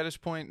by the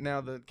fetish point. Now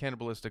the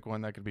cannibalistic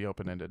one that could be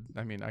open ended.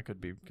 I mean, I could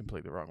be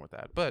completely wrong with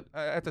that, but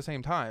at the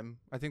same time,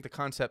 I think the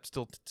concept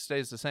still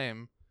stays the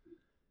same.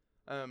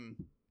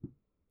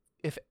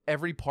 If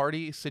every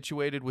party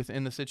situated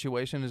within the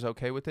situation is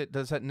okay with it,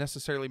 does that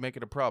necessarily make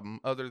it a problem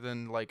other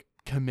than like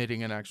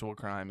committing an actual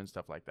crime and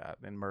stuff like that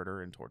and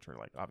murder and torture?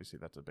 Like, obviously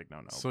that's a big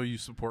no-no. So you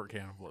support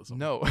cannibalism?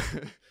 No.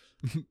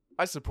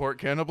 I support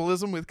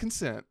cannibalism with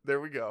consent. There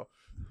we go.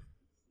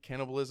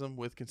 Cannibalism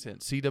with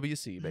consent.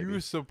 CWC, baby. You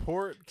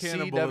support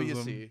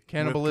cannibalism. CWC.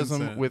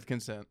 Cannibalism with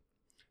consent.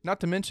 Not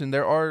to mention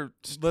there are...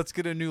 Let's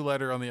get a new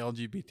letter on the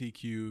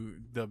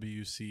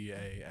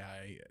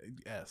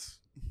LGBTQWCAIS.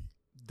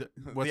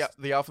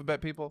 The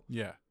alphabet people?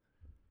 Yeah.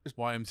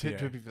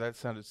 YMCA. That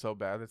sounded so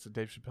bad. That's a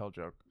Dave Chappelle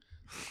joke.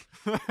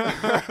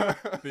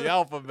 The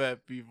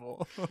alphabet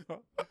people.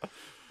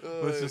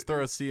 Let's just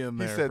throw a C in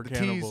there for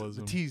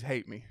cannibalism. The T's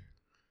hate me.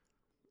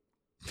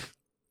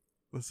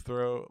 Let's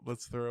throw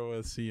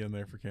a C in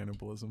there for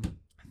cannibalism.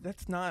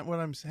 That's not what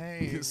I'm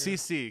saying.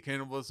 CC,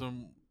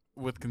 cannibalism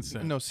with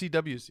consent. No,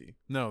 CWC.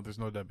 No, there's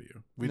no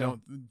W. We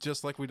don't,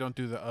 just like we don't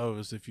do the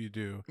O's if you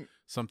do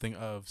something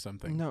of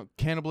something. No,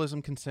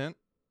 cannibalism consent.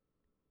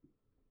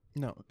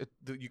 No,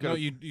 you got. No,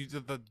 you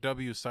the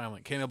W is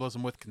silent.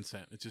 Cannibalism with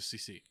consent. It's just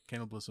CC.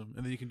 Cannibalism,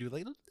 and then you can do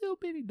like a little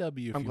bitty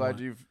W. I'm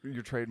glad you're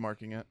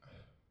trademarking it.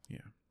 Yeah.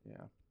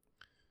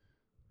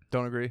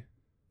 Don't agree.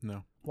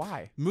 No.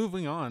 Why?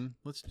 Moving on.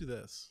 Let's do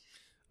this.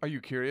 Are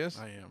you curious?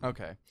 I am.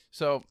 Okay.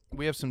 So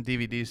we have some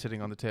DVDs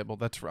sitting on the table.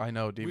 I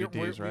know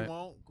DVDs, right?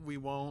 We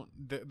won't.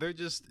 They're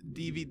just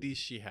DVDs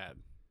she had.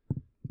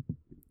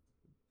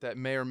 That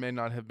may or may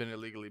not have been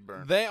illegally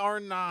burned. They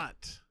are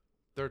not.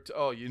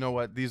 You know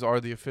what? These are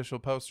the official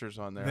posters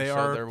on there.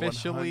 They're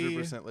officially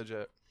 100%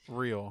 legit.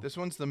 Real. This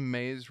one's the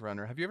Maze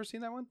Runner. Have you ever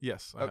seen that one?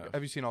 Yes.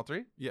 Have you seen all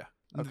three? Yeah.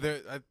 Okay.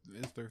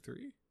 Is there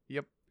three?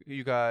 Yep.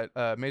 You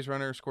got Maze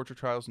Runner, Scorcher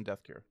Trials, and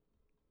Death Cure.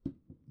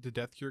 Did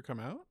Death Cure come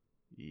out?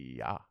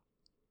 Yeah.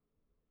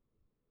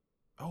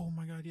 Oh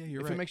my God! Yeah,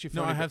 you're right. If it makes you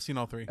feel I have seen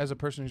all three. As a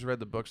person who's read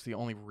the books, the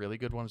only really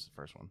good one is the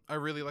first one. I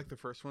really like the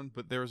first one,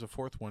 but there was a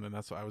fourth one, and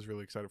that's why I was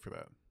really excited for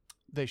that.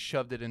 They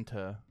shoved it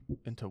into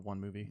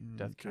one movie,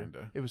 Death Cure.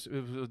 Kinda. It was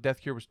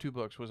Death Cure was 2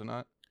 books, was it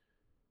not?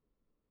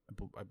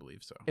 I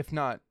believe so. If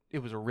not, it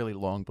was a really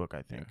long book,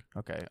 I think. Yeah.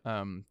 Okay.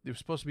 It was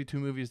supposed to be 2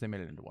 movies. They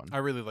made it into one. I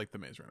really like The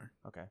Maze Runner.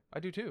 Okay. I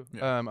do too.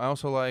 Yeah. I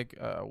also like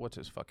what's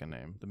his fucking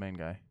name? The main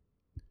guy.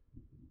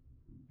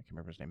 I can't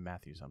remember his name.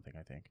 Matthew something,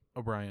 I think.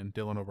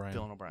 Dylan O'Brien.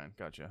 Dylan O'Brien.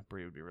 Gotcha.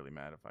 Brie would be really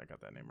mad if I got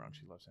that name wrong.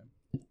 She loves him.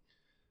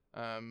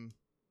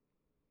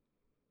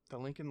 The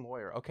Lincoln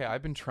Lawyer. Okay,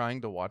 I've been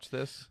trying to watch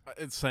this.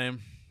 It's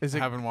same. I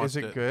haven't watched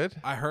it. Is it good?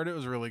 I heard it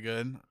was really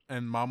good,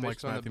 and Mom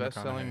likes Matthew McConaughey. Based on the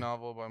best-selling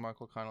novel by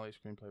Michael Connelly,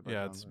 screenplay by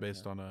it's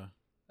based on a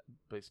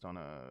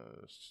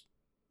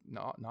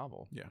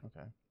novel. Yeah.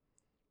 Okay.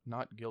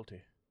 Not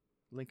Guilty.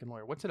 Lincoln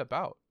Lawyer. What's it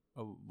about?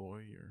 A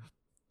lawyer.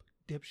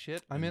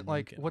 Dipshit. I meant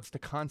like, what's the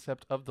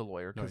concept of the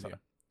lawyer? No idea.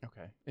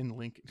 Okay. In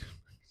Lincoln.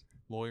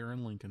 Lawyer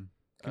in Lincoln.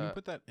 Can you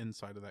put that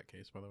inside of that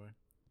case, by the way?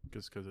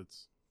 Because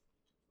it's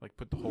like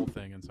put the whole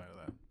thing inside of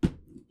that.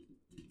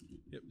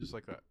 Yep, just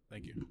like that.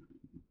 Thank you.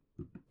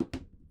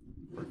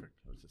 Perfect.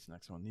 What's this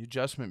next one? The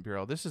Adjustment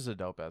Bureau. This is a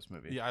dope ass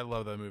movie. Yeah, I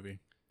love that movie.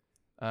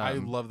 I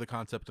love the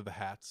concept of the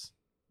hats.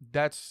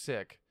 That's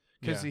sick.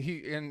 Because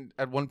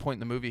at one point in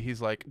the movie,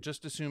 he's like,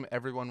 just assume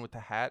everyone with the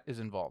hat is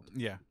involved.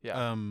 Yeah.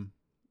 Yeah.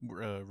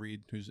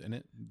 Reed, who's in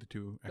it, the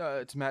two.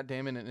 It's Matt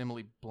Damon and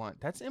Emily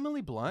Blunt. That's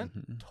Emily Blunt.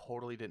 Mm-hmm.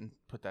 Totally didn't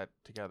put that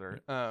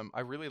together.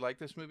 I really like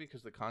this movie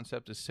because the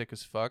concept is sick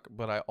as fuck.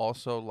 But I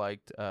also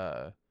liked.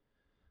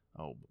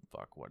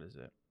 What is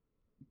it?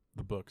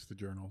 The books, the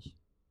journals.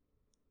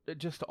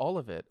 Just all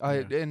of it.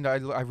 Yeah.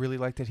 I really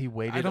like that he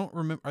waited. I don't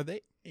remember. Are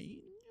they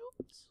angels?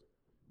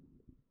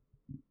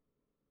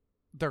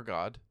 They're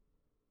God.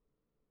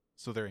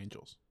 So they're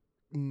angels.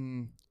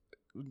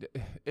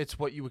 It's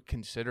what you would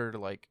consider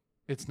like.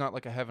 It's not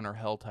like a heaven or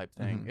hell type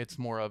thing. Mhm. It's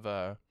more of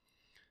a.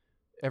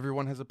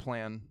 Everyone has a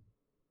plan,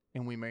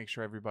 and we make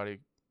sure everybody.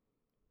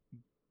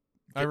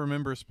 I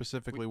remember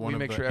specifically one of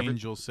make the sure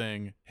angels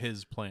saying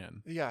his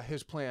plan. Yeah,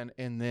 his plan,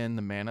 and then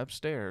the man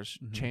upstairs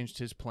Mhm. changed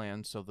his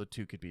plan so the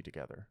two could be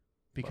together.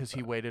 Because he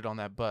that. waited on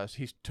that bus.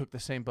 He took the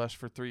same bus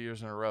for 3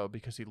 years in a row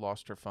because he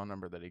lost her phone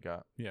number that he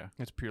got. Yeah.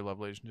 It's pure love,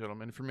 ladies and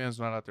gentlemen. If your man's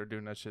not out there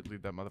doing that shit,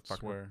 leave that motherfucker.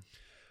 Swear.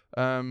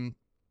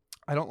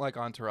 I don't like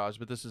Entourage,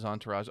 but this is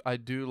Entourage. I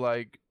do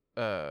like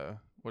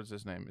what is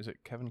his name? Is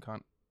it Kevin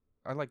Con?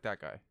 I like that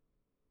guy.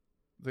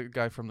 The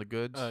guy from The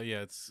Goods.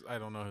 Yeah, I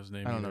don't know his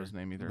name. I don't know his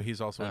name either. But he's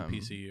also in Um,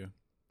 PCU.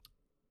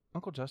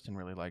 Uncle Justin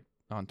really liked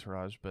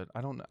Entourage, but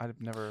I've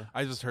never.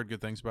 I just heard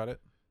good things about it.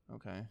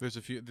 Okay. There's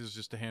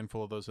just a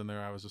handful of those in there.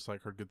 I was just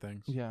like, heard good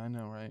things. Yeah, I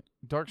know, right?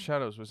 Dark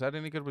Shadows, was that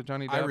any good with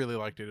Johnny Depp? I really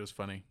liked it. It was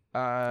funny.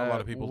 A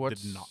lot of people did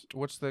not.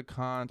 What's the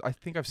con? I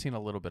think I've seen a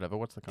little bit of it.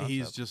 What's the concept?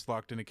 He's just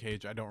locked in a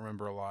cage. I don't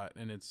remember a lot,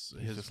 and it's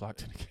He's his. just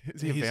locked in a cage.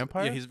 Is he a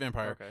vampire? Yeah, he's a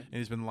vampire, Okay. and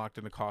he's been locked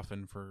in a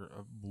coffin for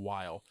a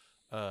while,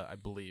 I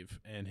believe.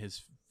 And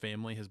his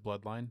family, his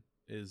bloodline,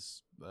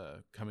 is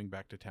coming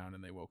back to town,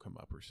 and they woke him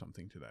up or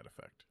something to that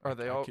effect. Are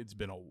they all? It's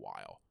been a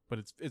while, but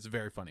it's a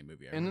very funny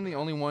movie. And then the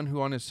only one who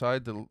on his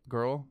side, the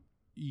girl.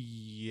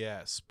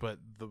 Yes, but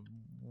the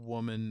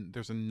woman,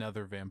 there's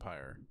another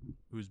vampire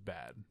who's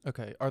bad.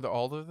 Okay, are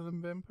all of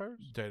them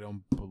vampires? I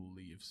don't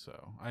believe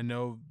so. I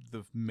know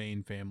the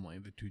main family,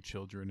 the two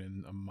children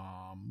and a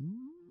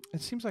mom. It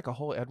seems like a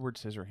whole Edward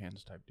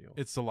Scissorhands type deal.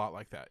 It's a lot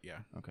like that, yeah.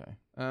 Okay.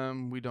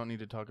 We don't need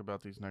to talk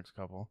about these next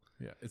couple.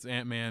 Yeah, it's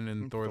Ant-Man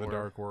and Thor: The Thor.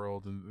 Dark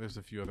World, and there's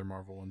a few other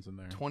Marvel ones in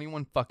there.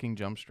 21 fucking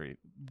Jump Street.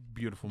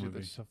 Beautiful Dude, movie.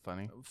 that's so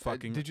funny.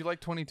 Fucking- Did you like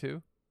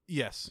 22?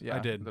 Yes, Yeah, I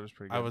did. That was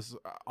pretty good. I was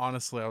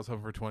honestly, I was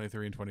hoping for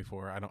 23 and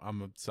 24.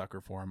 I'm a sucker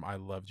for them. I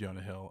love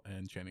Jonah Hill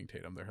and Channing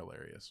Tatum. They're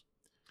hilarious.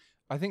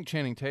 I think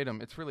Channing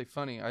Tatum, it's really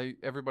funny.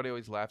 Everybody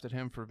always laughed at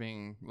him for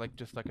being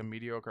just like a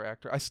mediocre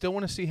actor. I still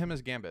want to see him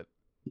as Gambit.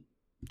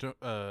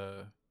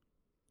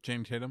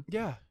 Channing Tatum.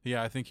 Yeah.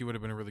 Yeah, I think he would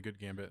have been a really good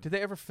Gambit. Did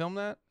they ever film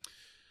that?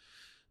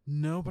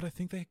 No, but I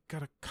think they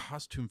got a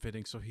costume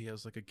fitting, so he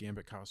has like a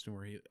Gambit costume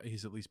where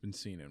he's at least been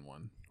seen in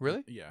one.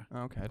 Really? Yeah.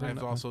 Oh, okay. I didn't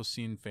I've know. also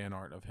seen fan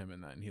art of him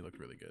in that, and he looked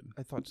really good.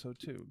 I thought so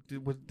too.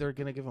 They're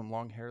gonna give him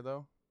long hair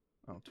though?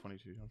 Oh,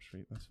 22 Jump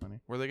Street. That's funny.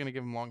 Were they gonna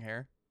give him long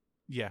hair?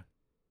 Yeah.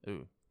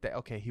 Ooh.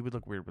 Okay, he would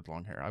look weird with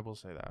long hair. I will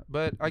say that.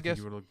 But I guess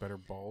he would look better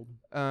bald.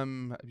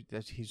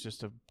 he's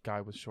just a guy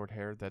with short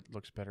hair that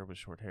looks better with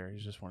short hair.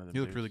 He's just one of the. He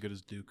looked really good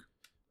as Duke.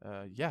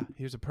 Yeah,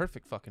 he was a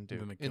perfect fucking Then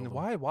dude. they killed And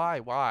him.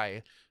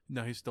 why?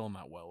 No, he's still in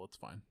that well. It's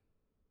fine.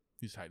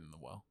 He's hiding in the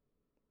well.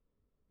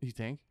 You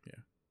think?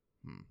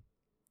 Yeah.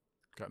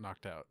 Got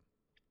knocked out.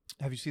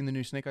 Have you seen the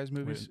new Snake Eyes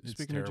movies? It's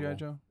Speaking of G.I. terrible.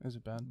 Joe, is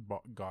it bad?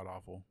 God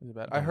awful. Is it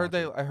bad? Don't I heard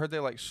watch they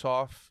like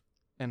soft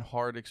and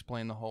hard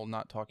explain the whole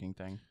not talking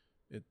thing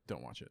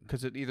Don't watch it.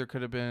 because it either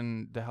could have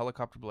been the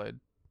helicopter blade,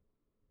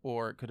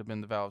 or it could have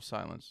been the vow of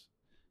silence.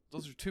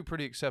 Those are two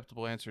pretty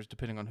acceptable answers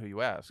depending on who you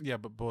ask. Yeah,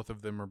 but both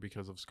of them are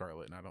because of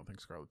Scarlet, and I don't think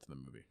Scarlet's in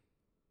the movie.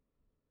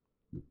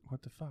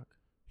 What the fuck?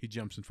 He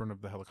jumps in front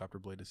of the helicopter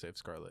blade to save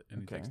Scarlet,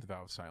 and he Okay. takes the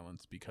vow of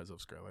silence because of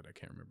Scarlet. I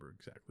can't remember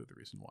exactly the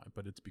reason why,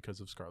 but it's because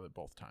of Scarlet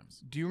both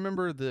times. Do you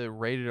remember the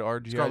rated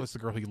R G.I. Scarlet's the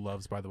girl he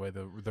loves, by the way,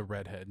 the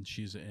redhead, and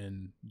she's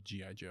in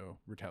G.I. Joe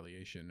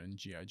Retaliation and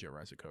G.I. Joe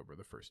Rise of Cobra,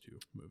 the first two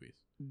movies.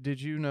 Did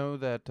you know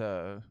that?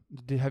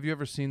 Have you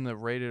ever seen the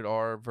rated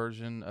R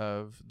version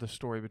of the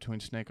story between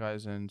Snake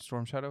Eyes and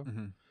Storm Shadow?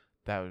 Mm-hmm.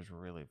 That was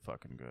really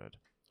fucking good.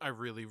 I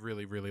really,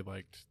 really, really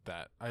liked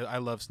that. I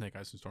love Snake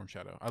Eyes and Storm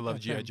Shadow. I love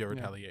Yeah, G.I. Joe yeah.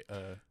 Retaliate.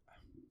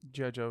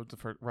 G.I. Joe, the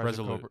first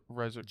Resolute.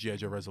 Resolute. G.I.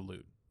 Joe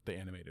Resolute, the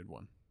animated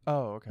one.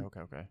 Oh,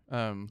 okay.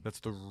 That's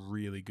the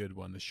really good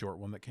one, the short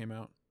one that came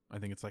out. I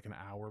think it's like an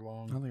hour I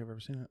long. don't think I've ever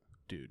seen it.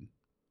 Dude,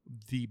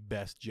 the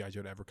best G.I.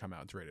 Joe to ever come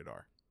out. It's rated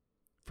R.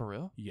 For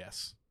real?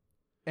 Yes.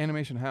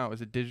 Animation? How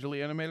is it?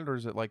 Digitally animated, or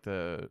is it like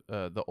the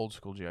old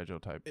school G.I. Joe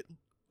type?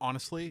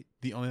 Honestly,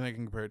 the only thing I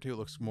can compare it to, it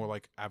looks more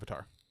like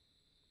Avatar,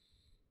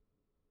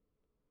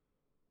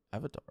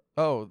 Avatar.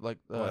 Oh, like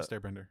The Last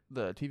Airbender.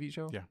 the TV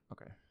show? Yeah.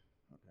 Okay.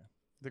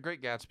 The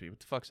Great Gatsby. What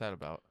the fuck's that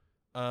about?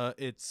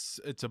 It's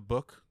a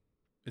book.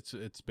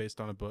 It's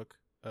based on a book.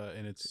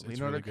 And it's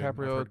Leonardo really good. I've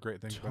DiCaprio, heard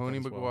great things about Tony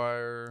that as well.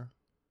 Maguire.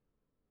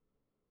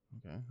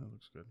 Okay, that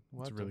looks good.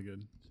 We'll It's have to- really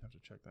good. just have to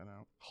check that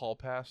out. Hall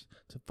Pass.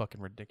 It's a fucking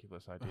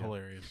ridiculous idea.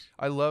 Hilarious.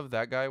 I love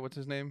that guy. What's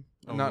his name?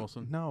 Owen Not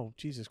Wilson? No,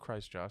 Jesus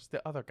Christ, Josh.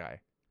 The other guy.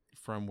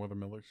 From We're the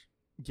Millers.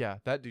 Yeah,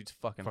 that dude's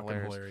fucking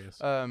hilarious.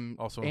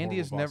 Also, Andy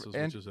has never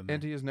Bosses, which is in there.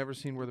 Andy has never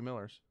seen We're the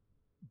Millers.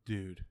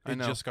 Dude, I it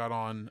know. just got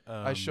on.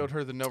 I showed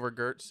her the Nova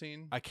Gert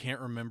scene. I can't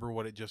remember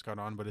what it just got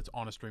on, but it's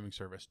on a streaming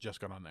service.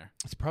 Just got on there.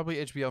 It's probably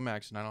HBO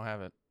Max, and I don't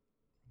have it.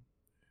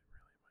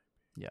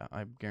 Yeah,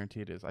 I guarantee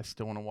it is. I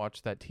still want to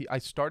watch that. I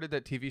started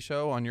that TV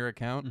show on your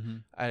account. Mm-hmm.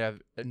 I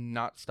have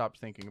not stopped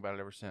thinking about it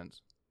ever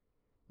since.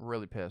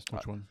 Really pissed.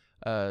 Which one?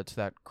 It's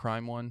that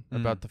crime one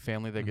about the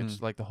family that gets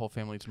like the whole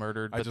family's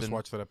murdered. I but just then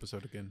watched that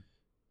episode again.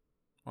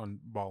 on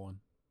Ballin.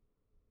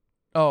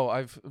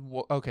 Oh,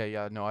 okay,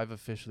 yeah, no, I've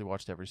officially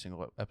watched every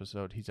single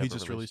episode he's ever He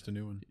just released a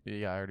new one.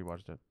 Yeah, I already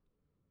watched it.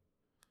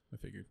 I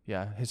figured.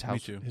 Yeah, his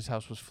house. too. His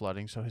house was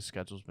flooding, so his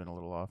schedule's been a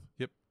little off.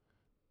 Yep.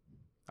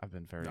 I've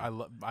been very. I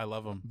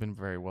love him. Been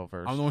very well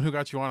versed. I'm the one who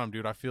got you on him,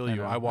 dude. I feel I you.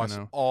 know, I I watched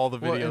know. all the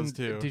Well, videos and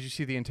too. Did you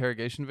see the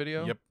interrogation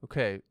video? Yep.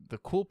 Okay. The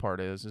cool part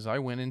is I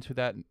went into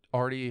that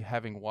already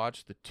having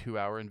watched the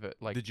 2-hour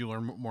Did you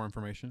learn more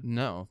information?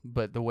 No,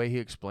 but the way he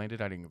explained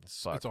it, I didn't give a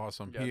fuck. It's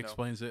awesome. Yeah, He no.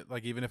 explains it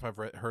like even if I've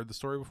heard the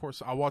story before.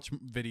 So I watch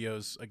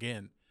videos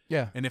again,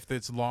 Yeah. and if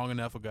it's long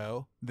enough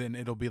ago, then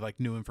it'll be like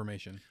new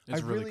information.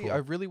 It's really cool. I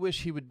really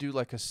wish he would do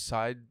like a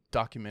side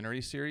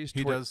documentary series.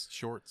 He does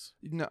shorts.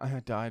 No,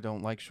 I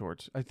don't like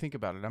shorts. I think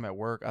about it. I'm at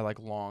work. I like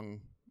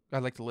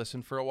to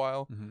listen for a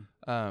while.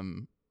 Mm-hmm.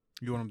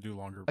 You want him to do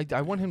longer?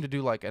 I want him to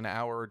do like an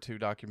hour or two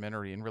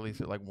documentary and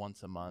release it like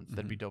once a month.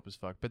 That'd be dope as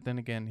fuck. But then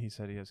again, he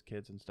said he has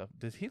kids and stuff.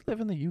 Does he live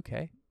in the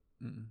UK?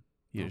 Mm-mm.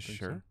 You Don't think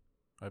sure?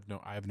 so.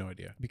 I have no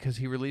idea. Because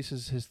he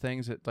releases his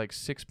things at like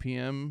 6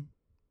 p.m.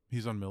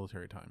 He's on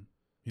military time.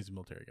 He's a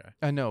military guy.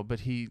 I know,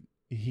 but he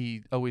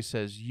always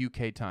says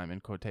UK time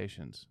in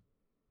quotations.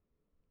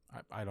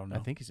 I don't know. I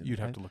think he's in. You'd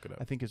have to look it up.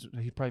 I think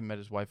he probably met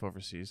his wife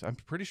overseas. I'm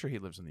pretty sure he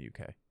lives in the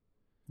UK.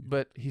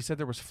 But he said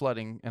there was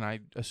flooding, and I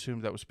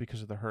assumed that was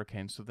because of the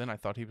hurricane. So then I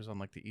thought he was on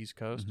like the East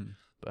Coast. Mhm.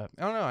 But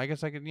I don't know. I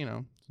guess I could,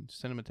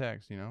 send him a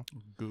text.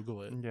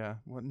 Google it. Yeah.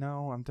 Well,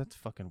 no, that's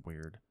fucking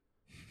weird.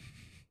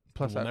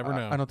 Plus, We'll never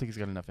know. I don't think he's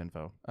got enough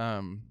info.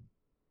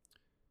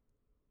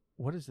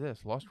 What is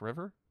this? Lost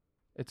River?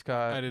 It's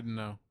got. I didn't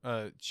know.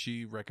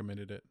 She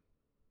recommended it.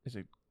 Is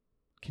it?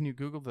 Can you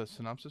Google the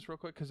synopsis real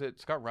quick? Because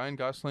it's got Ryan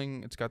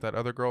Gosling. It's got that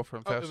other girl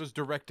from Fast. It was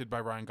directed by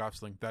Ryan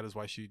Gosling. That is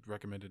why she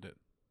recommended it.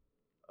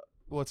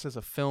 Well, it says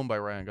a film by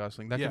Ryan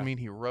Gosling. That Yeah. could mean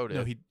he wrote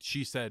it. No,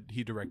 she said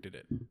he directed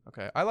it.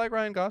 Okay, I like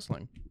Ryan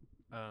Gosling.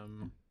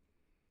 Um,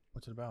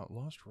 What's it about?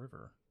 Lost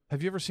River.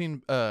 Have you ever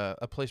seen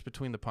A Place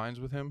Between the Pines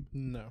with him,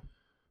 no.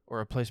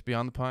 or A Place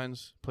Beyond the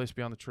Pines, Place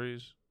Beyond the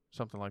Trees,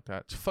 something like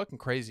that? It's a fucking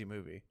crazy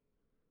movie.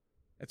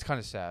 It's kind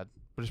of sad,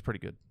 but it's pretty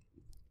good.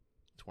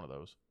 It's one of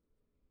those.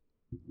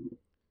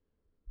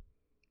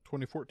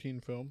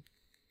 2014 film.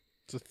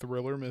 It's a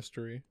thriller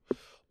mystery.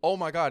 Oh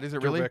my god, is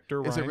it really?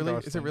 Director Is it Ryan really? Is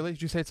it Gosling. really?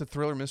 Did you say it's a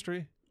thriller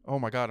mystery? Oh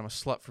my god, I'm a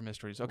slut for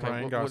mysteries. Okay,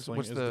 Ryan Gosling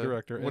what's is the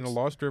director. In a what's-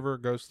 lost river,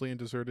 ghostly and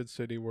deserted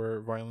city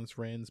where violence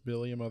reigns,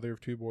 Billy, a mother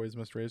of 2 boys,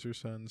 must raise her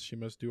sons. She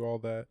must do all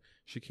that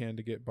she can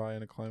to get by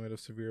in a climate of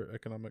severe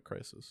economic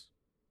crisis.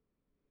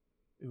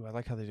 Ooh, I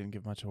like how they didn't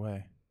give much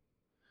away.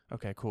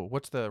 Okay, cool.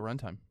 What's the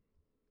runtime?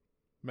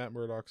 Matt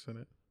Murdock's in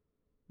it.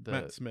 The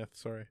Matt Smith,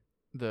 sorry.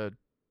 the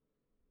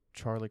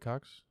Charlie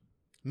Cox?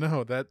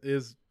 No, that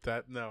is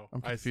that. No,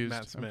 I'm confused.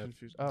 Matt I'm Smith,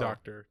 confused. Oh.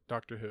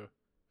 Doctor Who.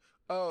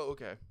 Oh,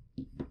 okay.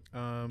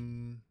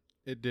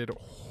 It did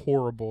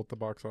horrible at the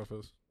box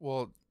office,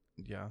 Well,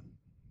 yeah.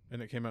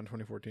 and it came out in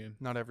 2014.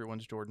 Not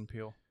everyone's Jordan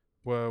Peele.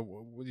 Well,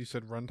 what you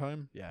said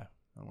runtime? Yeah.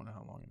 I don't know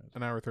how long it is.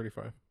 An hour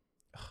 35.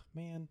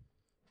 Man.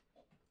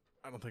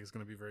 I don't think it's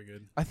gonna be very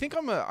good. I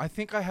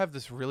think I have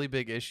this really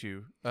big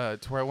issue to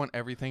where I want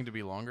everything to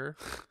be longer.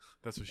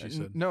 That's what she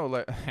said. No,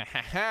 like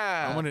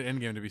I wanted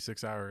Endgame to be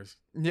 6 hours.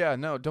 Yeah,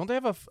 no. Don't they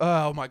have a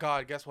oh my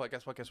god, guess what?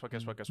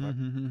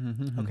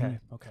 Okay.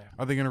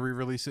 Are they gonna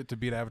re-release it to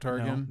beat Avatar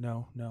again?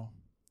 No.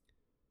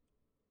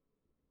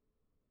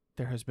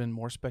 There has been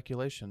more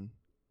speculation.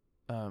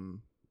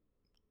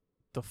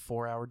 The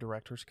 4-hour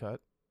director's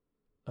cut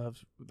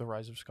of The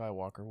Rise of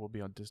Skywalker will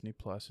be on Disney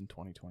Plus in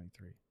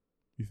 2023.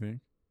 You think?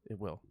 It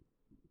will.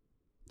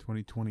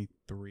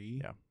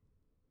 2023? Yeah.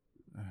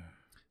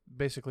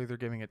 Basically, they're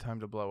giving it time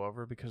to blow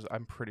over because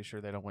I'm pretty sure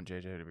they don't want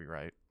JJ to be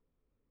right.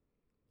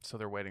 So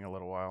they're waiting a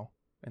little while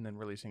and then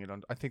releasing it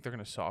on. I think they're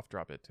going to soft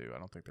drop it too. I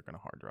don't think they're going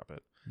to hard drop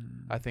it.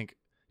 I think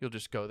you'll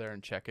just go there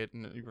and check it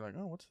and you're like,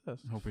 oh, what's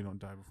this? Hope we don't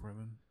die before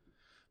then.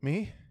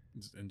 Me?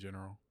 Just in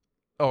general.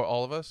 Oh,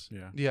 all of us?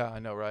 Yeah. Yeah, I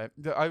know, right?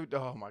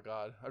 Oh my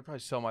god, I'd probably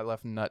sell my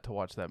left nut to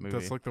watch that movie.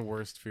 That's like the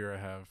worst fear I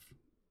have.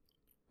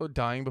 Oh,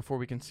 dying before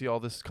we can see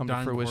all this come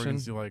Dying to before I fruition. can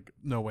see like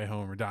No Way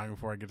Home, or dying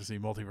before I get to see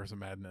Multiverse of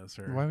Madness,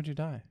 or Why would you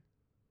die?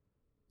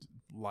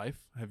 Life.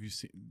 Have you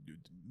seen?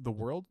 The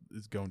world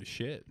is going to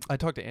shit. I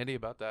talked to Andy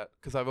about that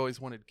because I've always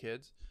wanted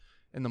kids,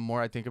 and the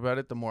more I think about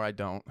it, the more I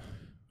don't.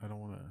 I don't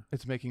want to.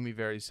 It's making me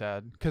very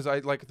sad because I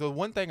like the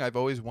one thing I've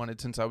always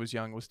wanted since I was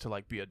young was to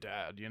like be a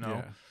dad, you know.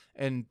 Yeah.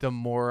 And the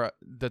more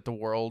that the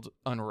world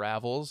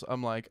unravels,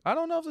 I'm like, I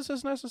don't know if this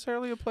is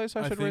necessarily a place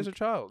I should raise a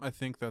child. I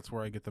think that's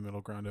where I get the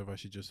middle ground of I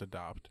should just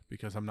adopt,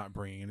 because I'm not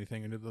bringing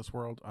anything into this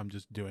world. I'm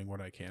just doing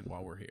what I can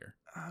while we're here.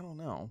 I don't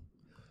know.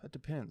 That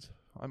depends.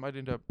 I might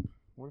end up.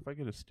 What if I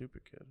get a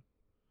stupid kid?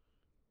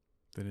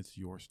 Then it's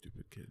your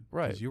stupid kid,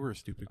 Right. Because you were a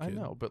stupid kid. I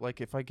know, but like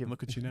if I give,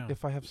 Look at you now.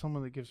 If I have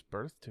someone that gives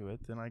birth to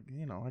it, then I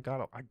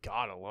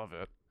gotta love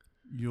it.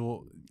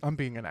 You'll. I'm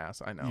being an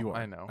ass. I know. You are.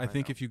 I know. I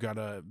think know. if you got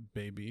a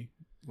baby,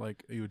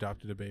 like you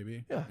adopted a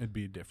baby, Yeah. it'd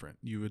be different.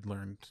 You would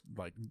learn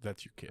like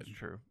that's your kid. It's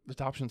true.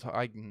 Adoption's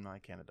I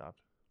can't adopt.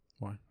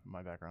 Why?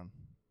 My background.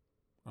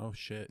 Oh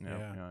shit!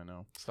 Yeah, Yeah, I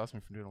know. Stops me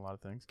from doing a lot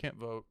of things. Can't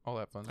vote. All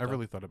that fun I stuff.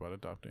 really thought about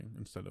adopting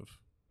instead of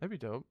That'd be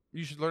dope.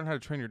 You should learn how to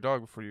train your dog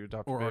before you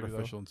adopt or a baby, though.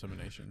 artificial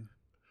insemination.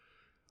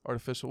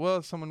 Artificial.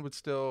 Well, someone would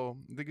still.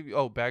 They give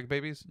you, bag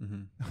babies.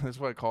 Mm-hmm. That's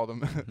what I call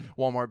them.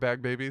 Walmart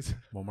bag babies.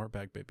 Walmart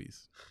bag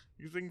babies.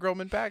 Because they can grow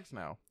them in bags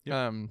now. Yep.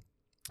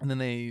 And then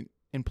they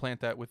implant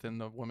that within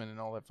the woman and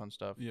all that fun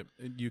stuff. Yep.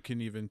 And you can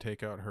even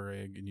take out her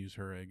egg and use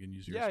her egg and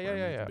use your Yeah, sperm.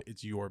 yeah.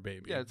 It's your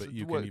baby. Yeah, it's- but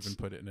you well, can it's- even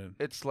put it in a.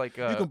 It's like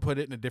You can put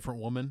it in a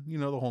different woman. You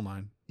know the whole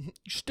nine.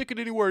 stick it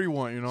anywhere you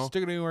want. You know.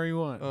 Stick it anywhere you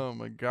want. Oh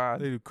my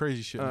god. They do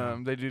crazy shit now.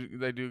 They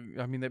do.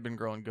 I mean, they've been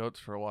growing goats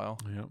for a while.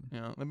 Yep.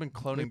 Yeah, they've been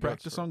cloning. They goats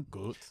practice for- on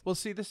goats. Well,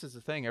 see, this is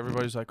the thing.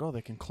 Everybody's like, "Oh,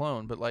 they can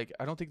clone," but like,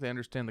 I don't think they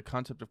understand the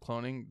concept of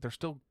cloning. They're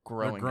still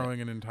growing. They're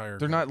growing an entire.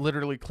 They're goat. not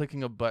literally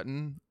clicking a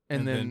button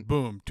and then.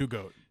 boom, 2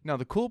 goat. Now,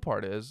 the cool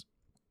part is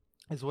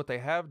what they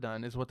have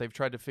done is what they've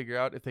tried to figure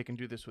out if they can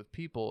do this with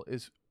people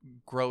is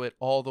grow it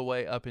all the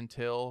way up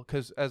until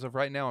because as of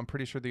right now, I'm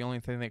pretty sure the only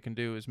thing they can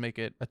do is make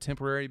it a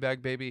temporary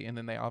bag baby, and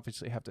then they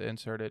obviously have to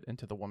insert it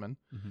into the woman.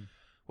 Mm-hmm.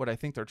 What I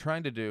think they're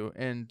trying to do,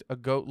 and a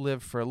goat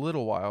lived for a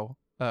little while,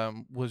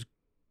 was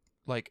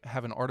like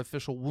have an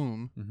artificial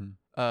womb,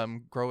 Mm-hmm.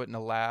 grow it in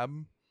a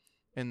lab,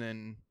 and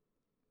then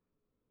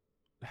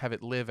have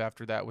it live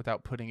after that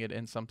without putting it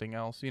in something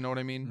else. You know what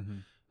I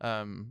mean?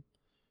 Mm-hmm.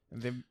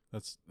 And they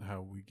That's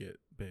how we get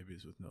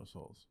babies with no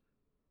souls.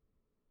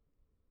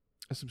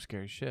 that's some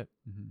scary shit.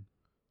 Mm-hmm.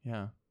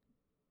 Yeah.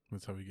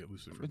 That's how we get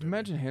Lucifer. But baby.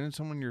 imagine handing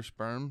someone your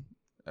sperm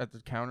at the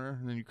counter,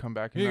 and then you come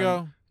back. Here you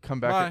go. Come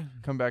back. Bye.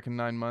 Come back in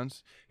 9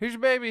 months. Here's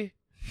your baby.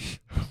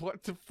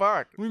 What the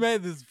fuck? We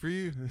made this for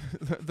you.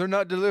 They're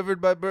not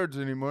delivered by birds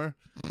anymore.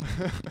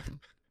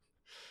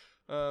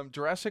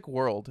 Jurassic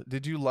World.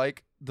 Did you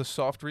like the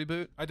soft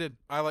reboot? I did.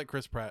 I like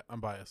Chris Pratt. I'm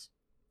biased.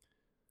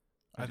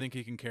 I I do- think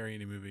he can carry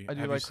any movie. I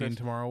do Have like you seen Chris-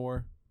 Tomorrow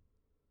War?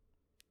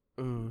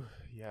 Ooh,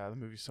 yeah, the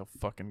movie's so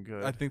fucking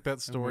good. I think that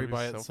story movie's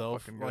by so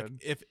itself, fucking like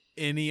good. if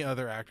any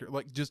other actor,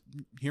 like just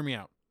hear me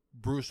out.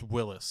 Bruce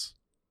Willis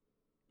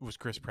was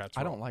Chris Pratt's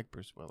I role. don't like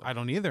Bruce Willis. I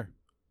don't either.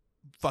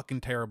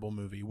 Fucking terrible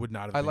movie. Would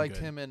not have. I been liked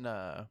good. him in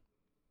oh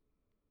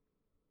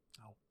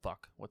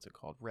fuck, what's it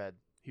called? Red.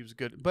 He was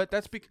good, but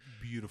that's because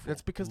Beautiful.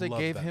 that's because they Love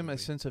gave that him a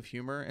movie. sense of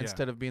humor Yeah.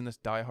 instead of being this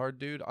diehard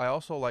dude. I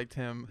also liked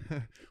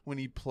him when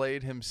he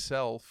played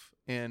himself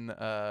in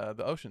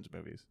the Ocean's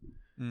movies.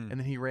 Mm. And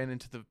then he ran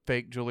into the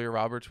fake Julia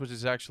Roberts, which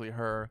is actually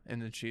her. And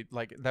then she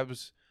that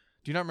was.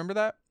 Do you not remember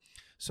that?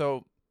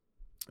 So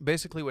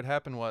basically, what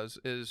happened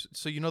is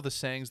so you know the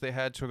sayings they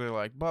had, so they're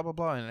like blah blah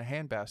blah in a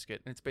handbasket,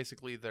 and it's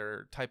basically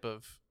their type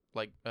of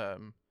like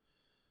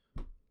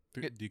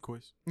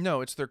Decoys.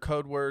 no, it's their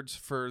code words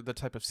for the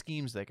type of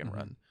schemes they can Mhm.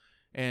 run,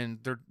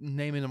 and they're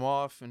naming them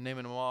off, and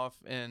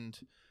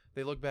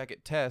they look back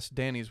at Tess,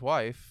 Danny's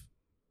wife,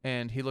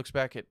 and he looks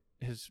back at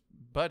his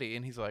buddy,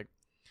 and he's like,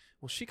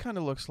 well, she kind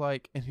of looks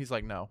like, and he's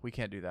like, no, we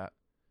can't do that.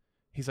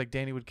 He's like,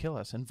 Danny would kill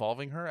us.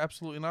 Involving her?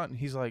 Absolutely not. And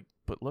he's like,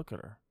 but look at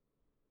her.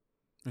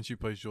 And she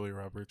plays Julia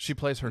Roberts. She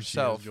plays And she is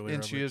herself, Julia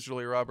and she Roberts. is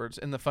Julia Roberts.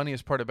 And the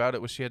funniest part about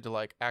it was she had to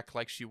like act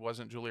like she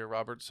wasn't Julia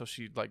Roberts, so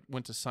she like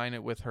went to sign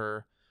it with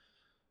her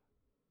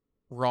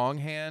wrong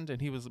hand,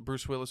 and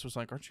Bruce Willis was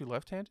like, aren't you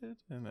left-handed?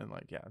 And then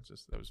like, yeah, it's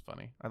just that was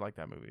funny. I like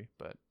that movie.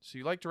 But so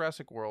you like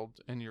Jurassic World,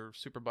 and you're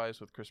super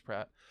biased with Chris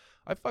Pratt.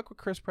 I fuck with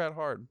Chris Pratt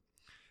hard.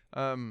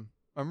 I'm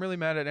really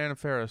mad at Anna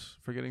Faris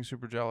for getting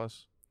super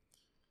jealous.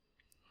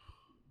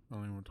 I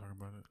don't even want to talk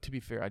about it. To be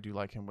fair, I do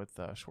like him with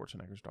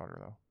Schwarzenegger's daughter,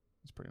 though.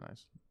 It's pretty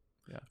nice.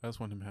 I just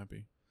want him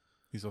happy.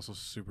 He's also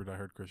super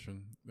diehard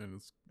Christian, and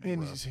it's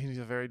And rough. he's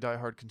a very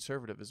diehard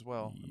conservative as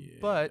well.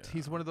 But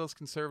he's one of those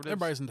conservatives.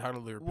 Everybody's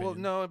entitled to their opinion. Well,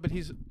 no, but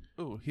he's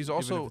Even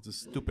also if it's a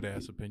stupid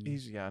ass opinion.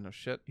 no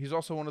shit. He's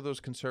also one of those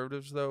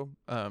conservatives though,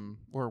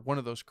 or one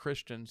of those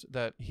Christians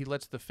that he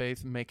lets the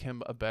faith make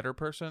him a better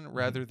person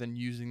rather than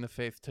using the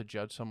faith to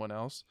judge someone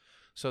else.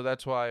 So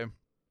that's why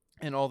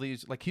in all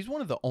these, like, he's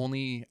one of the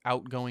only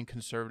outgoing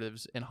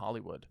conservatives in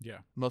Hollywood. Yeah.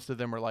 Most of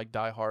them are like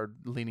diehard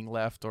leaning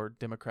left or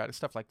Democratic,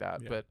 stuff like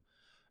that. Yeah.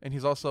 And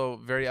he's also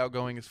very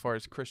outgoing as far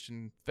as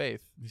Christian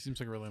faith. He seems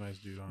like a really nice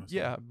dude, honestly.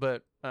 Yeah,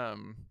 but At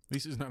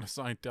least he's not a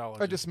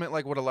Scientologist. I just meant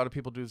like what a lot of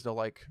people do is they'll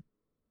like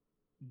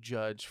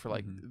judge for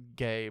like Mhm.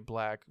 gay,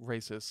 black,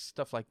 racist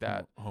stuff like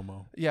that.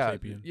 Homo. Yeah,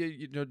 sapien.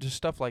 you know, just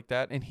stuff like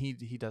that, and he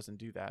doesn't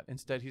do that.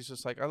 Instead, he's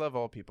just like, I love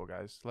all people,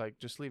 guys. Like,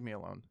 just leave me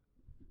alone.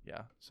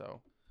 Yeah.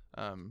 So,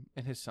 and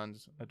his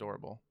son's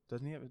adorable.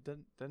 Doesn't he have?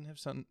 Doesn't have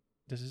son?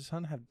 Does his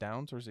son have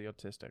Downs or is he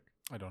autistic?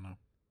 I don't know.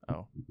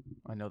 Oh,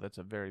 I know that's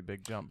a very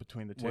big jump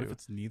between the two. What if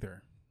it's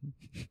neither?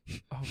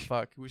 Oh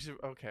fuck, we should.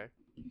 Okay.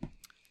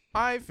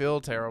 I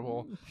feel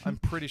terrible. I'm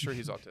pretty sure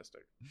he's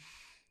autistic.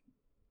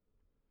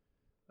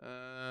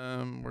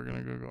 We're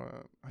gonna Google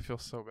it. I feel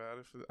so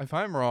bad if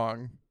I'm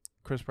wrong,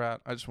 Chris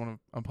Pratt. I just want to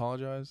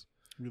apologize.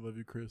 We love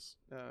you, Chris.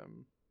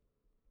 Um,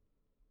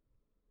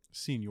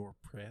 Senior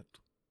Pratt.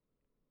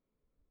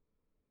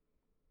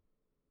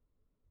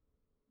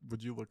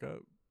 Would you look up?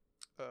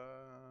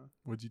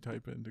 Would you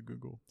type into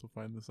Google to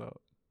find this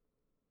out?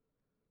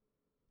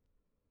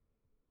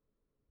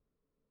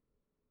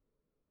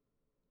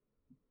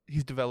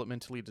 He's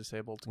developmentally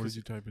disabled. What 'cause did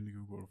you type into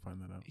Google to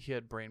find that out? he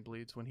had brain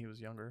bleeds when he was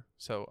younger.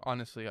 So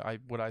honestly,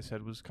 what I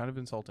said was kind of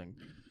insulting.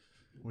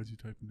 What did you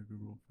type into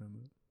Google to find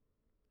that?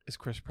 Is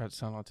Chris Pratt's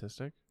son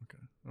autistic?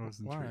 Okay, I was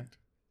Why? intrigued.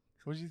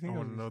 What did you I think?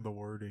 want to know the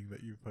wording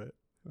that you put.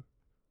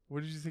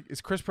 What did you think?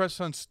 Is Chris Pratt's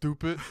son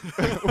stupid?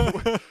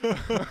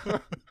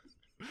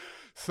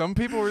 Some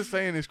people were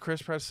saying, is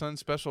Chris Pratt's son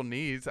special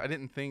needs? I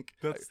didn't think.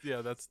 That's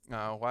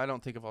No, well, I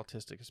don't think of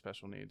autistic as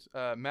special needs.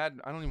 Mad.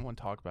 I don't even want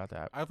to talk about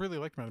that. I really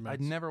liked Mad Max.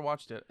 I never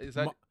watched it. Is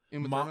that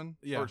Uma Thurman?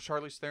 yeah. Or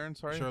Charlize Theron?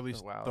 Sorry.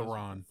 Charlize wow,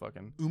 Theron.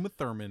 Fucking. Uma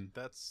Thurman.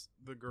 That's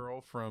the girl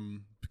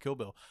from Kill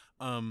Bill.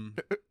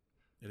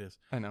 It is.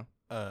 I know.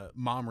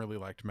 Mom really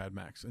liked Mad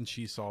Max, and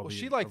she saw Well, the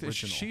she liked it.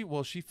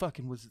 original. She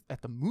fucking was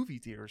at the movie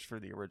theaters for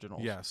the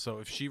originals. Yeah, so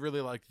if she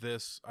really liked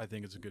this, I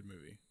think it's a good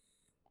movie.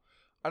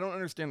 I don't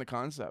understand the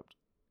concept.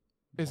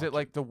 Is Watch it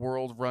like the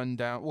world run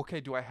down?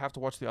 Okay, do I have to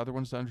watch the other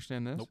ones to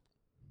understand this? Nope.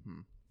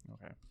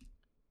 Okay.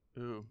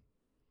 Ooh.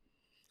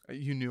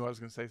 You knew I was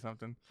gonna say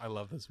something. I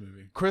love this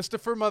movie.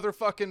 Christopher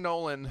motherfucking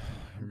Nolan,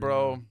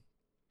 bro. Yeah.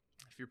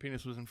 If your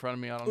penis was in front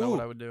of me, I don't know what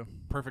Ooh. I would do.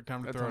 Perfect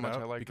time to That's throw how it much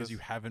out I like because this. you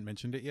haven't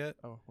mentioned it yet,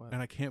 Oh, what?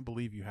 and I can't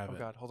believe you Oh haven't.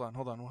 God, hold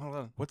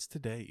on. What's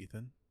today,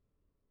 Ethan?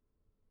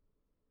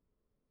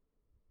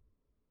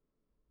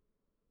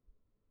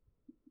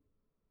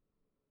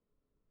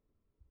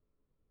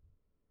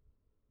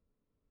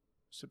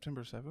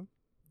 September 7th.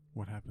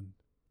 What happened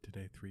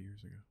today 3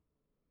 years ago?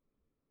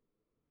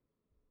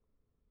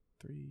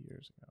 3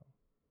 years ago.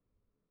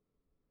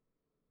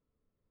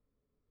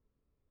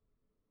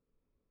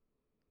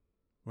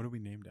 What are we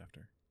named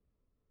after?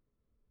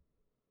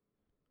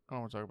 I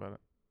don't want to talk about it.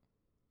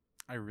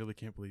 I really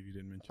can't believe you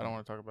didn't mention. I don't it.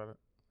 want to talk about it.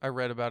 I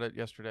read about it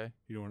yesterday,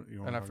 You don't want. You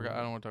don't and wanna I talk forgot. about I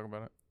it? don't want to talk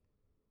about it.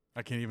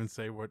 I can't even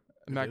say what.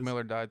 it Mac is.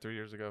 Miller died 3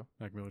 years ago.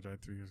 Mac Miller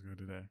died 3 years ago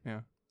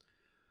today.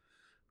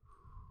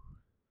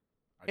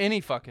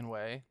 Any fucking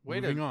way.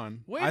 Moving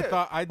on. way I to-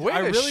 thought I. way I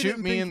to really shoot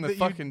didn't me think in the that you-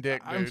 fucking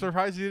dick, I'm dude.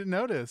 surprised you didn't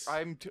notice.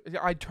 I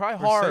try Or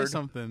say hard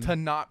something. to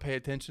not pay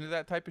attention to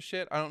that type of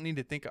shit. I don't need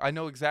to think. I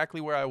know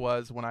exactly where I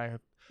was when I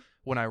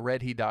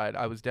read he died.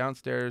 I was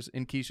downstairs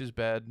in Keisha's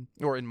bed,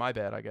 or in my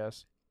bed, I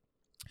guess,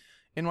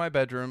 in my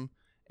bedroom,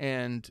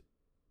 and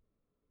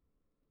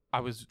I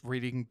was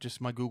reading just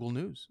my Google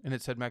News, and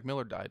it said Mac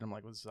Miller died. I'm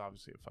like, well, this is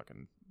obviously a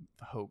fucking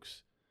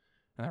hoax.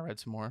 And I read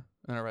some more,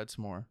 and I read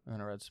some more, and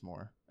then I read some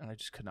more, and I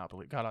just could not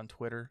believe. Got on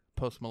Twitter.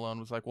 Post Malone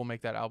was like, "We'll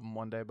make that album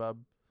one day, bub."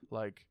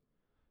 Like,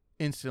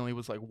 instantly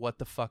was like, "What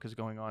the fuck is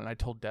going on?" And I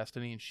told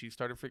Destiny, and she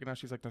started freaking out.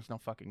 She's like, "There's no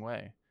fucking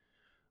way."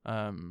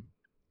 Yeah,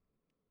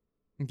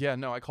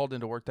 no, I called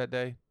into work that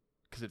day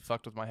because it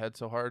fucked with my head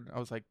so hard. I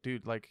was like,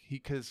 dude, like he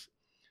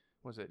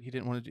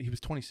didn't want to. He was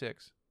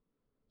 26. He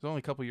was only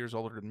a couple years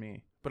older than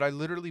me, but I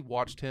literally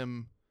watched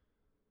him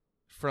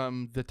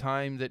from the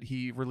time that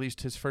he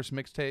released his first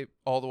mixtape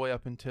all the way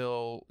up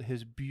until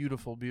his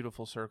beautiful,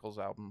 beautiful Circles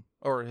album,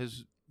 or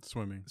his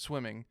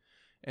Swimming.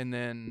 And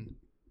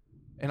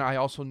I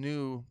also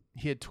knew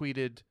he had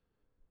tweeted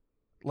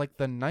like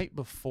the night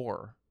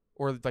before,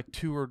 or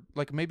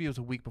like maybe it was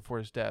a week before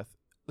his death.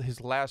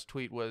 His last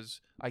tweet was,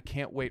 "I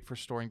can't wait for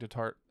touring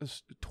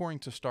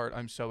to start.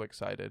 I'm so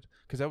excited."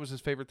 Because that was his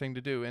favorite thing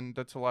to do, and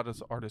that's a lot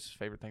of artists'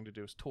 favorite thing to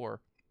do is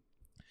tour.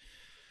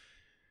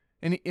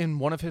 And in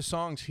one of his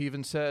songs, he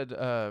even said,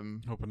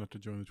 Hoping not to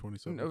join the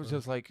 27. it was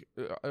just like,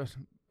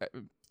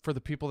 for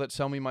the people that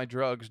sell me my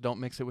drugs,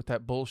 don't mix it with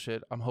that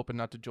bullshit. I'm hoping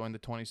not to join the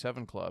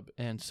 27 Club.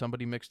 And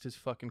somebody mixed his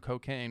fucking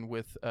cocaine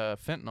with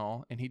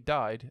fentanyl, and he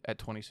died at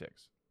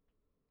 26.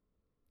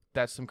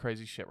 That's some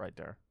crazy shit right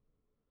there.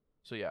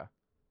 So yeah,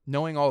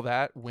 knowing all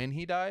that when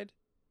he died,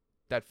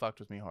 that fucked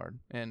with me hard.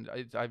 And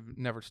I've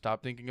never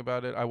stopped thinking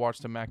about it. I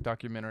watched a Mac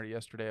documentary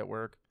yesterday at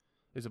work.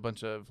 There's a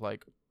bunch of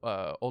like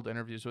old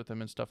interviews with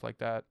him and stuff like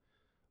that.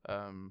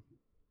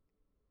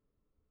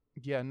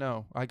 Yeah,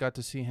 no, I got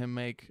to see him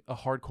make a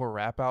hardcore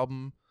rap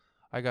album.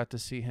 I got to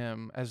see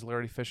him as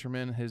Larry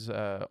Fisherman, his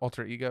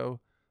alter ego,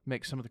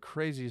 make some of the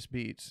craziest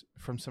beats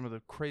from some of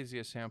the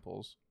craziest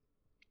samples.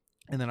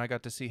 And then I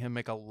got to see him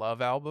make a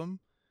love album.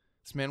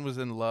 This man was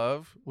in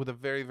love with a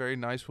very, very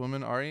nice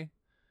woman,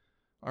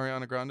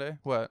 Ariana Grande.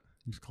 What?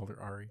 You just called her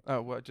Ari.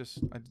 Oh, what? I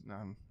don't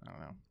know.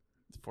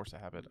 It's force of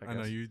habit, I guess. I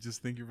know you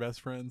just think you're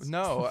best friends.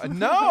 No, that's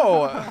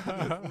not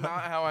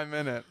how I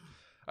meant it.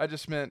 I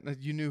just meant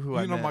you knew who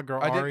I You know meant. my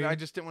girl I Ari? I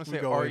just didn't want to We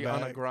say go way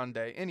Ariana back. Grande.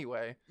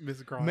 Anyway,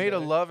 Miss Grande. made a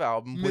love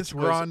album, Miss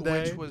which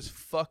Grande. was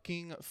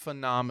fucking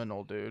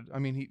phenomenal, dude. I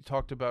mean, he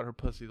talked about her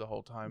pussy the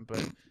whole time,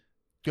 but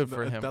good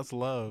for him. That's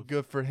love.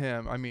 Good for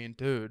him. I mean,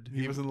 dude,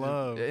 He was in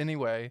love.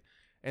 Anyway,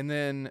 and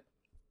then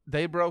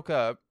they broke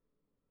up.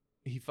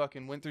 He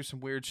fucking went through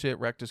some weird shit,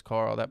 wrecked his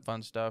car, all that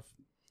fun stuff.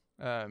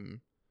 And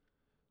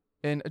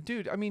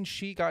dude, I mean,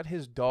 she got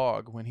his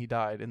dog when he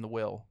died in the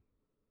will.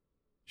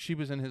 She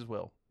was in his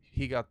will.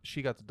 She got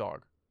the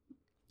dog.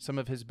 Some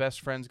of his best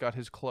friends got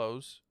his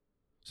clothes.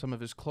 Some of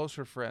his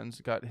closer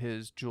friends got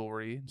his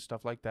jewelry and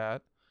stuff like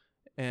that.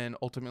 And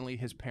ultimately,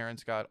 his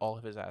parents got all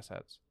of his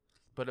assets.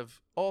 But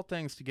of all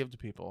things to give to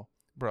people,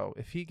 bro,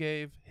 if he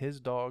gave his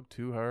dog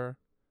to her,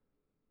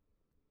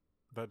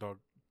 That dog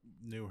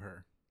knew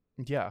her.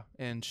 Yeah,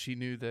 and he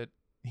knew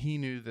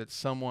that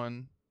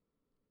someone,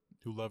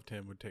 Who loved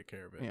him would take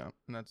care of it. yeah,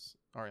 and that's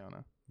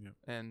Ariana. Yep.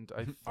 And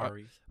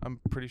Ari. I'm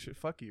pretty sure.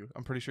 Fuck you.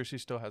 I'm pretty sure she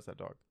still has that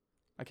dog.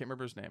 I can't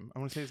remember his name. I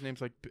want to say his name's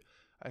like.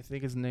 I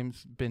think his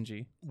name's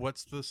Benji.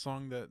 What's the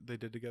song that they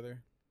did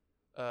together?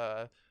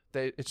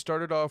 It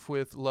started off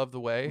with "Love the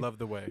Way." Love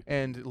the Way.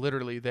 And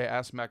literally, they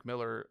asked Mac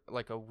Miller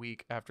like a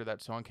week after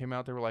that song came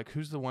out. They were like,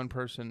 "Who's the one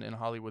person in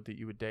Hollywood that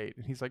you would date?"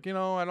 And he's like, I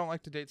don't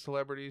like to date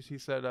celebrities. He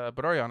said, "But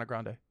Ariana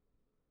Grande."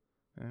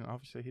 And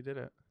obviously, he did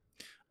it.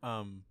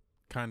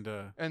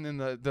 Kinda. And then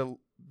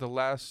the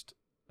last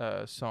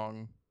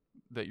song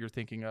that you're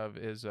thinking of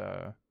is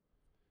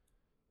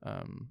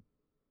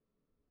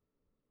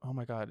oh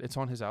my God, it's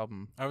on his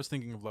album. I was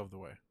thinking of Love the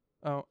Way.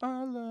 Oh,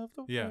 I love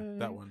the Yeah, way.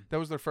 that one. That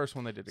was their first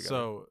one they did together.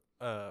 So,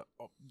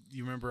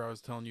 you remember I was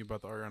telling you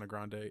about the Ariana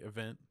Grande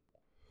event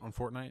on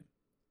Fortnite?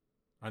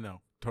 I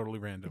know, totally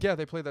random. yeah,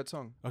 they played that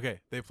song.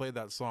 Okay, they played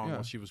that song Yeah.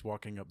 while she was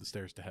walking up the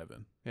stairs to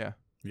heaven. Yeah.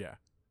 Yeah,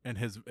 and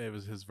it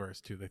was his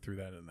verse too. They threw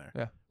that in there.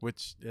 Yeah.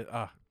 Which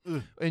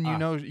And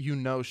you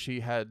know she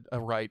had a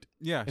right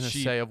yeah, in a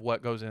she say of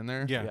what goes in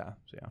there. Yeah. Yeah.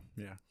 So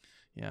yeah.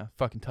 Yeah.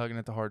 Fucking tugging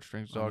at the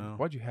heartstrings, I dog. know.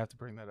 Why'd you have to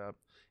bring that up?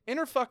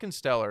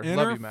 Interstellar. Love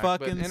Inter you, Mac. But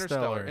fucking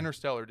stellar.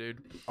 Interstellar,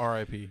 dude.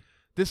 R.I.P.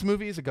 This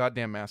movie is a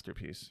goddamn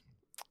masterpiece.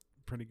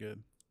 Pretty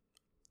good.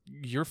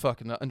 You're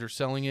fucking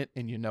underselling it,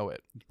 and you know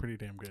it. It's pretty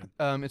damn good.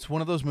 It's one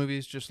of those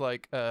movies, just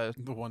like The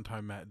one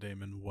time Matt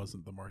Damon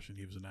wasn't the Martian,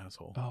 he was an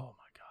asshole. oh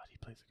my God, he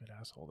plays a good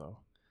asshole though,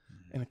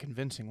 and a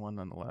convincing one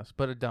nonetheless,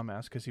 but a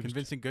dumbass because he was.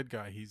 Convincing good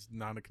guy. He's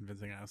not a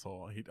convincing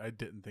asshole. I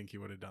didn't think he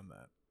would have done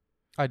that.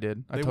 I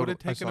did. They would have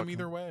taken him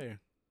either way.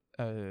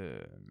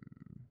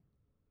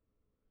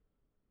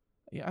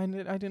 Yeah, I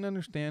didn't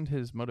understand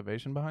his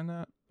motivation behind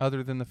that,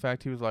 other than the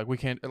fact he was like, we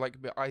can't, like,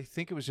 I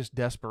think it was just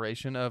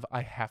desperation of,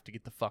 I have to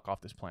get the fuck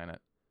off this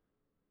planet.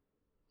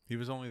 He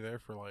was only there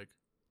for like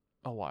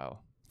A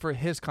while. For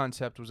his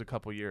concept was a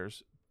couple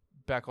years.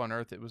 Back on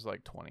Earth, it was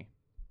like 20.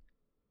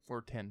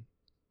 Or 10.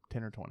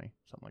 10 or 20,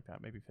 something like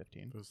that, maybe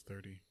 15. it was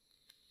 30.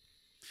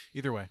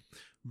 Either way,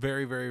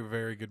 very, very,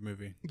 very good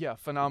movie. Yeah,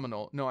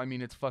 phenomenal. No, I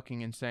mean, it's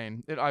fucking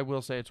insane. I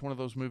will say it's one of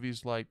those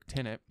movies like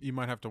Tenet. You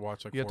might have to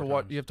watch like You have to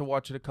watch. You have to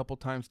watch it a couple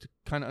times to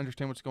kind of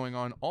understand what's going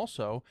on.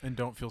 Also, and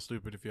don't feel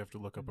stupid if you have to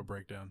look up a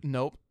breakdown.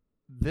 nope.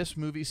 This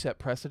movie set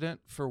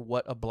precedent for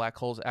what a black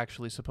hole's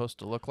actually supposed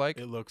to look like.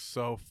 It looks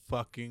so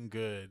fucking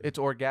good. It's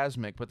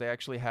orgasmic, but they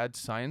actually had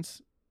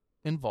science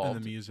involved,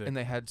 And the music. and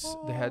they had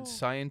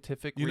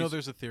scientific. You know,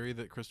 there's a theory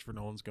that Christopher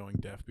Nolan's going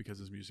deaf because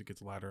his music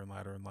gets louder and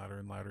louder and louder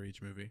and louder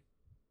each movie.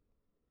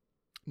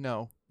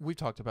 No, we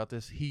talked about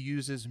this. He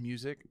uses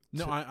music.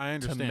 No, to, I to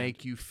understand.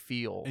 make you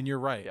feel. And you're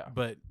right. Yeah.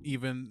 But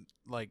even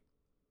like,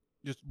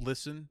 just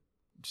listen,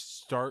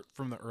 start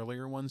from the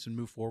earlier ones and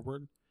move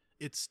forward.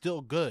 It's still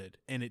good,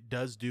 and it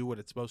does do what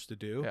it's supposed to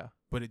do. Yeah.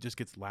 But it just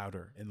gets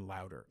louder and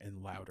louder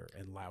and louder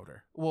and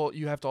louder. Well,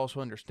 you have to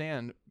also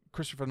understand,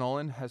 Christopher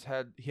Nolan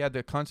had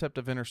the concept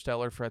of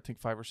Interstellar for I think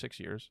 5 or 6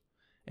 years,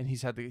 and he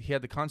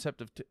had the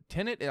concept of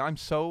Tenet. And I'm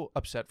so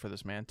upset for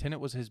this man. Tenet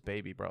was his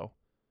baby, bro.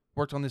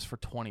 Worked on this for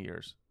 20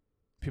 years.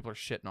 People are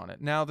shitting on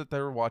it. Now that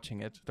they're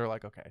watching it, they're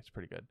like, okay, it's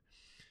pretty good.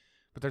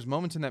 But there's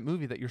moments in that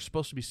movie that you're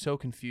supposed to be so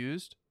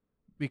confused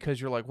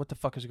because you're like, what the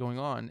fuck is going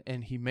on?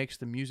 And he makes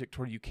the music to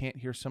where you can't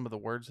hear some of the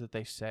words that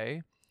they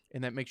say,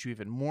 and that makes you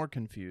even more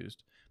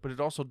confused. But it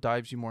also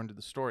dives you more into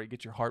the story,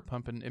 gets your heart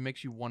pumping. It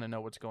makes you want to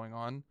know what's going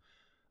on.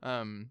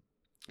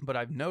 But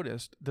I've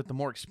noticed that the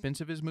more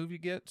expensive his movies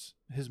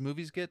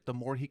get, the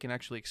more he can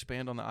actually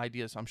expand on the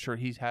ideas I'm sure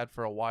he's had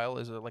for a while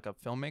as a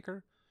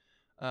filmmaker.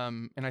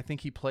 And I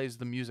think he plays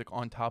the music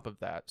on top of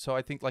that. So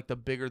I think like the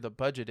bigger the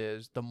budget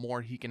is, the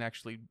more he can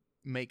actually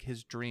make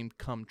his dream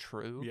come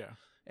true. Yeah.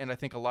 And I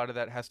think a lot of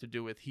that has to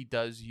do with he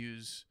does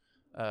use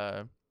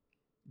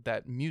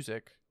that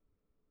music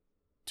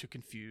to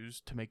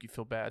confuse, to make you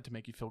feel bad, to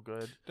make you feel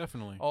good.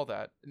 Definitely. All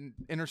that.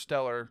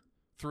 Interstellar,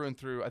 through and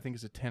through, I think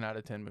is a 10 out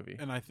of 10 movie.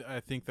 And I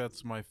think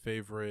that's my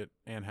favorite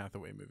Anne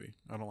Hathaway movie.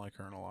 I don't like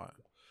her in a lot.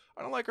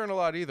 I don't like her in a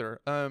lot either.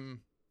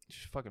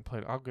 She fucking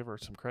played. I'll give her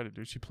some credit,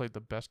 dude. She played the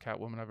best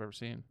Catwoman I've ever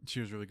seen. She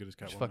was really good as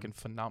Catwoman. She's fucking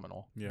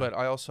phenomenal. Yeah. But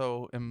I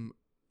also am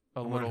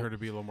I wanted her to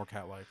be a little more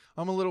cat-like.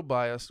 I'm a little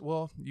biased.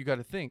 Well, you got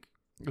to think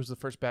it was the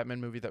first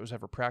Batman movie that was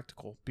ever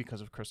practical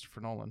because of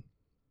Christopher Nolan.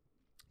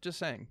 Just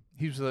saying,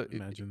 he was the.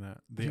 Imagine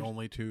that. The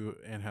only two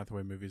Anne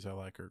Hathaway movies I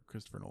like are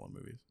Christopher Nolan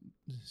movies.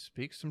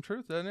 Speaks some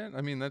truth, doesn't it?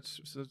 I mean, that's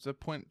a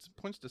point.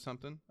 Points to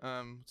something.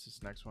 What's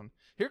this next one?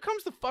 Here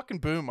comes the fucking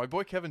boom. My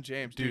boy Kevin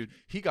James, dude.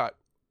 He got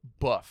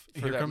buff.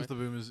 For Here that Comes the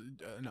Boom is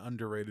an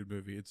underrated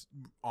movie. It's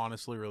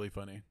honestly really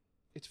funny.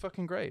 It's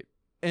fucking great.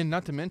 And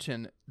not to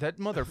mention that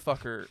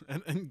motherfucker.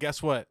 And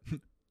guess what?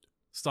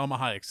 Salma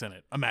Hayek's in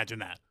it. Imagine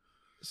that.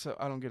 So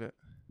I don't get it.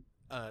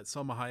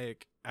 Salma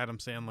Hayek, Adam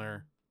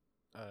Sandler,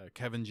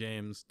 Kevin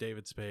James,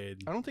 David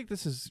Spade. I don't think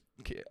this is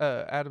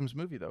Adam's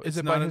movie though. Is It's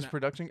it by not his an-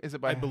 production? Is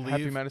it by I believe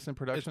Happy Madison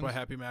Productions? It's by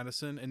Happy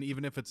Madison, and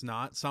even if it's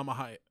not, Salma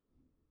Hayek.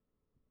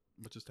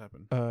 What just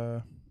happened?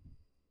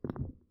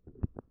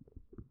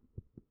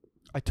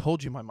 I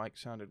told you my mic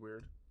sounded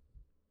weird.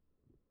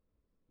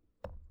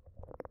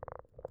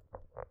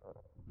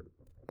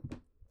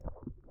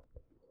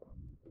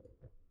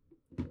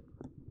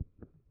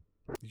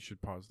 You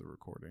should pause the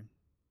recording.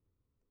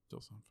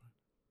 Still sound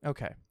fine.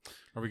 Okay.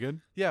 Are we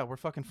good? Yeah, we're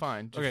fucking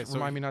fine. Just Okay, so-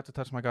 remind me not to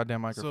touch my goddamn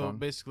So microphone.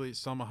 basically,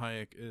 Salma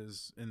Hayek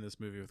is in this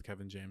movie with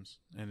Kevin James,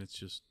 and it's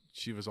just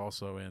she was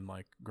also in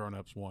like Grown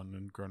Ups 1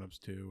 and Grown Ups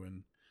 2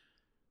 and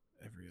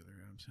every other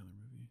Adam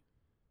Sandler movie.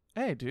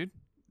 Hey, dude.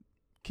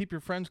 Keep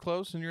your friends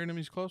close and your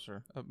enemies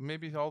closer.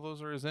 Maybe all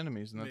those are his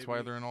enemies, and that's why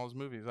Maybe. they're in all his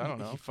movies. I don't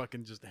know. He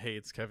fucking just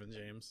hates Kevin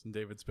James and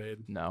David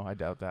Spade. No, I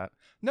doubt that.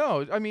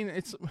 No, I mean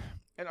it's.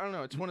 I don't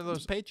know. It's one of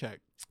those. Paycheck.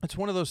 It's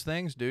one of those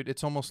things, dude.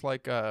 It's almost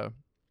like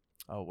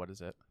what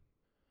is it?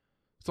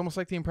 It's almost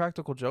like the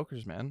Impractical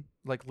Jokers, man.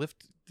 Like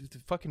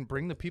fucking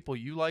bring the people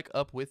you like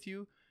up with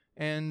you.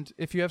 And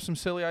if you have some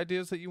silly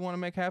ideas that you want to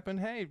make happen,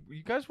 hey,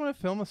 you guys want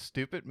to film a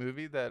stupid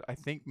movie that I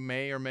think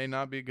may or may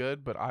not be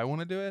good, but I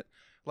want to do it?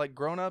 Like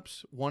Grown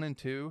Ups 1 and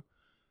 2.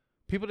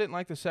 People didn't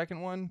like the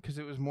second one because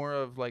it was more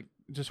of like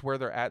just where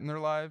they're at in their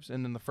lives.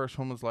 And then the first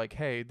one was like,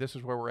 hey, this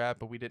is where we're at,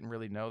 but we didn't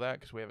really know that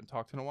because we haven't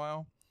talked in a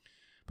while.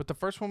 But the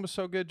first one was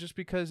so good just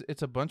because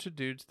it's a bunch of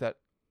dudes that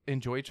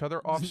enjoy each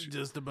other off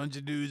Just a bunch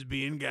of dudes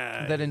being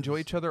guys. that enjoy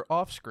each other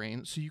off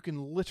screen, so you can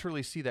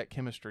literally see that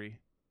chemistry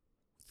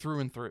through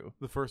and through.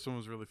 The first one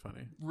was really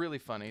funny. Really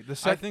funny. The I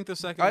second, think the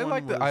second I one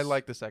like was, the I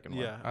like the second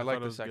one. Yeah, I I like thought it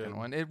the was second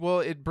good.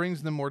 one. It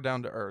brings them more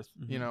down to earth.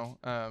 You Mhm.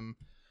 know,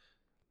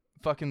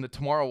 fucking the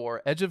Tomorrow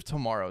War, Edge of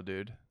Tomorrow,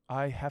 dude.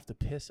 I have to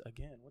piss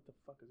again. What the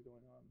fuck is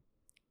going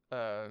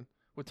on?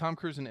 With Tom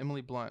Cruise and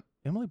Emily Blunt.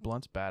 Emily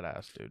Blunt's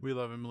badass, dude. We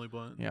love Emily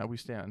Blunt. Yeah, we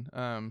stand.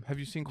 Have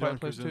you seen John Quiet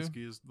Place 2?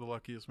 Krasinski is the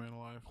luckiest man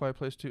alive. Quiet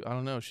Place 2? I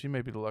don't know. She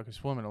may be the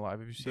luckiest woman alive.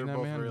 Have you seen They're that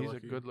both man? very He's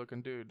lucky. a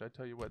good-looking dude. I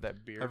tell you what,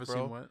 that beard, Haven't bro.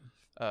 seen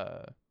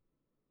what?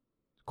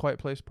 Quiet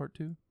Place Part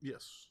 2?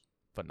 Yes.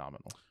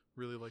 Phenomenal.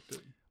 Really liked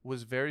it.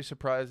 Was very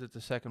surprised that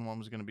the second one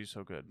was going to be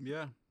so good.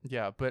 Yeah.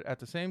 Yeah, but at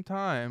the same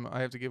time,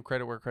 I have to give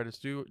credit where credit's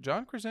due.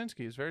 John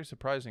Krasinski is very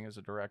surprising as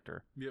a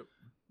director Yep.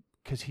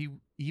 because he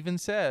even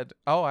said,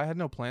 "Oh, I had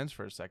no plans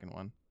for a second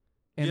one,"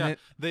 and yeah.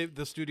 then,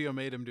 The studio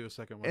made him do a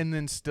second one. and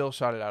then still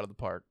shot it out of the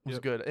park. It was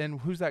Yep. good. And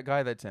who's that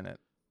guy that's in it?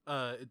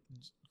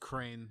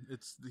 Crane.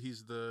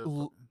 He's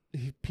the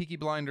Peaky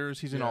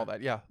Blinders. He's in Yeah. all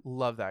that. Yeah,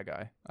 love that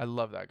guy. I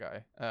love that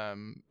guy.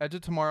 Edge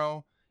of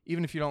Tomorrow.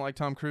 Even if you don't like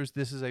Tom Cruise,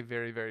 this is a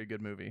very, very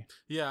good movie.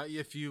 yeah.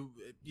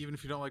 Even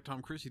if you don't like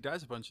Tom Cruise, he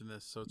dies a bunch in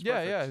this, so it's Yeah,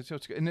 perfect. yeah. So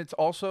it's good. And it's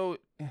also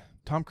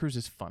Tom Cruise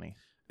is funny.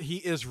 He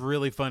is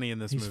really funny in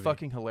this He's movie.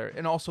 fucking hilarious.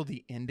 And also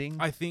the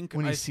ending. I think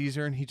when he sees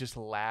her and he just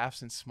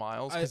laughs and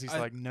smiles because he's I-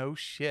 like, no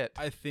shit.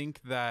 I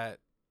think that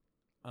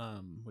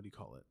what do you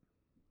call it?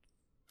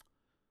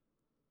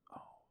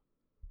 Oh.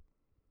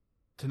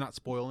 To not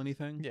spoil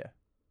anything. Yeah.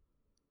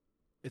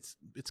 It's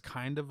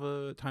kind of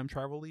a time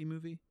travel-y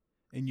movie,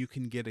 and you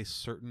can get a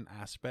certain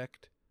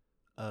aspect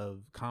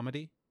of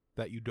comedy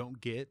that you don't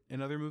get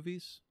in other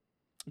movies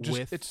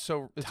with It's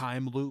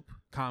time loop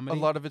comedy. a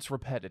lot of it's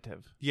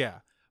repetitive. Yeah,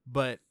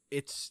 but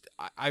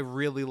I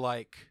really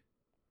like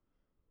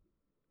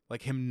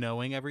him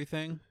knowing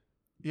everything.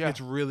 Yeah.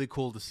 It's really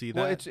cool to see that.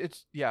 Well,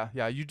 it's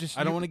yeah. You just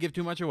I don't want to give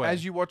too much away.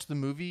 as you watch the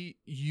movie,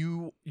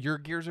 your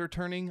gears are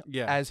turning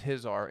Yeah. as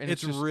his are, and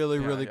it's just, really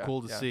yeah, really yeah,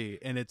 cool to yeah. see,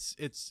 and it's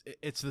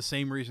the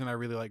same reason I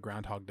really like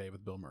Groundhog Day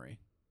with Bill Murray.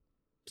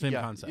 Same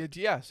Yeah, concept.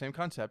 same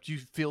concept. You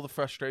feel the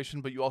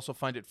frustration, but you also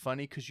find it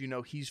funny because you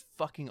know he's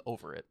fucking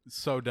over it.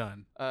 So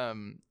done.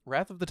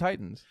 Wrath of the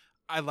Titans.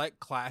 I like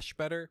Clash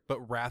better, but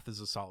Wrath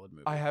is a solid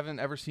movie. I haven't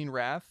ever seen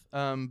Wrath.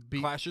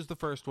 Clash is the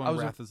first one. I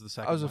was Wrath is the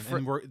second was one.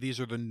 afraid- And these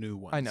are the new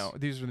ones. I know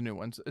these are the new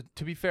ones.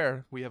 To be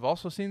fair, we have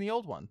also seen the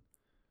old one.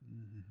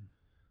 Mhm.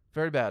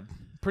 Very bad.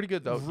 Pretty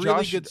good though. Really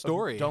Josh, good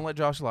story. Don't let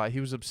Josh lie. He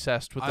was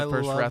obsessed with the I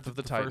first loved Wrath of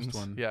the the first Titans.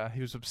 one. Yeah,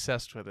 he was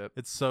obsessed with it.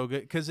 It's so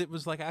good because it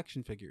was like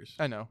action figures.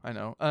 I know.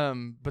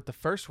 But the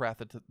first Wrath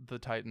of the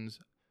Titans,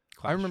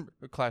 Clash. I remember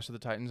Clash of the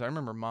Titans. I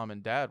remember Mom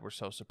and Dad were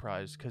so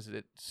surprised because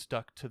it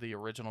stuck to the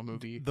original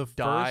movie. The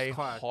Die first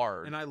Clash,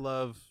 Hard. and I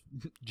love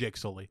Jake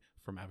Sully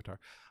from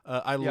Avatar. I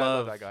I love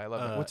love that guy. I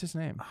love it. What's his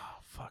name? Oh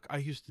fuck! I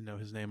used to know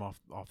his name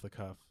off the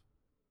cuff.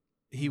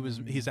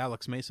 He's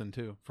Alex Mason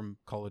too from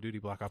Call of Duty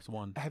Black Ops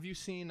 1. Have you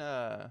seen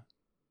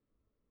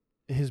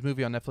his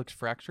movie on Netflix,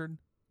 Fractured?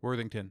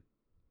 Worthington,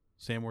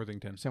 Sam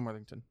Worthington. Sam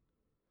Worthington.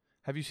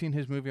 Have you seen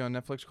his movie on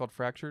Netflix called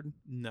Fractured?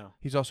 No.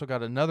 He's also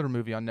got another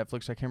movie on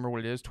Netflix. I can't remember what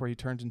it is, to where he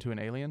turns into an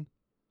alien.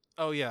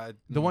 Oh yeah,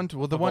 The one,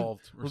 well, the one,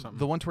 Evolved or something.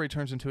 the one to where he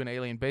turns into an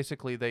alien.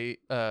 Basically, they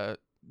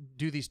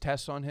do these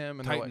tests on him,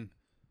 and they're like, Titan.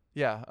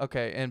 yeah,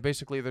 okay, and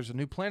basically, there's a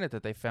new planet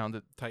that they found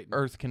that Titan.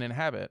 Earth can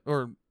inhabit,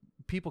 or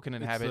people can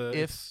inhabit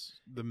if.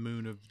 It's the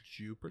moon of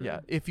Jupiter.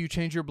 Yeah, if you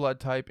change your blood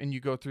type and you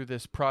go through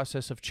this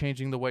process of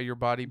changing the way your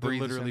body They're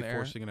breathes literally in the air.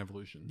 forcing an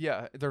evolution.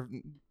 Yeah, they're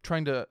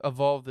trying to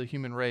evolve the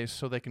human race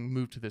so they can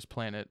move to this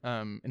planet.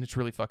 And it's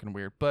really fucking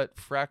weird. But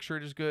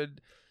Fractured is good.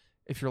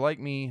 If you're like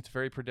me, it's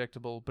very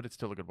predictable, but it's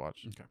still a good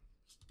watch. Okay.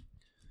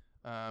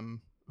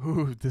 I'm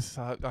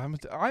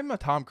a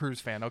Tom Cruise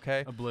fan.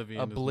 Okay,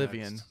 Oblivion.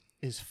 Oblivion. Is next.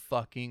 is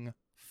fucking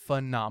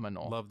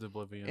phenomenal. Loved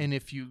Oblivion. And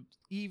if you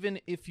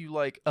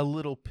like a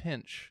little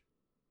pinch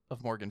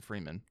of Morgan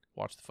Freeman,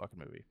 watch the fucking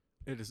movie.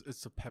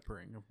 It's a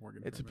peppering of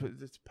Morgan It's Freeman.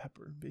 it's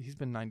pepper. He's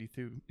been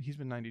 92. He's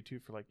been 92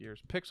 for like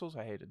years. Pixels,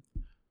 I hated.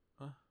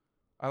 Huh?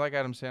 I like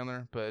Adam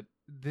Sandler, but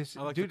this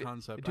I like dude, the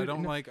concept. dude, I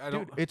don't no, like. I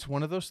don't. Dude, it's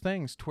one of those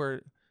things to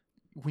where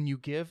when you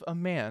give a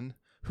man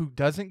who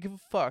doesn't give a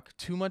fuck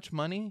too much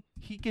money,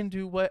 he can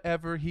do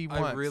whatever he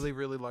wants. I really,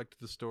 really liked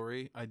the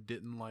story. I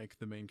didn't like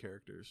the main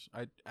characters.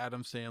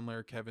 Adam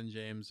Sandler, Kevin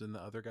James, and the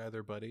other guy,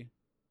 their buddy,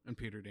 and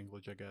Peter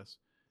Dinklage, I guess.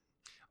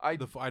 I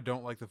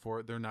don't like the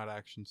four. They're not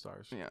action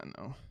stars. Yeah,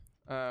 no.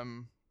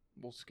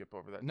 We'll skip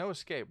over that. No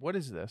Escape. What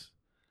is this?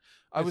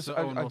 It's the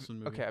Owen Wilson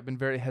movie. Okay, I've been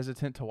very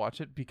hesitant to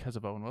watch it because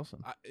of Owen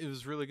Wilson. It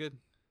was really good.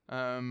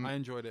 I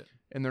enjoyed it.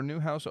 In their new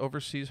house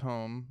overseas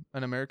home,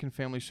 an American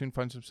family soon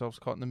finds themselves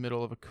caught in the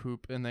middle of a coup,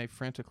 and they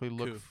frantically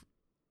look.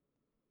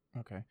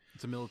 Okay.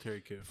 It's a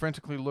military coup.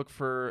 Frantically look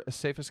for a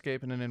safe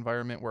escape in an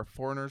environment where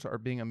foreigners are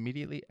being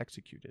immediately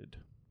executed.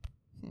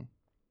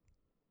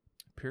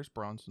 Pierce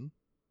Brosnan.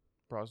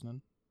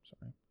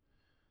 Sorry.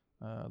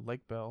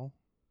 Lake Bell.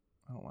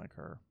 I don't like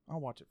her. I'll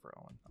watch it for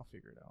Ellen. I'll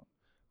figure it out.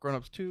 Grown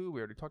Ups 2. We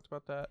already talked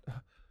about that.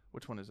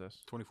 Which one is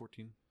this?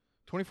 2014.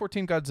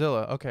 2014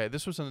 Godzilla. Okay,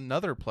 this was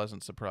another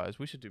pleasant surprise.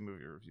 We should do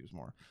movie reviews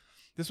more.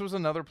 This was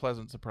another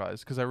pleasant surprise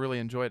because I really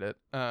enjoyed it.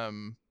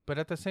 But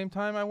at the same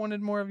time, I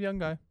wanted more of Young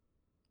Guy.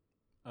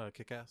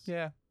 Kick-Ass.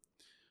 Yeah,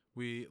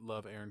 We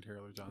love Aaron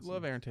Taylor Johnson.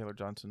 love Aaron Taylor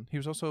Johnson.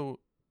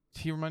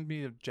 He reminded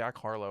me of Jack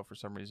Harlow for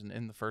some reason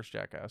in the first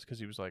Jackass because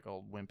he was like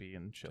all wimpy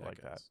and shit like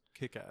that.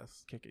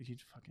 Kick-Ass. He's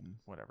fucking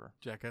whatever.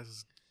 Jackass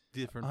is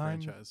different I'm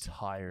franchise.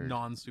 tired.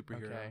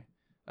 Non-superhero.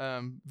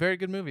 Okay. Very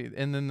good movie.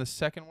 And then the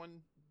second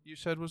one you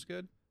said was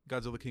good.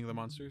 Godzilla King of the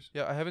Monsters.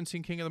 Yeah, I haven't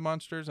seen King of the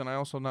Monsters, and I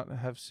also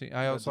have seen.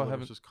 I also Godzilla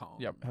haven't. vs. Kong.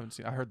 Yeah, haven't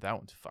seen. I heard that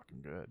one's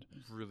fucking good.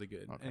 Really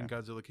good. Okay. And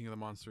Godzilla King of the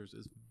Monsters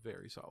is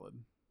very solid.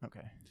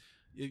 Okay.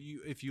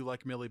 If you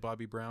like Millie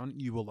Bobby Brown,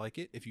 you will like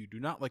it. If you do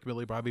not like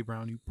Millie Bobby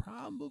Brown, you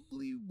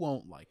probably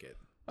won't like it.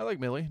 I like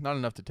Millie. Not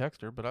enough to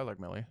text her, but I like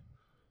Millie.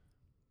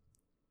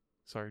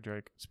 Sorry,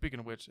 Drake. Speaking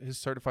of which, his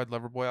Certified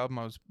Lover Boy album,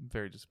 I was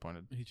very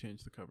disappointed. He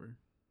changed the cover.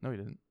 No, he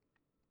didn't.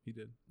 He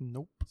did.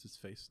 Nope. It's his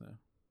face now.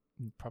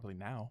 Probably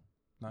now.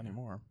 Not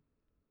anymore.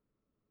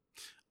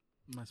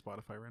 My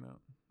Spotify ran out.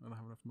 I don't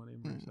have enough money.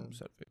 I'm very sad.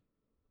 Upset.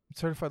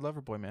 Certified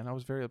Lover Boy, man. I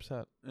was very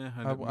upset.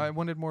 I I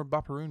wanted more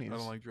Bopperoonies.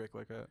 don't like Drake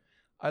like that.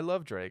 I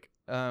love Drake.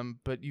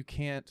 But you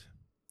can't.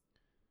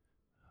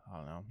 I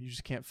don't know. You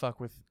just can't fuck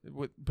with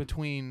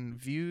between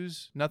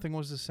Views, Nothing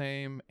Was the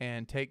Same,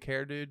 and Take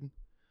Care, Dude.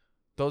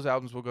 Those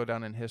albums will go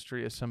down in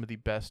history as some of the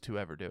best to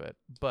ever do it.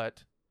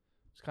 But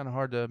it's kind of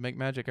hard to make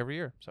magic every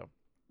year. So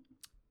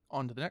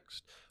on to the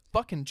next.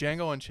 Fucking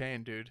Django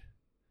Unchained, dude.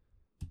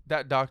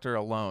 That doctor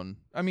alone.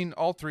 I mean,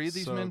 all three of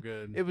these So men.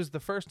 good. It was the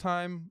first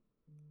time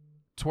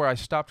to where I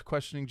stopped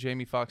questioning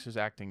Jamie Foxx's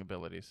acting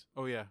abilities.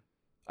 Oh yeah.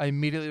 I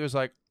immediately was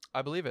like,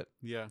 I believe it.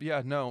 Yeah.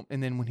 Yeah, no.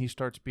 And then when he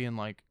starts being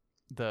like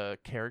the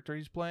character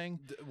he's playing,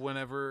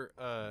 Whenever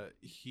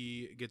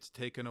he gets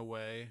taken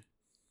away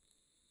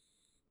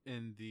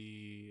in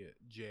the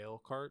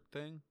jail cart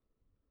thing,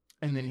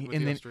 and then with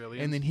the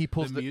Australians, he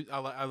pulls the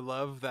I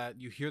love that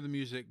you hear the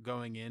music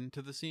going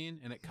into the scene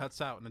and it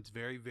cuts out and it's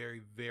very, very,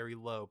 very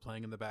low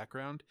playing in the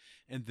background,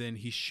 and then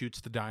he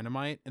shoots the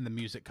dynamite and the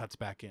music cuts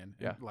back in.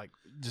 Yeah. And, like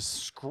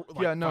just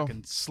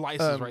fucking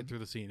slices right through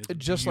the scene.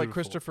 It's just like beautiful.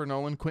 Christopher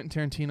Nolan,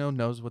 Quentin Tarantino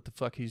knows what the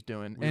fuck he's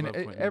doing, We and love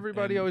Quentin,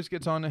 everybody and always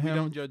gets on to We him.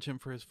 don't judge him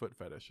for his foot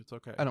fetish. It's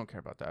okay. I don't care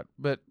about that,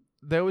 but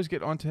they always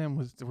get onto him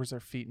with where's their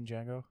feet in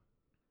Django?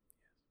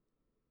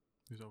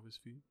 There's always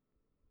feet.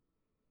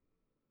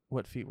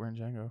 What feet were in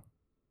Django?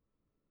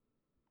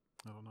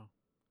 I don't know.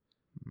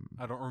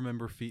 I don't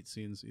remember feet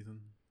scenes, Ethan.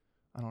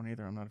 I don't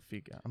either. I'm not a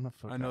feet guy. I'm not a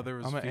foot I know guy. there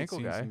was I'm an feet ankle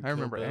scenes guy. in I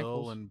remember Kill Bill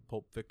ankles. and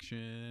Pulp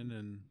Fiction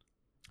and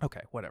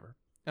Okay, whatever.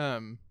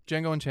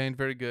 Django Unchained,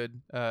 very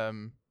good.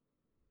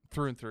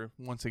 Through and through.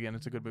 Once again,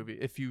 it's a good movie.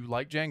 If you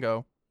like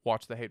Django,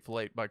 watch The Hateful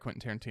Eight by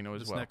Quentin Tarantino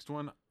as this well. next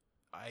one.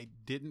 I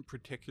didn't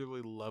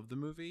particularly love the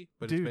movie,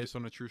 but Dude. it's based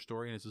on a true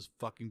story and it's just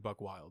fucking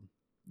buck wild.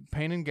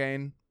 Pain and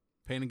Gain.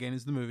 Pain and Gain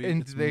is the movie.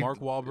 And It's they- Mark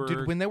Wahlberg,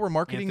 Dude, when they were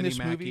marketing Anthony this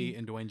Mackie, movie,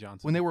 and Dwayne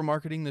Johnson. when they were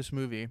marketing this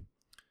movie,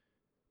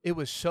 it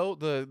was so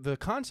the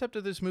concept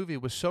of this movie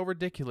was so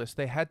ridiculous.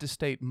 They had to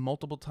state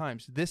multiple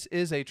times, this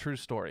is a true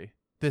story.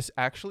 This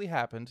actually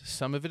happened.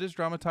 Some of it is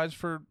dramatized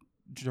for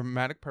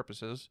dramatic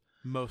purposes,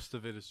 Most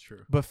of it is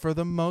true. but for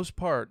the most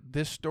part,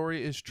 this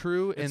story is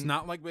true. It's and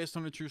not like based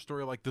on a true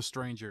story like The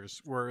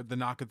Strangers, where the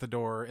knock at the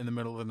door in the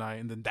middle of the night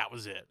and then that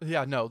was it.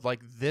 Yeah, no,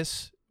 like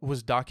this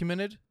was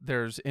documented.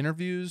 There's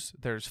interviews.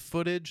 There's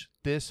footage.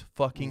 This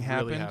fucking Really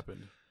happened.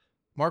 happened.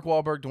 Mark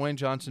Wahlberg, Dwayne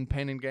Johnson,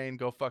 Pain and Gain.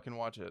 Go fucking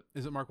watch it.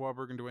 Is it Mark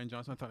Wahlberg and Dwayne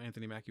Johnson? I thought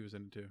Anthony Mackie was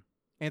in it too.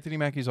 Anthony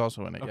Mackie's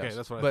also in it. Okay, yes.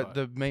 that's what I but thought.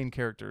 the main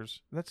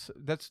characters. This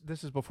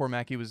is before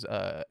Mackie was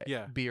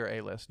Yeah. B or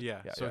A list.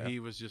 Yeah. So yeah. he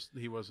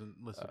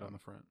wasn't listed on the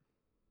front.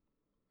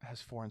 has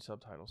foreign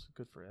subtitles.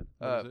 Good for it.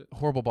 What is it?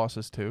 Horrible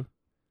Bosses 2.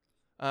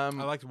 I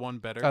liked one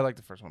better, I like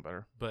the first one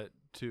better. but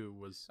 2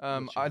 was.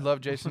 I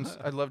love Jason.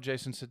 I love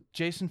Jason.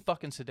 Jason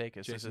fucking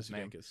Sudeikis is his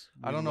name. Sudeikis.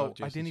 I don't know.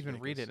 I didn't even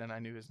read it, and I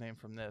knew his name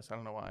from this. I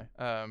don't know why.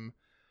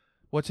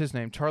 What's his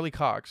name? Charlie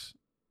Cox.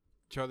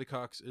 Charlie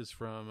Cox is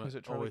from Is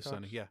it Charlie Always Cox?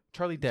 Sunny. Yeah.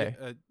 Charlie Day.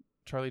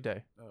 Charlie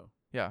Day. Oh.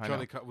 Yeah, I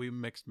know. We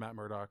mixed Matt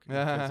Murdock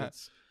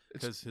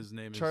because his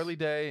name is Charlie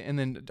Day, and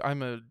then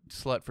I'm a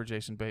slut for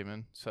Jason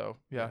Bateman. So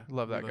yeah,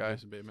 love that guy.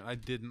 Jason Bateman. I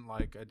didn't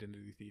like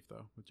Identity Thief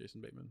though with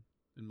Jason Bateman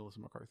and Melissa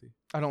McCarthy.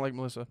 I don't like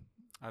Melissa.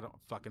 I don't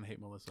fucking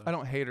hate Melissa. I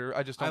don't hate her.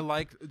 I just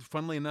don't.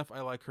 Funnily enough,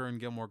 I like her in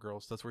Gilmore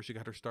Girls. That's where she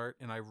got her start,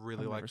 and I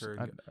really like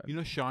her. You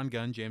know Sean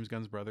Gunn, James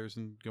Gunn's brothers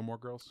in Gilmore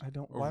Girls? I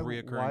don't. Why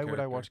would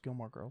I watch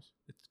Gilmore Girls?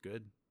 It's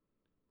good.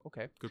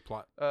 Okay. Good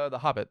plot. The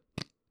Hobbit.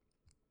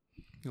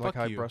 You like Fuck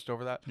how you. I brushed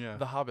over that? Yeah.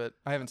 The Hobbit.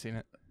 I haven't seen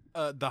it.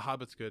 The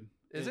Hobbit's good.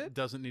 Is it? It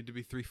doesn't need to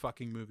be 3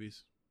 fucking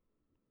movies.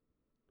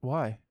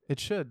 Why? It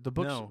should. The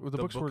books. No, the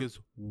books book is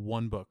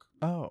one book.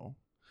 Oh.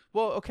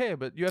 Well, okay,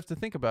 but you have to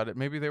think about it.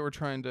 Maybe they were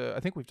trying to.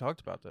 I think we've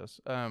talked about this.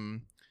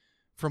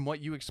 From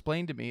what you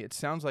explained to me, it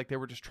sounds like they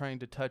were just trying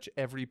to touch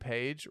every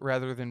page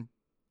rather than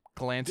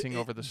glancing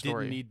over the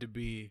story. It didn't need to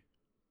be.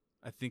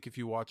 I think if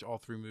you watch all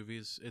 3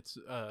 movies, it's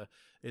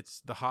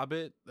The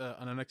Hobbit,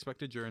 An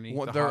Unexpected Journey,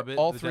 The Hobbit,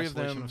 all The 3 of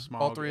Desolation them, of Smaug,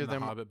 all 3 of and The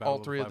them, Hobbit, Battle all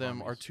of 3 the of Five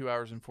them are Armies. 2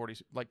 hours and 40,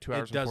 like 2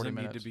 hours It and 40 doesn't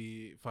minutes. need to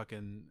be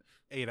fucking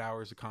 8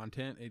 hours of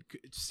content.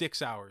 It's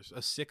 6 hours. A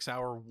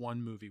 6-hour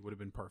one movie would have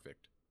been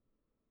perfect.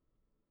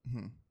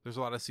 Hmm. There's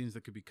a lot of scenes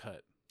that could be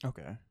cut.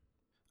 Okay.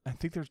 I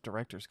think there's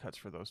director's cuts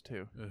for those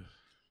too.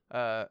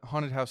 Ugh.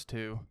 Haunted House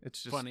 2.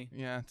 It's just funny.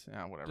 Yeah, it's,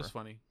 whatever. Just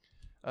funny.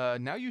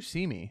 Now You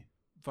See Me.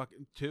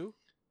 Fucking 2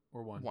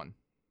 or 1? 1.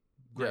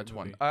 Great Yeah, it's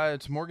movie. 1.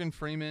 It's Morgan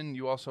Freeman.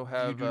 You also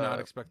have. You do not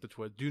expect the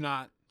twist. Do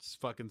not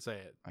fucking say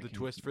it. I The can-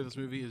 twist for this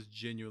movie is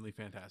genuinely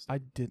fantastic. I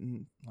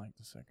didn't like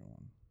the second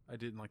one. I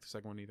didn't like the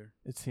second one either.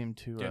 It seemed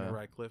too. Daniel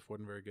Radcliffe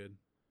wasn't very good.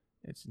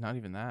 It's not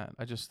even that.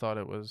 I just thought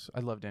it was. I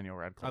love Daniel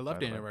Radcliffe. I love by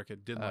the Daniel way.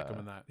 Radcliffe. Didn't like him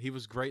in that. He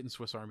was great in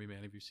Swiss Army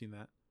Man. Have you seen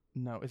that?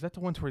 No, is that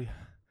the one where he's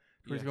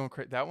Yeah. going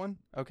crazy? That one?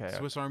 Okay.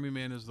 Swiss Army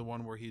Man is the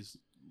one where he's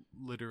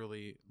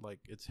literally like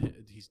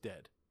he's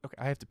dead. Okay,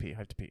 I have to pee.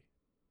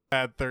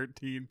 At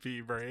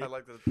 13p break. I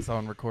like that it's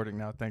on recording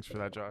now. Thanks for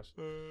that, Josh.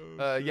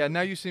 Yeah,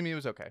 Now You See Me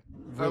was okay.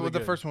 Really the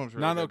good. first one was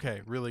really Not good.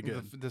 okay, really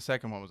good. The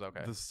second one was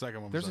okay. The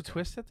second one. There's was a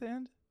twist at the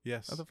end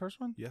Yes. of the first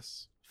one.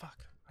 Yes.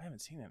 Fuck, I haven't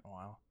seen it in a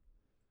while.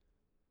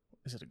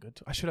 Is it a good?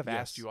 I should have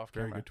asked you off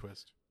Very camera. good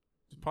twist.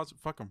 Just pause it.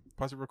 Fuck him.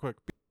 Pause it real quick.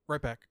 Be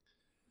right back.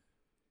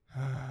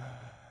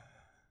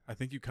 I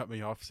think you cut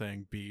me off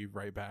saying "be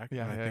right back."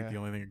 Yeah, and I yeah, think yeah. the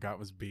only thing I got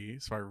was "b,"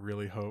 so I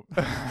really hope.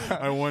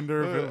 I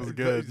wonder if it was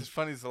good. It's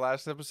funny. It's the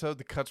last episode.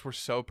 The cuts were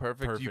so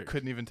perfect. You Perfect.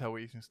 couldn't even tell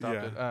where you stopped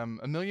Yeah. it.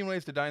 A Million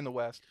Ways to Die in the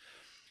West.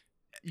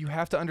 You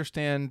have to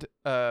understand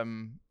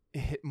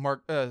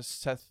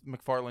Seth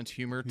MacFarlane's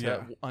humor to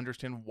Yeah.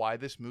 understand why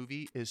this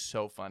movie is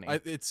so funny. I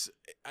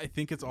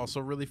think it's also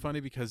really funny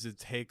because it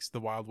takes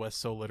the Wild West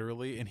so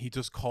literally, and he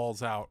just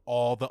calls out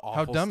all the awful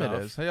how dumb stuff.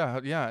 it is.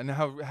 Yeah, and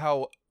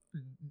how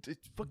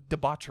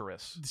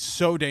debaucherous.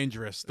 So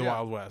dangerous, the Yeah,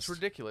 Wild West. It's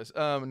ridiculous.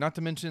 Not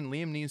to mention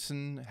Liam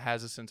Neeson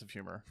has a sense of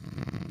humor.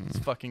 It's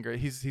fucking great.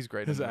 He's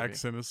great. His in the movie.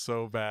 accent is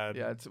so bad.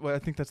 Yeah, I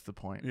think that's the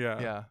point.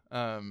 Yeah.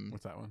 Yeah.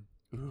 What's that one?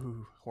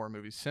 Ooh, horror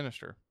movies.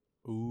 Sinister.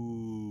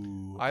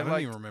 Ooh, I I don't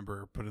even liked-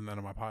 remember putting that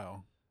on my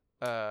pile.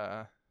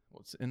 Well,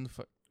 it's in the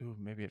ooh,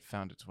 maybe it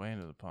found its way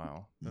into the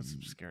pile. That's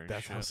some scary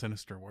That's shit. how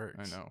Sinister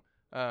works. I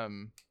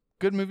know.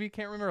 Good movie.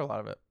 Can't remember a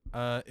lot of it.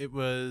 It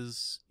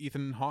was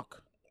Ethan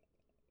Hawke,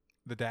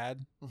 the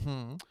dad,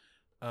 Mm-hmm.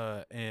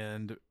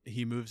 and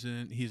he moves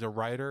in. He's a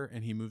writer,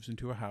 and he moves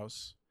into a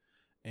house,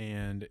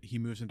 and he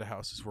moves into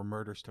houses where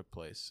murders took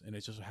place. And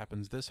it just so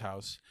happens this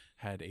house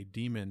had a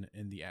demon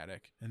in the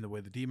attic, and the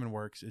way the demon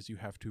works is you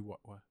have to what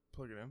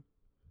Plug it in.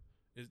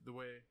 is the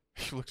way.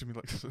 He looked at me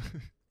like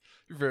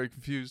you're very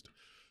confused.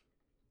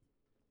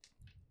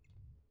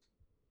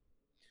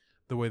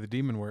 The way the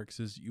demon works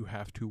is you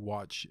have to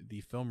watch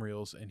the film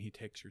reels, and he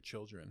takes your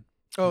children.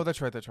 Oh,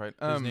 that's right. That's right.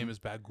 His name is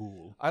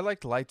Bagul. I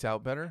liked Lights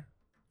Out better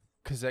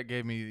because that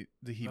gave me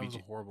the That was a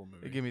heebie. horrible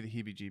movie. It gave me the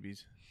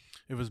heebie-jeebies.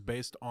 It was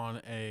based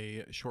on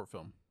a short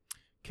film.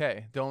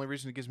 Okay, the only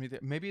reason it gives me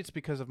maybe it's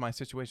because of my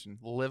situation.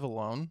 Live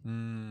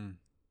alone,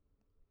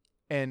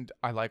 and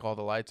I like all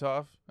the lights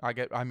off. I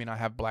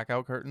have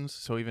blackout curtains,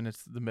 so even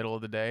it's the middle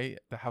of the day,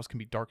 the house can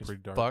be dark as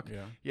Pretty dark. fuck.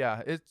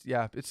 Yeah.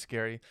 It's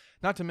scary.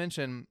 Not to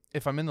mention,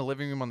 if I'm in the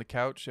living room on the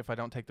couch, if I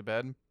don't take the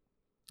bed,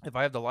 if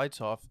I have the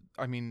lights off,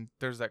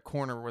 there's that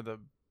corner where the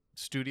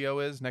studio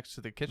is next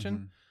to the kitchen.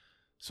 Mhm.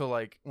 So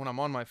like when I'm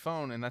on my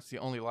phone and that's the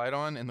only light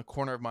on, in the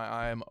corner of my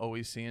eye, I'm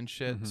always seeing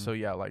shit. Mhm. So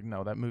yeah, like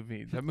no, that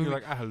movie, You're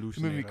like, I the hallucinate.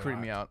 movie a creeped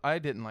me lot. out. I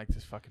didn't like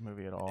this fucking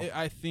movie at all.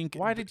 I think.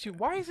 Why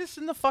is this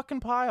in the fucking I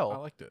pile?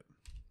 liked it.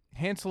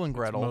 Hansel and It's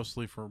Gretel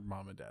mostly for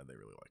mom and dad. They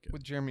really like it.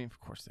 with Jeremy. Of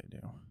course they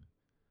do.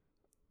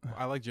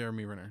 I like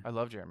Jeremy Renner, I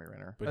love Jeremy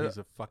Renner, but he's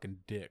a fucking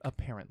dick.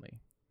 apparently.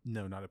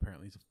 No, not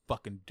apparently. He's a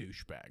fucking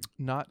douchebag.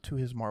 Not to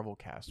his Marvel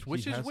cast,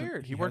 which is hasn't-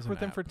 weird. He he worked has with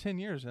an them for app. 10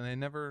 years, and they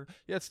never.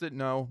 Yeah, it's the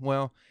no.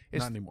 Well,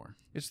 it's Not anymore.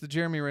 it's the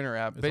Jeremy Renner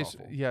app. It's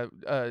awful. Yeah,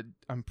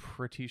 I'm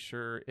pretty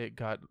sure it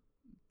got.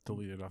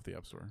 Deleted off the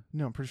App Store.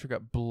 No, I'm pretty sure it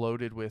got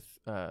bloated with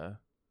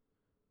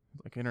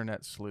like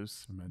internet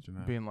sleuths Imagine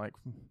that. being like,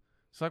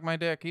 "Suck my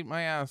dick, eat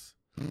my ass."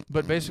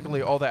 But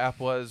basically, all the app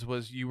was you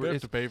You were. have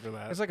It's, to pay for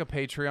that. it's like a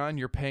Patreon.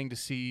 You're paying to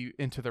see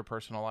into their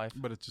personal life.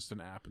 But it's just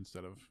an app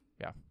instead of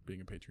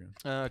being a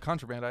Patreon.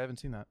 Contraband. I haven't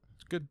seen that.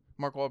 It's good.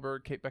 Mark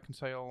Wahlberg, Kate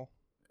Beckinsale.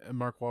 And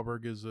Mark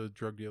Wahlberg is a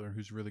drug dealer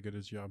who's really good at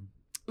his job.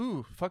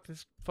 Ooh, fuck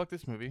this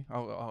movie.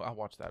 I'll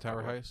watch that.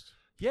 Tower probably. Heist.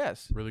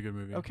 Yes. Really good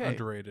movie. Okay.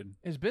 Underrated.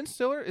 Is Ben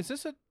Stiller? Is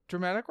this a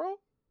dramatic role?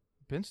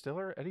 Ben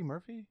Stiller, Eddie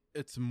Murphy.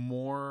 It's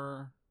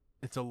more.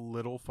 It's a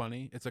little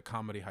funny. It's a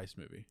comedy heist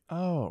movie.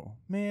 Oh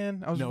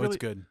man, It's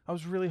good. I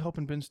was really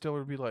hoping Ben Stiller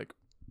would be like.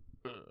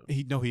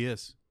 He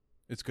is.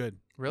 It's good.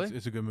 Really?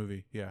 It's a good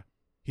movie. Yeah.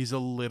 He's a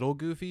little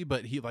goofy,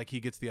 but he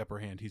gets the upper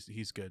hand.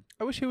 He's good.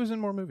 I wish he was in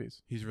more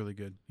movies. He's really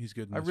good. He's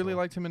good. In I this really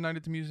role. liked him in Night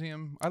at the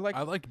Museum. I like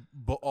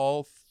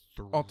all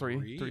all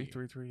three.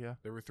 Yeah.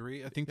 There were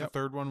three. I think Yep. the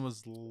third one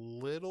was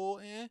little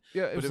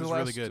Yeah, it But was, it the was last,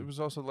 really good. It was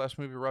also the last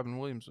movie Robin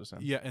Williams was in.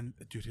 Yeah, and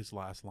dude, his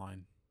last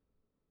line.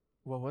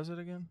 What was it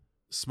again?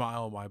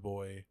 Smile, my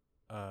boy.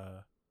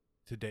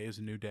 Today is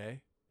a new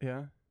day.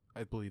 Yeah.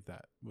 I believe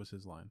that was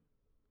his line.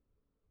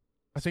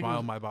 I think it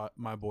Smile, was-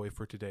 my boy,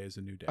 for today is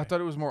a new day. I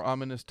thought it was more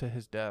ominous to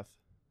his death.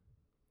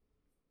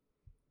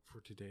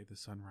 For today the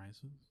sun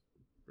rises.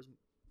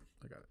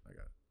 I got it.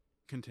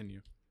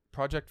 Continue.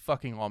 Project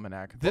fucking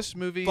Almanac. This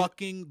movie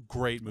Fucking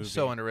great movie.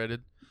 so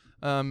underrated.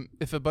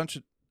 If a bunch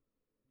of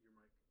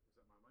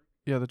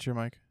Yeah, that's your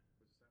mic.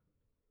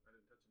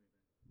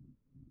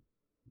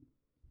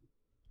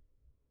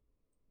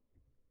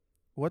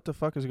 What the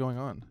fuck is going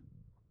on?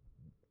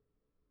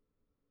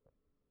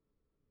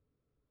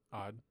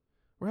 Odd.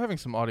 We're having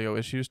some audio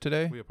issues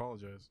today. We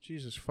apologize.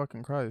 Jesus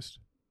fucking Christ.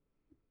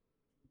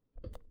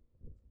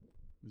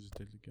 We just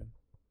did it again.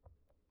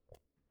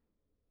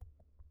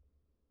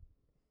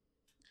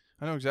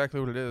 I know exactly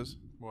what it is.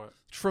 What?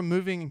 It's from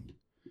moving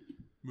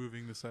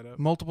Moving the setup.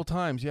 multiple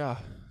times. Yeah,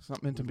 it's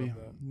not meant to We be. love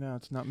that. No,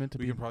 it's not meant to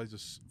We be. can probably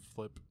just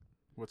flip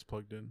what's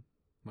plugged in.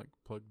 Like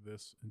plug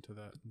this into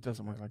that. It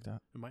doesn't work like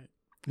that. It might.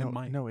 No, It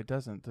might. no, it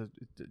doesn't.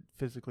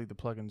 Physically, the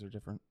plugins are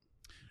different.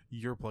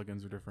 Your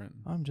plugins are different.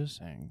 I'm just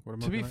saying. What am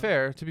I To be looking at?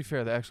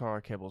 fair, the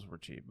XLR cables were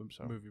cheap. I'm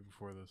sorry. Movie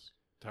before this.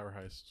 Tower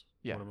Heist.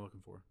 Yeah. What am I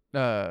looking for?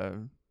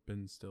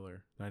 Ben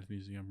Stiller. Night at the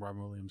Museum.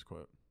 Robin Williams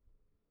quote.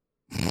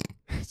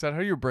 Is that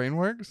how your brain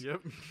works?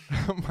 Yep.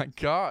 Oh my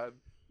god.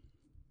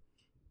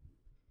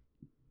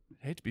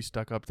 I hate to be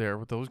stuck up there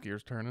with those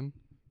gears turning.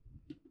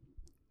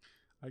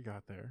 I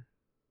got there.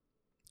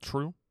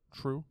 True.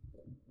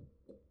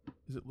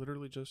 Is it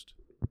literally just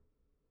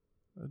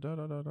da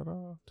da da da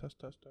da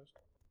test.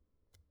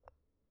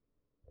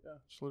 Yeah,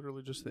 it's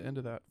literally just the end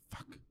of that.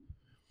 Fuck.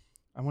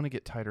 I want to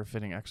get tighter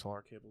fitting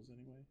XLR cables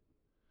anyway.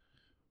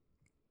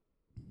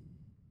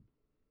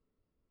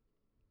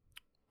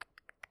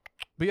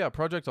 But yeah,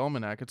 Project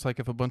Almanac. It's like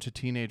if a bunch of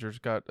teenagers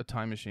got a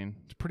time machine.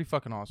 It's pretty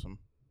fucking awesome.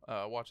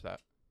 Watch that.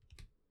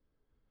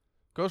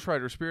 Ghost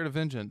Rider, Spirit of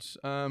Vengeance.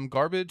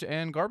 Garbage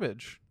and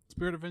Garbage.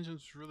 Spirit of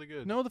Vengeance was really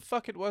good. No, the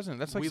fuck it wasn't.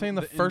 That's like We- saying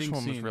the first ending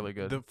one was scene- really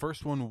good. The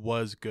first one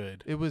was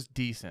good. It was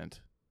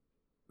decent.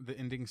 The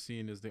ending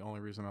scene is the only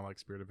reason I like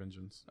Spirit of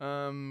Vengeance.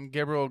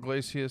 Gabriel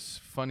Iglesias,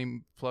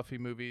 funny, fluffy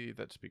movie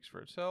that speaks for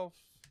itself.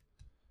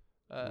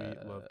 We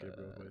love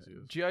Gabriel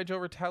Iglesias. G.I. Joe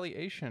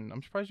Retaliation.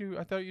 I'm surprised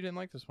I thought you didn't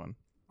like this one.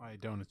 I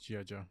don't. It's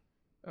G.I. Joe.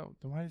 Oh,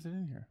 then why is it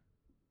in here?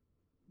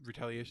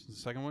 Retaliation's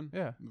the second one?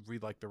 Yeah. We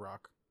like The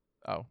Rock.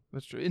 Oh,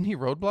 that's true. Isn't he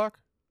Roadblock?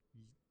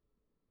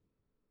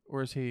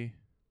 Or is he?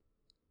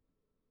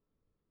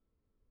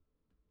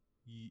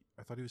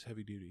 I thought he was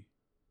Heavy Duty.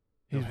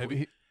 He's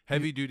No,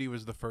 Heavy Duty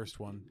was the first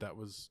one. That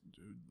was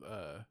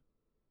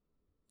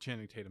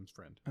Channing Tatum's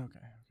friend. Okay.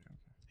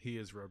 He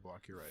is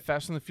Roadblock. You're right.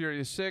 Fast and the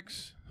Furious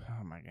 6.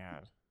 Oh my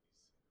god.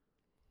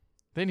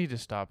 They need to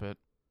stop it.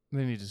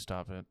 They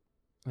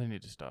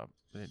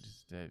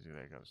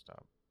gotta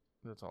stop.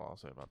 That's all I'll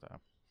say about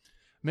that.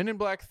 Men in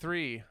Black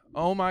 3.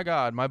 Oh my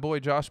god, my boy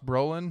Josh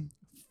Brolin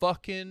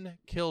fucking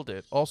killed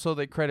it. Also,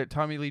 they credit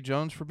Tommy Lee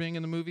Jones for being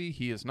in the movie.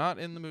 He is not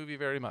in the movie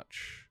very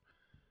much.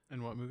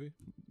 In what movie?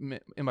 It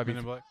might Men be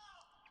in Black.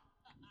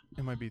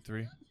 It might be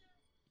 3.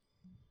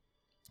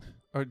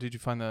 Or did you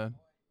find the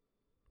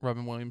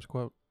Robin Williams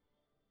quote?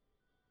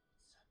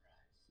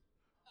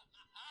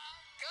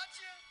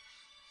 Gotcha.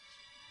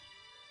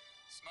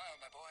 Smile,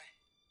 my boy.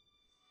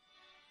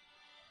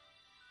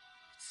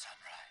 It's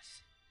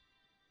sunrise.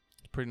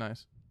 It's pretty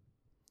nice.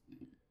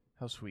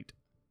 How sweet.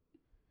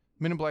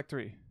 Men in Black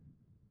 3.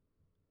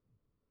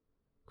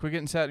 Quit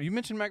getting sad. You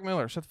mentioned Mac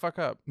Miller. Shut the fuck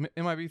up.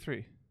 MIB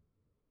 3.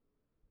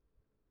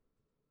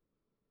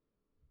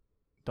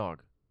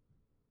 Dog.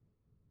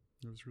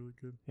 It was really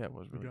good. Yeah, it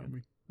was You really got good.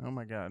 me. Oh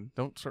my god.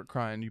 Don't start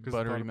crying, you 'Cause I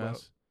buttery thought about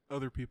mess.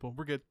 Other people.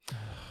 We're good.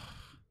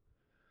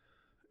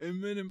 And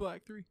Men in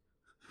Black 3.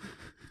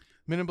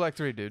 Men in Black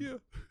 3, dude. Yeah.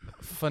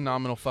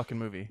 Phenomenal fucking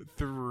movie.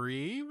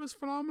 3 was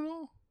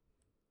phenomenal.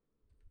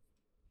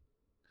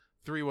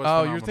 3 was Oh,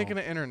 phenomenal. you're thinking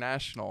of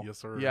International. Yes,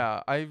 sir.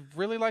 Yeah, I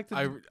really like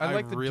the I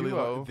like the really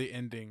duo like the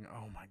ending.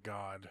 Oh my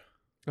god.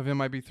 of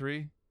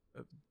MIB3.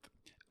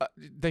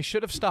 They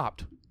should have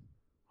stopped.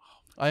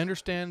 I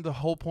understand the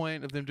whole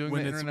point of them doing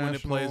when the it's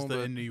International. when it plays the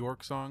but- In New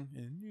York song,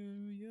 In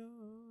New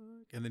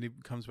York, and then he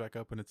comes back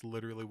up and it's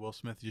literally Will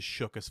Smith just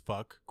shook as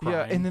fuck, crying.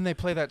 yeah, and then they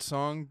play that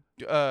song.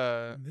 This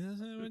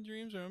is what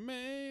dreams are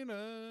made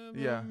of.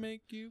 Yeah. They'll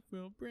make you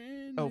feel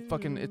brand Oh, new.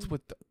 fucking! It's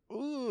with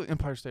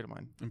Empire State of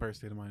Mind. Empire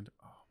State of Mind.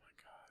 Oh my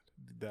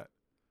god, that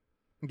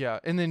Yeah,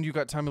 and then you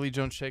got Tommy Lee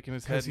Jones shaking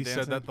his head. because he and said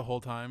dancing. that the whole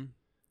time.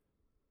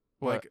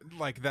 What?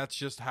 Like that's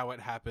just how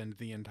it happened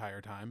the entire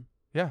time.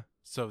 Yeah.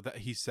 So that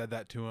he said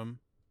that to him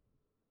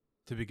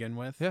to begin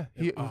with. Yeah,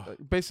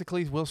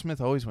 basically Will Smith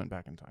always went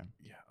back in time.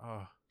 Yeah.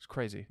 Oh, It's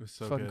crazy. was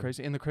so It's fucking good.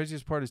 crazy. And the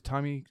craziest part is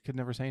Tommy could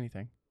never say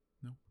anything.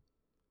 No.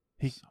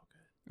 He. so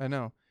good. I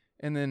know.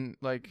 And then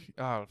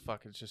oh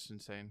fuck, it's just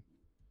insane.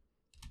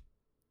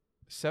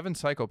 7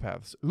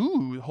 Psychopaths.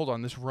 Ooh, hold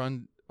on. This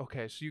run.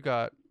 Okay, so you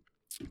got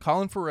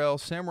Colin Farrell,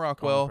 Sam Colin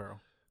Rockwell.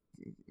 Farrell.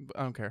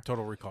 I don't care.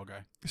 Total Recall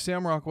guy.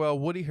 Sam Rockwell,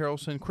 Woody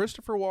Harrelson,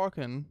 Christopher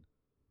Walken.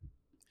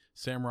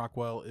 Sam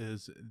Rockwell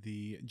is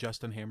the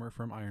Justin Hammer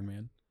from Iron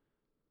Man.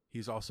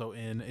 He's also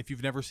in, if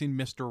you've never seen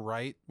Mr.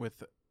 Right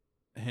with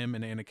him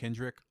and Anna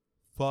Kendrick,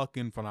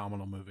 fucking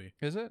phenomenal movie.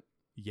 Is it?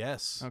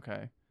 Yes.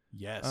 Okay.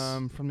 Yes.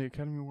 From the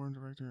Academy Award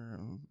director.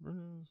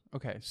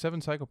 Okay,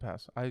 7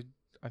 Psychopaths. I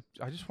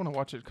just want to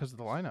watch it because of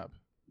the lineup.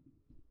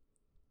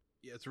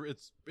 Yeah,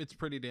 it's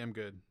pretty damn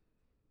good.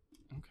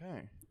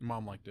 Okay.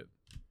 Mom liked it.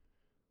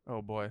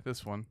 Oh boy,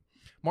 this one.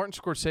 Martin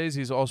Scorsese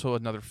is also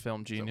another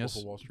film Is that genius.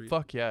 Wolf of Wall Street?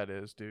 Fuck yeah, it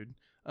is, dude.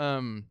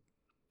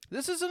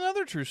 This is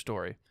another true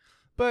story.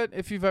 But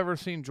if you've ever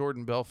seen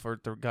Jordan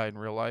Belfort, the guy in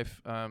real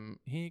life,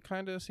 he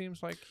kind of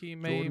seems like he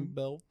may Jordan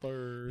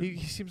Belfort. he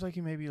seems like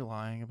he may be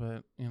lying,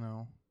 but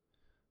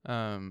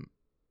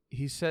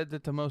he said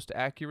that the most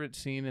accurate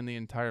scene in the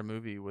entire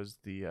movie was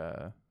the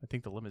I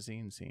think the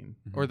limousine scene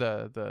or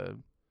the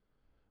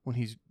when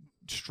he's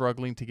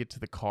struggling to get to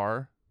the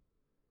car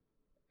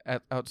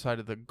outside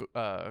of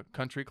the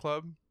country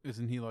club.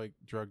 Isn't he like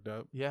drugged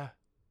up? Yeah.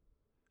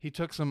 He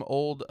took some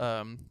old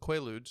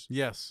Quaaludes,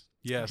 Yes.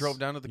 Yes. drove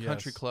down to the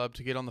country Yes. club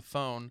to get on the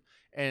phone,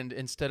 and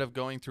instead of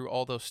going through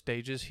all those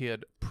stages he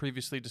had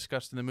previously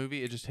discussed in the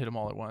movie, it just hit him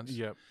all at once.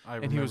 Yep. I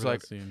And remember he was that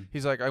like- scene.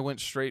 He's like, I went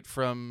straight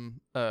from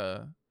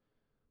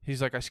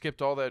he's like, I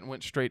skipped all that and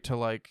went straight to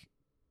like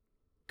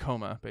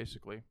coma,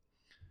 basically.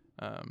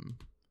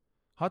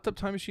 Hot Tub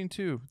Time Machine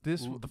 2.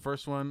 This The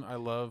first one I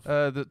love.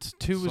 the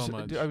 2 was so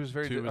much. I was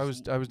very 2 I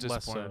is was less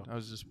disappointed. so. I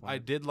was disappointed. I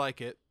did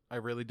like it. I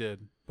really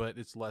did, but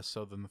it's less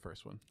so than the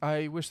first one.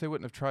 I wish they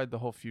wouldn't have tried the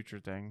whole future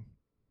thing.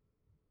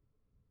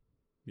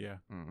 Yeah.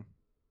 Mm.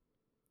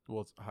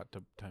 Well, it's a Hot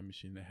Tub Time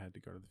Machine. They had to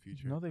go to the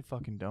future. No, they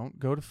fucking don't.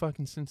 Go to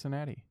fucking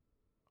Cincinnati.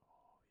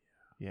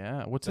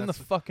 Yeah. What's in the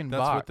That's- fucking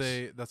That's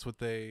box? That's what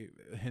they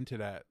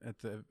hinted at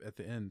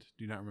the end.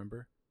 Do you not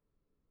remember?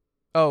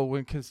 Oh,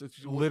 because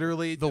it's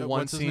Literally, the one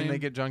what's his scene they name?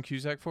 get John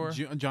Cusack for.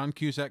 John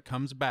Cusack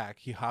comes back.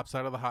 He hops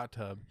out of the hot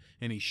tub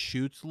and he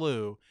shoots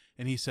Lou.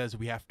 And he says,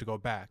 "We have to go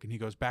back." And he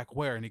goes, "Back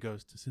where?" And he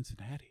goes, "To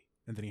Cincinnati."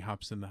 And then he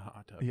hops in the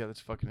hot tub. Yeah, that's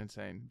fucking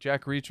insane.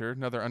 Jack Reacher,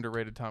 another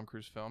underrated Tom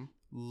Cruise film.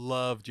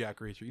 Love Jack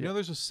Reacher. You Yeah. know,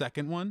 there's a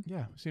second one.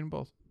 Yeah, I've seen them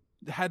both.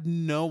 Had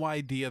no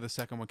idea the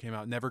second one came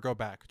out. Never go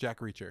back. Jack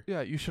Reacher.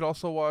 Yeah, you should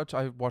also watch.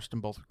 I watched them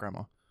both with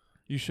Grandma.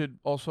 You should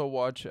also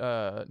watch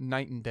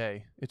Night and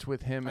Day. It's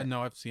with him. I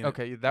know. I've seen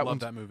Okay, it. that Love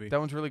one's that movie. that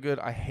one's really good.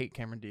 I hate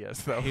Cameron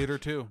Diaz though. I hate her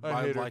too.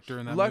 I hate her. liked her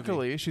in that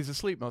Luckily, movie. she's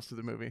asleep most of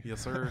the movie.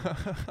 Yes, sir.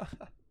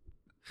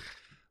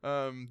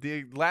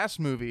 The last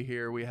movie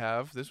here we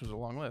have. This was a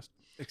long list.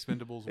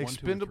 Expendables 1,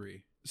 2, and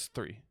 3. It's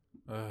 3.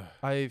 Ugh.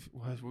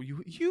 Well,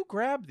 you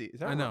grabbed these. Is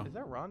that I know. Is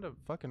that Ronda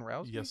fucking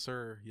Rousey? Yes,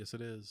 sir. Yes, it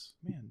is.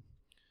 Man.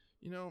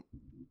 You know,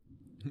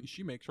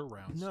 She makes her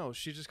rounds. no,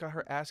 she just got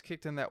her ass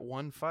kicked in that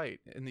one fight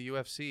in the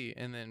UFC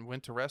and then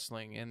went to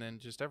wrestling, and then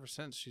just ever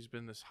since she's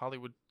been this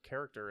Hollywood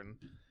character, and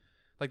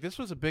like this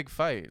was a big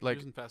fight. She Like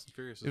was in Fast and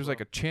Furious. it was like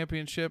a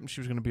championship, and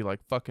she was gonna be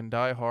like fucking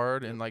die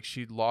hard, and like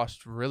she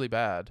lost really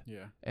bad.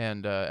 Yeah.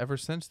 And ever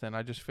since then,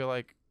 I just feel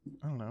like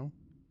I don't know.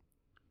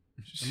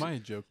 Am I a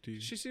joke to you?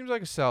 She seems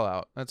like a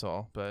sellout. That's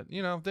all. But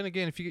then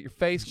again, if you get your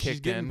face She's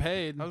kicked getting in,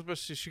 paid. I was about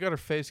to say she got her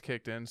face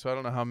kicked in, so I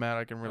don't know how mad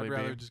I can really I'd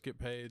rather be. just get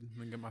paid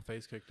than get my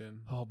face kicked in.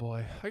 Oh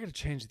boy, I gotta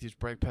change these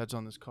brake pads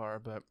on this car,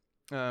 but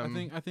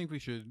I think we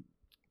should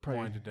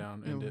probably wind it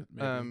down, end it.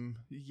 Maybe.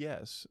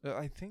 Yes,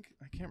 I think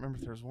I can't remember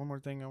if there was one more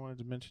thing I wanted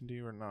to mention to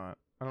you or not.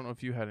 I don't know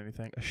if you had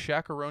anything. A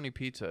Shaq-a-Roni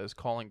pizza is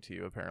calling to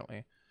you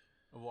apparently.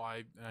 Well,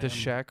 I Does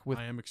Shaq with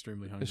I am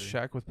extremely hungry. is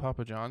Shaq with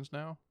Papa John's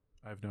now?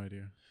 I have no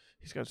idea.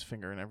 He's got his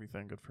finger in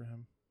everything. Good for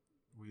him.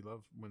 We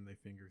love when they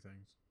finger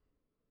things.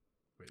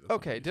 Wait, that's not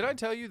Okay, what you did I said.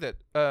 tell you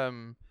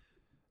that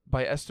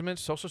by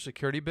estimates, Social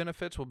Security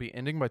benefits will be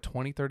ending by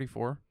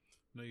 2034?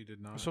 No, you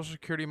did not. Social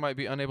Security might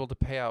be unable to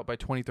pay out by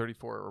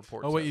 2034. A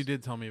report. Oh, wait, says. you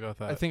did tell me about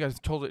that. I think I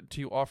told it to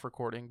you off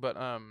recording, but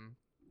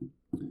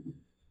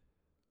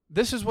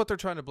this is what they're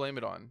trying to blame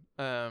it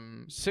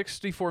on.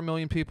 64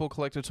 million people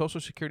collected Social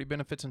Security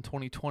benefits in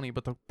 2020,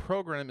 but the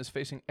program is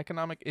facing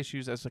economic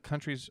issues as the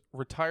country's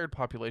retired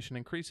population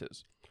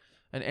increases.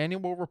 An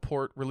annual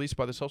report released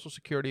by the Social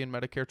Security and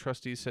Medicare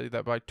trustees said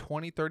that by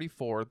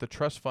 2034, the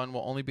trust fund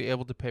will only be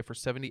able to pay for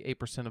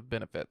 78% of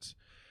benefits.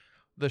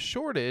 The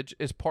shortage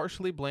is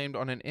partially blamed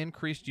on an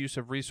increased use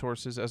of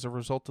resources as a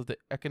result of the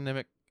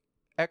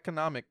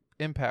economic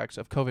impacts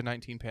of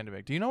COVID-19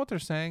 pandemic. Do you know what they're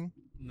saying?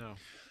 No.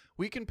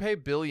 We can pay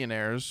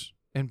billionaires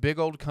and big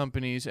old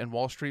companies and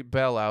Wall Street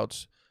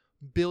bailouts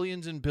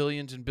billions and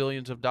billions and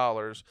billions of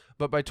dollars,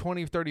 but by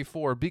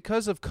 2034,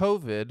 because of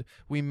COVID,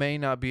 we may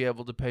not be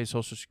able to pay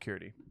Social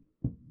Security.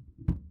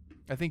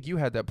 I think you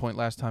had that point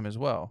last time as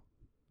well.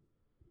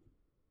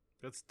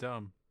 That's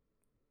dumb.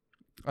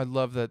 I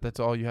love that that's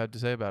all you had to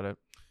say about it.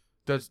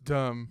 That's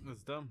dumb.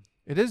 That's dumb.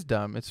 It is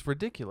dumb. It's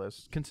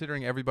ridiculous,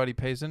 considering everybody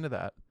pays into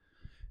that.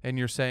 And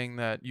you're saying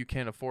that you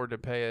can't afford to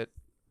pay it.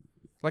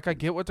 Like, I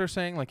get what they're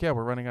saying. Like, yeah,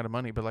 we're running out of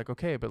money. But, like,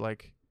 okay, but,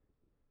 like,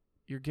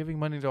 you're giving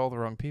money to all the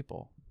wrong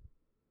people.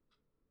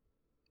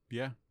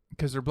 Yeah.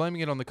 Because they're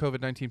blaming it on the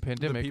COVID-19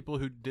 pandemic. The people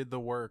who did the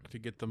work to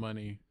get the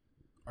money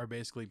are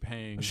basically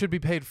paying. Should be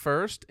paid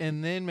first,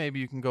 and then maybe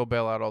you can go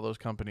bail out all those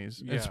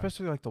companies. Yeah.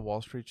 Especially, like, the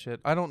Wall Street shit.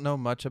 I don't know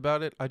much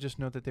about it. I just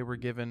know that they were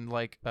given,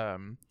 like, a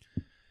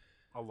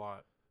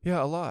lot.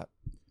 yeah, a lot.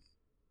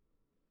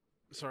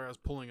 Sorry, I was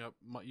pulling up.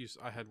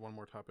 I had one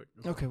more topic.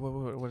 Okay,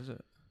 what is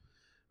it?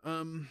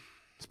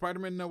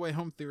 Spider-Man No Way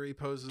Home theory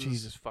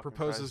proposes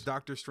Christ.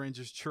 Doctor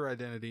Strange's true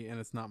identity, and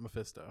it's not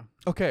Mephisto.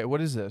 Okay, what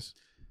is this?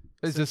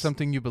 Is this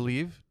something you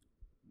believe?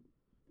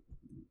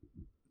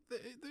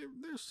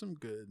 There's some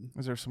good.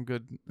 Is there some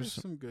good? There's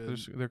some good.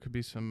 There could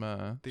be some.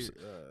 At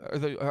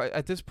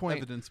this point,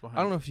 evidence behind.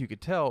 I don't know if you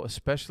could tell,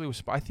 especially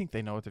with. I think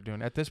they know what they're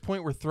doing. At this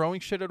point, we're throwing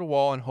shit at a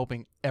wall and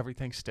hoping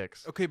everything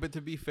sticks. Okay, but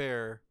to be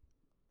fair,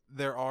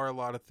 there are a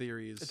lot of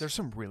theories. There's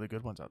some really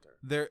good ones out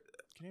there.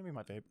 Can you hand me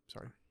my vape?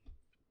 Sorry.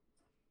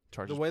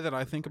 Charges. The way that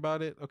I think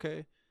about it,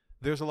 okay,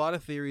 there's a lot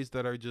of theories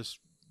that are just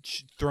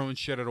throwing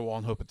shit at a wall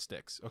and hope it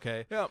sticks,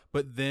 okay? Yeah.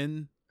 But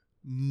then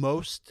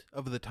most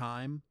of the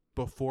time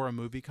before a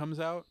movie comes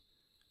out,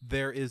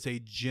 there is a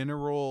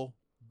general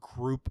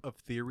group of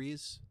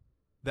theories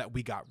that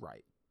we got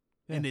right.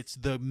 Yeah. And it's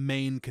the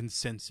main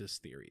consensus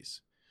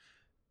theories.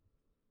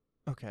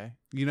 Okay.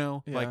 You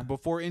know, Yeah. like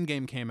before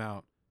Endgame came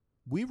out,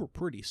 we were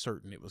pretty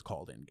certain it was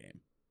called Endgame.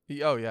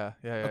 Oh yeah.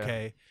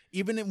 Okay.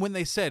 Even when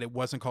they said it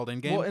wasn't called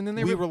Endgame, Well, and then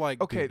we were like,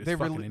 okay, dude, it's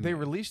fucking they Endgame.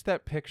 released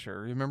that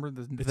picture. Remember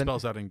It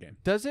spells out Endgame.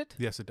 Does it?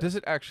 Yes, it does. Does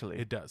it actually?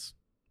 It does.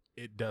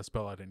 It does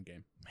spell out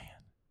Endgame.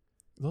 Man,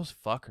 those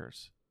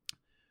fuckers.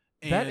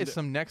 And that is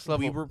some next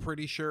level. we were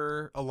pretty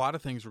sure a lot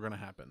of things were going to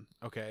happen,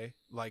 okay?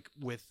 Like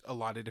with a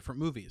lot of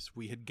different movies.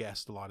 We had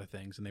guessed a lot of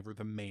things, and they were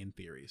the main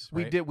theories.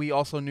 We right? did. We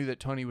also knew that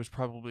Tony was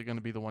probably going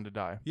to be the one to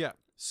die. Yeah.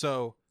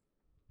 So,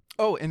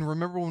 Oh, and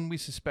remember when we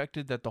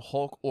suspected that the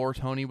Hulk or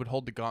Tony would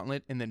hold the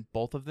gauntlet, and then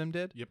both of them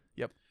did?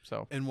 Yep.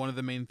 So, and one of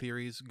the main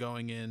theories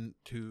going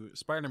into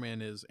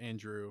Spider-Man is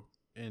Andrew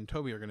and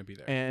Toby are going to be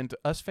there. and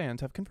us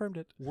fans have confirmed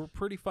it. We're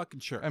pretty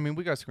fucking sure. I mean,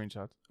 we got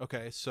screenshots.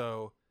 Okay,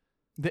 so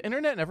The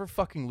internet never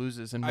fucking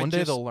loses, and I one day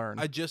just- they'll learn.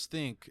 I just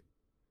think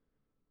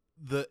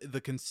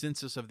the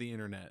consensus of the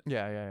internet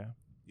yeah.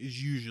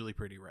 is usually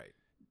pretty right.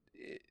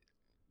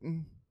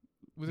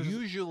 There's-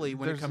 Usually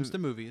when it there's comes a- to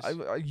movies,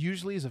 I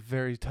usually is a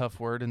very tough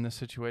word in this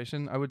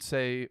situation. I would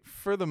say,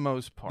 for the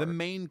most part, the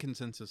main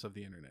consensus of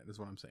the internet is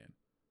what I'm saying.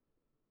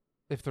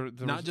 if the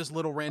Not just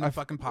little random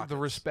fucking pockets. the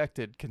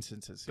respected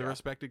consensus, The yeah.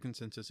 respected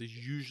consensus is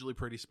usually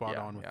pretty spot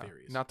on with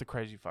theories. Not the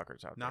crazy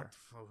fuckers out there.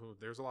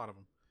 There's a lot of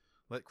them.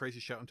 Let crazy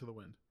shout into the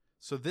wind.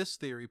 So this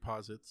theory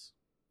posits,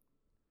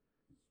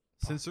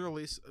 since the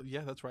release,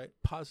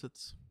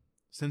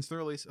 since the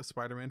release of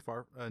Spider-Man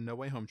No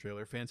Way Home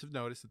trailer, fans have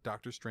noticed that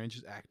Doctor Strange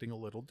is acting a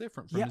little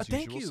different from his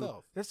thank usual you.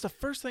 self. That's the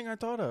first thing I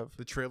thought of.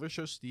 The trailer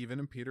shows Steven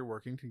and Peter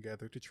working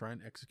together to try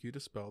and execute a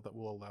spell that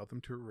will allow them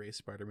to erase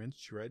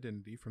Spider-Man's true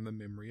identity from the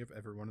memory of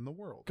everyone in the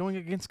world. Going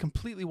against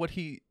completely what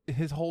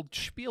his whole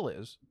spiel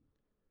is.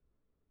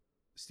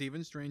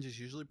 Stephen Strange is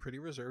usually pretty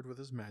reserved with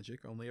his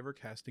magic, only ever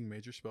casting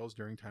major spells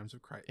during times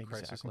of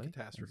crisis and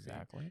catastrophe.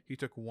 Exactly. He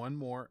took on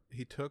more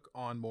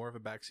of a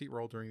backseat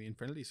role during the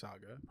Infinity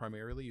Saga,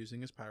 primarily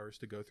using his powers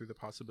to go through the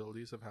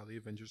possibilities of how the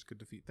Avengers could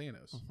defeat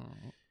Thanos.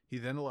 He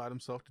then allowed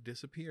himself to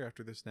disappear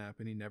after the snap,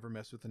 and he never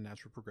messed with the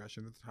natural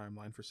progression of the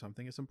timeline for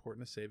something as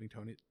important as saving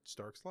Tony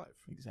Stark's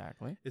life.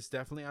 Exactly. It's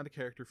definitely out of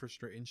character for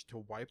Strange to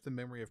wipe the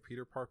memory of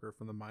Peter Parker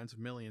from the minds of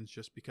millions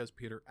just because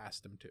Peter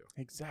asked him to.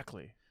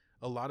 Exactly.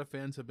 A lot of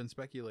fans have been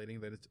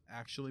speculating that it's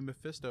actually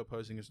Mephisto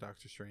posing as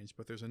Doctor Strange,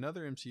 but there's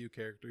another MCU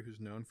character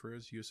who's known for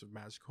his use of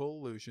magical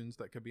illusions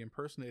that could be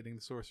impersonating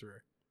the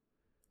sorcerer.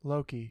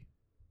 Loki.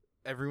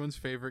 Everyone's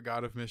favorite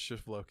god of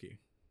mischief, Loki,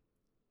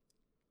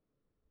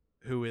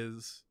 who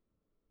is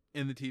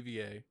in the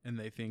TVA, and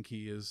they think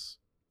he is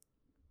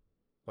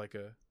like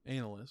a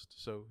analyst,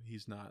 so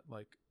he's not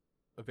like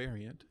a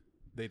variant.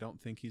 They don't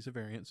think he's a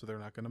variant, so they're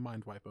not going to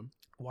mind wipe him.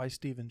 Why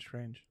Stephen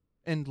Strange?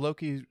 And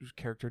Loki's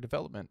character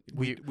development.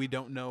 We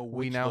don't know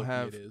which now Loki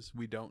have- it is.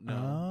 We don't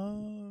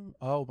know.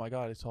 Oh my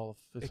God! It's all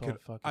fucking.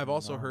 I've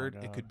also oh my heard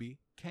God. it could be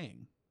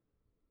Kang,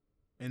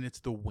 and it's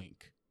the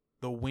Wink.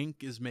 The Wink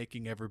is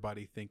making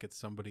everybody think it's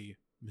somebody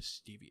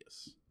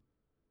mischievous.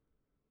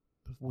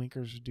 The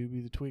Winkers do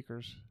be the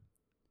tweakers.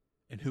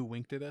 And who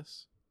winked at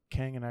us?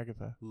 Kang and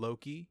Agatha.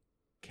 Loki,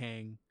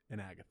 Kang,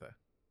 and Agatha.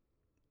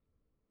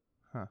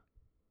 Huh.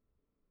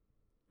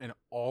 And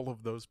all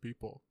of those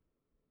people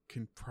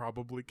can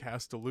probably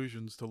cast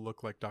illusions to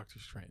look like Doctor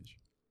Strange.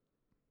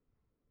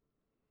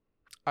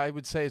 I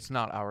would say it's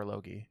not our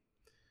Loki.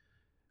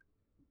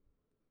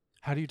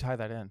 How do you tie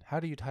that in?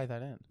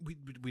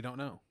 We don't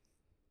know.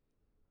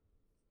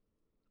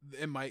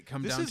 It might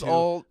come This down is to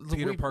all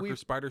Peter Parker's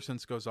spider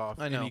sense goes off,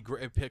 I know. and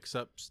he picks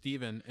up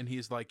Steven, and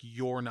he's like,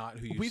 "You're not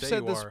who you We've say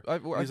said you this. are."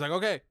 And he's like,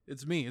 "Okay,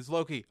 it's me. It's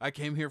Loki. I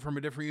came here from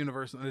a different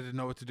universe, and I didn't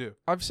know what to do."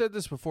 I've said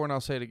this before, and I'll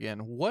say it again.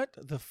 What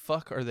the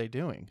fuck are they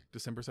doing?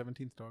 December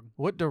 17th, dog.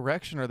 What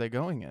direction are they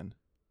going in?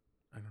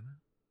 I don't know.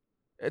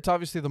 It's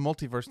obviously the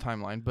multiverse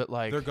timeline, but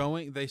like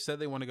They said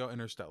they want to go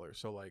interstellar,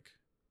 so like,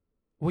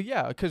 well,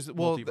 yeah, because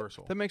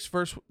multiversal. that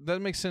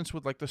makes sense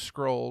with like the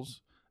Skrulls,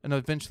 and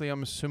eventually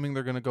I'm assuming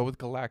they're going to go with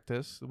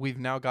Galactus. We've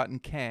now gotten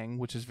Kang,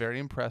 which is very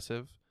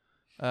impressive.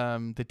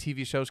 The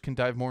TV shows can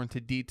dive more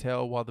into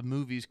detail, while the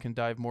movies can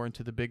dive more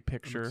into the big I'm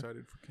picture.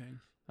 excited for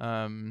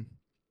Kang.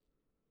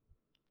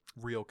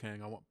 Real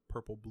Kang. I want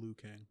purple blue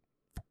Kang.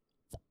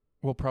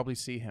 We'll probably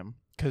see him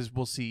because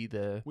we'll see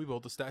the. We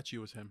built a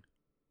statue as him.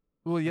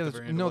 Well, yeah, the that's,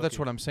 very end of no, that's Loki.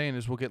 what I'm saying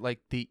is we'll get like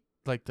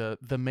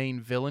the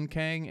main villain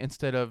Kang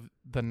instead of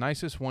the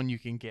nicest one you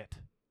can get,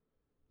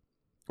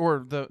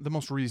 or the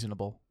most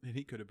reasonable. And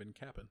he could have been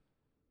capping.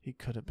 He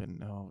could have been.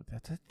 No,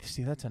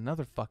 that's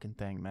another fucking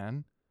thing,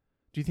 man.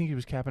 Do you think he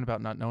was capping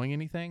about not knowing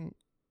anything?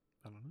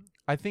 I don't know.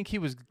 I think he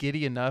was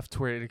giddy enough to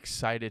where it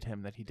excited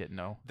him that he didn't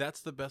know.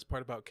 That's the best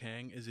part about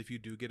Kang is if you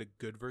do get a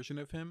good version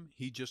of him,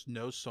 he just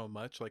knows so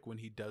much. Like when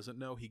he doesn't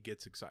know, he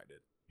gets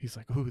excited. He's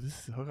like, "Ooh,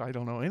 I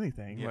don't know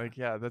anything." Yeah. Like,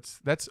 yeah,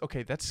 that's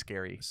okay. That's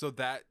scary. So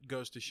that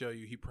goes to show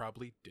you he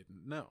probably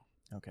didn't know.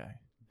 Okay.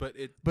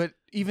 But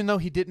even though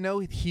he didn't know,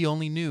 he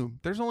only knew.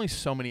 There's only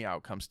so many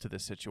outcomes to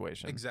this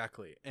situation.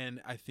 exactly.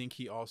 And I think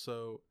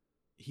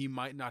he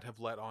might not have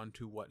let on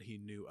to what he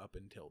knew up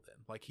until then.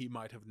 Like he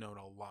might have known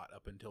a lot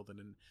up until then,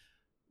 and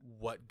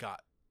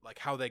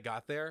how they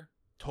got there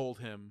told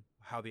him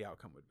how the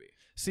outcome would be.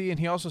 See, and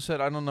he also said,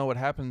 "I don't know what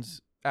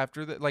happens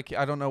after that. Like,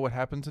 I don't know what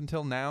happens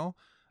until now."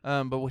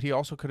 But what he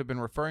also could have been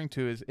referring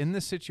to is, in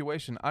this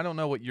situation, I don't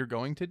know what you're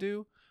going to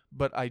do,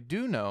 but I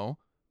do know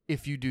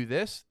if you do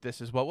this,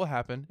 this is what will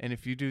happen, and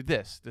if you do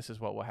this, this is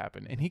what will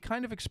happen. And he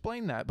kind of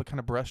explained that, but kind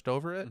of brushed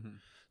over it. Mhm.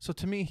 So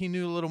to me, he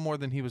knew a little more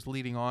than he was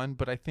leading on.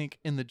 But I think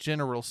in the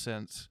general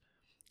sense,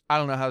 I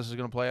don't know how this is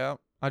going to play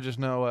out. I just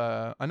know,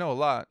 I know a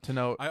lot to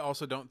know. I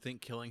also don't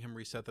think killing him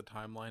reset the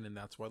timeline, and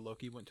that's why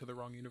Loki went to the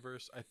wrong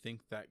universe. I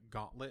think that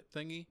gauntlet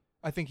thingy.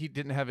 I think he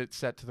didn't have it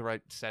set to the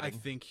right setting. I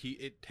think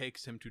it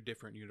takes him to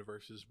different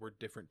universes where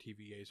different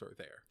TVAs are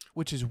there.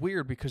 Which is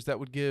weird because that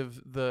would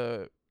give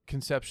the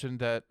conception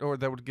that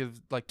would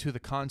give like to the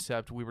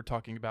concept we were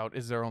talking about,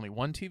 is there only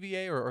one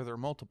TVA or are there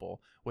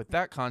multiple? With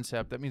that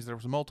concept, that means there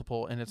was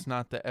multiple, and it's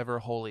not the ever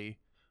holy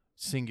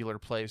singular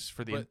place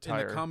for the But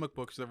entire. in the comic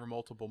books, there were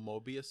multiple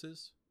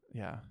Mobiuses.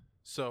 Yeah.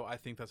 So I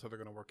think that's how they're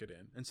going to work it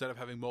in. Instead of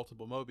having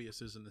multiple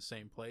Mobiuses in the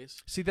same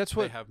place, See, that's they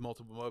what have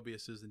multiple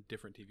Mobiuses in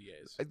different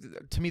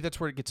TVAs. to me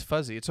that's where it gets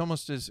fuzzy. It's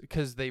almost as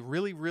because they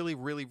really, really,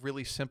 really,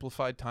 really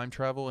simplified time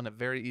travel in a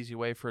very easy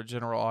way for a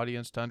general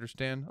audience to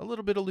understand. A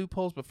little bit of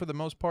loopholes, but for the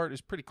most part,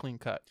 it's pretty clean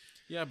cut.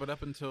 Yeah, but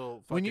up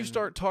until When you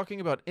start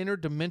talking about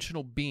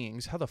interdimensional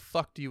beings, how the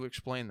fuck do you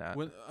explain that?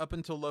 up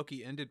until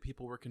Loki ended,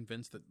 people were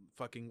convinced that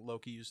fucking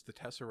Loki used the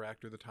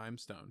Tesseract or the Time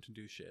Stone to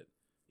do shit.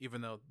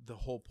 Even though the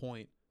whole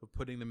point of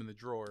putting them in the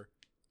drawer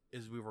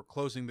is we were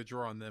closing the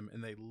drawer on them,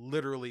 and they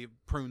literally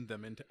pruned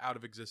them out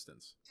of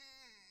existence.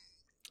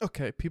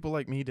 Okay, people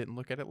like me didn't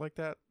look at it like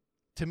that.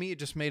 To me, it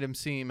just made him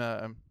seem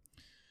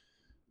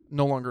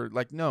no longer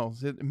like, no,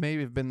 it may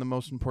have been the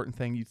most important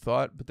thing you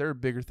thought, but there are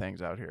bigger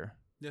things out here,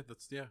 Yeah,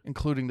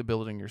 including the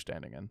building you're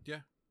standing in.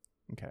 Yeah.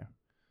 Okay.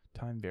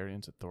 Time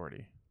Variance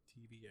Authority.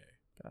 TVA.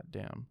 God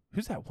damn.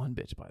 Who's that one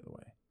bitch, by the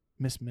way?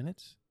 Miss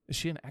Minutes? Is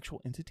she an actual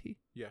entity?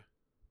 Yeah.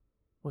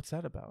 What's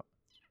that about?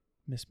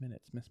 Miss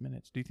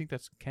Minutes. Do you think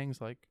that's Kang's,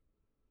 like,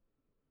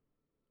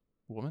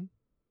 woman?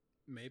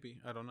 Maybe.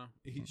 I don't know.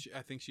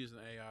 I think she's an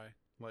AI,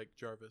 like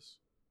Jarvis.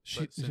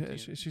 She's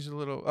a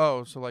little...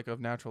 Oh, so like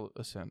of natural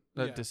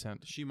Yeah.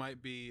 descent. She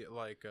might be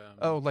like...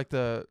 like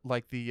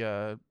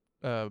the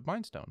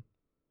Mind Stone.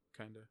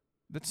 Kind of.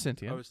 That's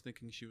sentient. I was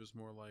thinking she was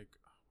more like...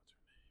 what's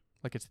her name?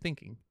 Like it's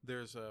thinking.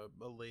 There's a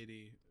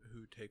lady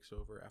who takes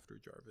over after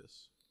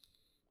Jarvis.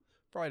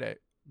 Friday.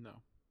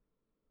 No.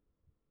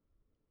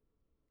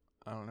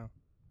 I don't know.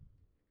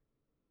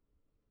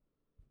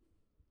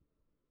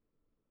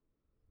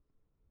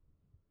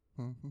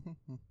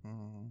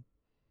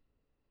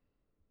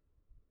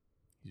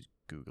 He's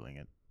Googling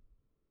it.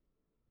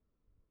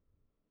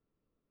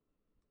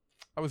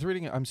 I was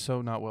reading it. I'm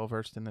so not well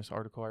versed in this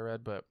article I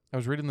read, but I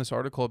was reading this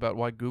article about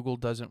why Google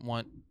doesn't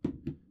want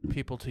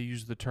people to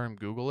use the term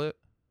Google it.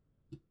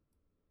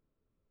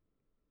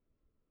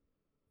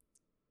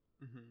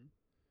 Mm-hmm.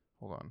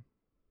 Hold on.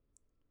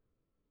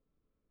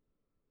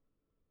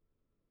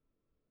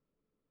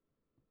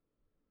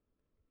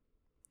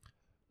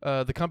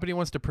 The company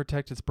wants to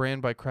protect its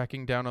brand by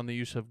cracking down on the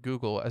use of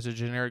Google as a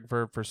generic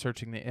verb for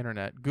searching the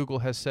internet. Google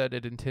has said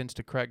it intends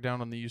to crack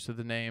down on the use of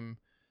the name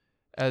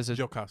as a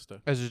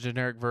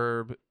generic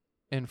verb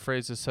in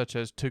phrases such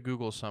as to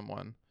Google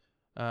someone.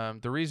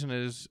 The reason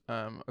is,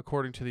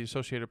 according to the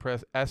Associated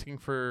Press, asking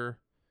for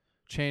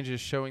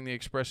changes showing the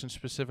expression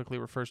specifically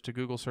refers to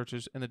Google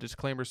searches, and the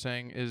disclaimer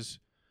saying is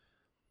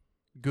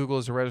Google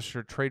is a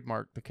registered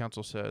trademark, the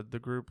council said. The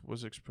group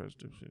was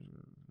expressed.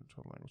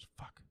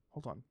 Fuck.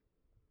 Hold on.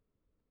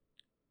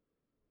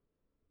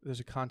 There's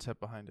a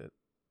concept behind it.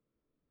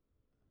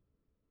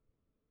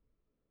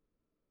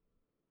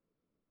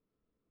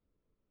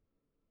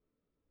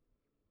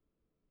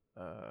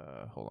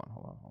 Hold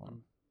on.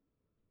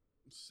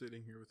 I'm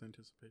sitting here with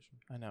anticipation.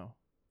 I know.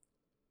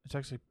 It's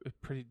actually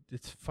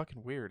it's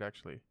fucking weird,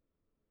 actually.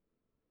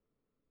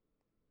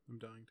 I'm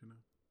dying to know.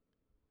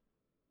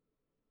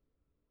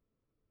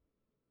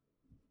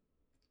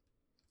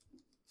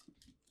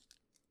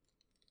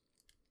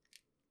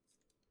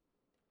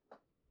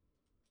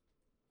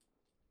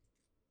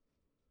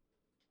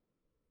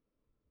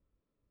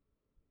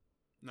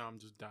 No, I'm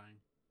just dying.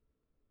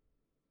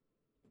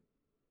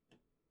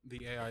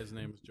 The AI's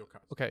name is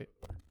Jocasta. Okay.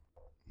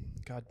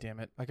 God damn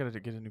it. I gotta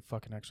get a new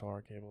fucking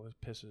XLR cable. This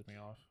pisses me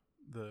off.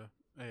 The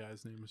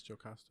AI's name is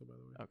Jocasta, by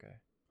the way. Okay.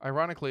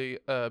 Ironically,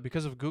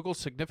 because of Google's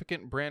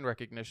significant brand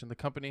recognition, the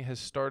company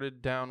has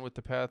started down with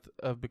the path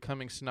of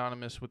becoming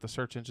synonymous with the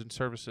search engine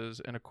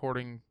services and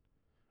accordingly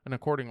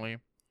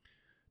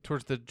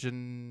towards the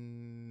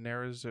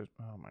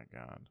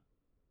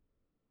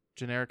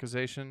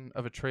genericization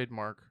of a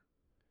trademark.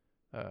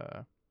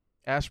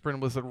 Aspirin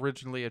was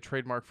originally a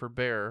trademark for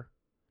Bear.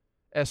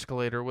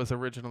 Escalator was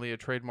originally a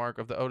trademark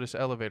of the Otis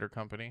Elevator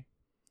Company.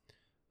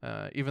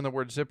 Even the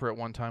word zipper at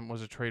one time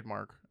was a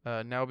trademark.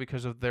 Now,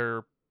 because of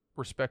their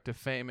respective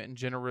fame and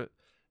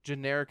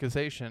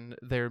genericization,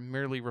 they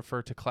merely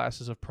refer to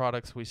classes of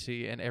products we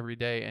see in every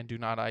day and do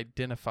not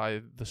identify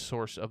the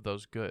source of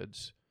those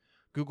goods.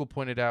 Google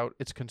pointed out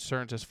its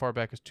concerns as far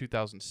back as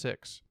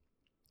 2006.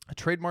 A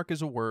trademark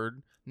is a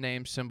word,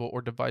 name, symbol,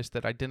 or device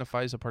that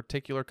identifies a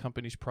particular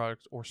company's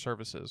products or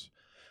services.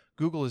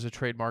 Google is a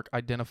trademark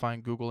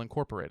identifying Google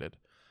Incorporated,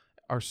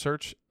 our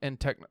search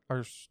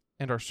technology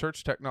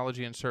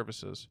and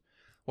services.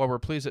 While we're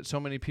pleased that so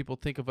many people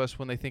think of us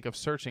when they think of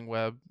searching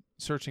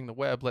the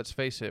web, let's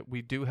face it,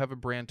 we do have a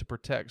brand to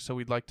protect, so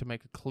we'd like to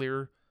make it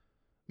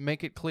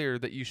clear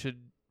that you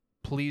should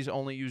please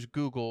only use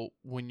Google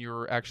when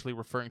you're actually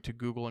referring to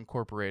Google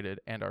Incorporated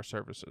and our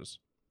services.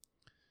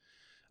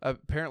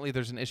 Apparently,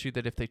 there's an issue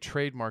that if they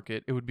trademark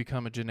it, it would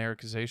become a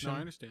genericization. No, I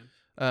understand.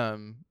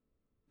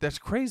 That's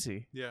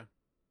crazy. Yeah.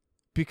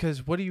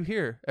 Because what do you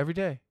hear every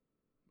day?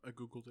 I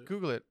Googled it.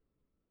 Google it.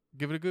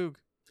 Give it a goog.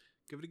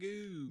 Give it a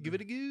goog. Give it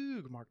a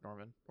goog. Mark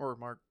Norman. Or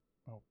Mark.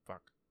 Oh,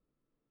 fuck.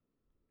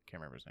 Can't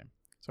remember his name.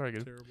 Sorry,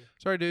 dude. Terrible.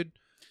 Sorry, dude.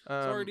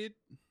 Sorry, dude.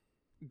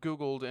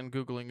 Googled and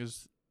Googling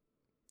is...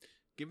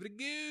 Give it a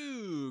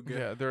goog.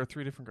 Yeah, there are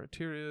 3 different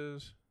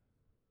criterias.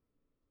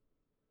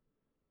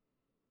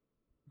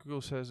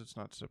 Google says it's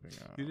not zipping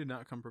out. You did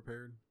not come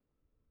prepared.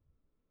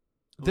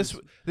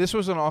 This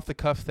was an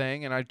off-the-cuff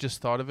thing, and I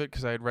just thought of it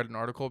because I had read an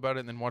article about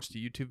it and then watched a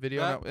YouTube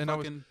video. That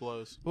fucking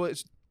blows. Well,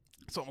 it's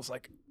almost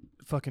like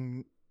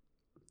fucking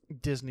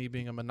Disney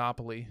being a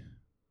monopoly.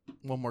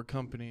 One more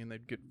company, and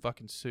they'd get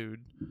fucking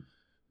sued.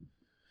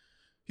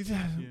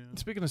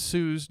 Speaking of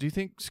sues, do you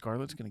think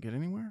Scarlett's going to get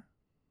anywhere?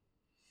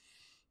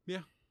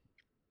 Yeah.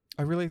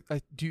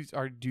 Do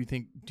you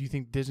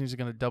think Disney's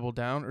going to double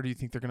down, or do you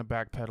think they're going to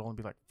backpedal and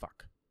be like,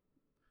 fuck?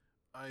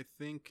 I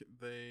think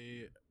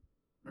they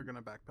are going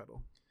to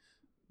backpedal.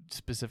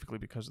 Specifically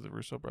because of the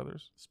Russo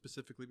brothers?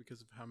 Specifically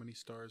because of how many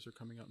stars are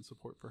coming out in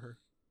support for her.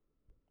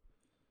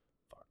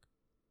 Fuck.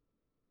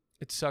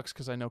 It sucks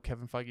because I know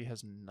Kevin Feige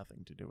has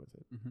nothing to do with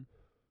it. Mm-hmm.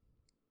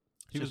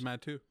 He was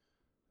mad too.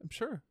 I'm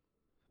sure.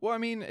 Well, I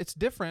mean, it's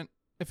different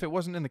if it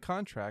wasn't in the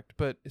contract,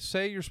 but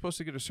say you're supposed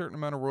to get a certain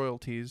amount of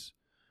royalties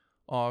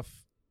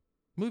off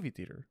movie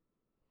theater.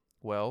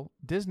 Well,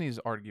 Disney's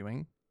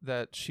arguing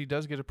that she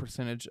does get a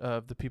percentage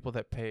of the people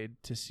that paid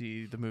to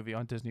see the movie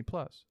on Disney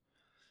Plus.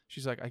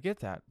 She's like, I get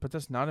that, but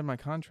that's not in my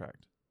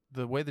contract.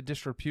 The way the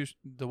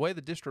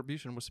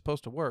distribution was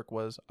supposed to work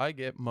was I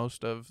get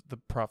most of the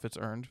profits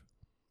earned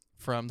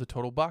from the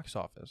total box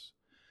office.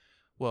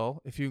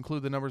 Well, if you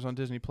include the numbers on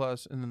Disney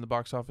Plus and then the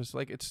box office,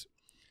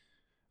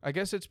 I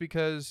guess it's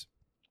because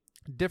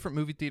different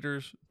movie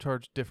theaters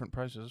charge different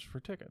prices for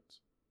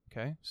tickets.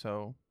 Okay,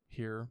 so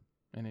here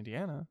in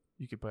Indiana,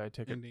 you could buy a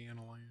ticket.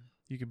 Indiana Land.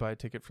 You could buy a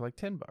ticket for like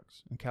 $10.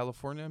 In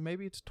California,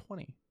 maybe it's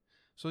 $20.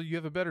 So you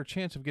have a better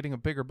chance of getting a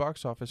bigger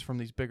box office from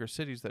these bigger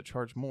cities that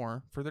charge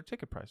more for their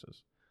ticket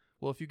prices.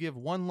 Well, if you give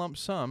one lump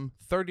sum,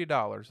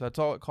 $30, that's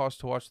all it costs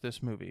to watch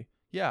this movie.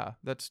 Yeah,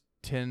 that's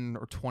 $10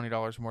 or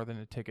 $20 more than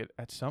a ticket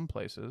at some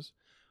places.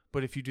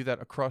 But if you do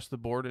that across the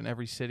board in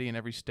every city and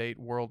every state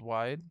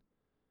worldwide,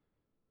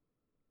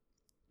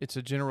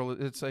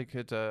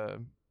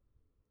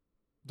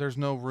 there's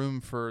no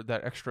room for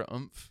that extra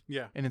oomph.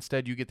 Yeah. And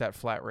instead you get that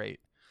flat rate.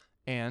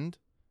 And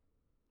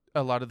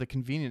a lot of the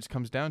convenience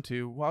comes down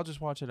to, well, I'll just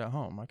watch it at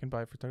home. I can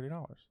buy it for $30.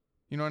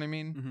 You know what I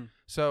mean? Mm-hmm.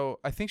 So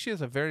I think she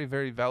has a very,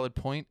 very valid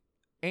point.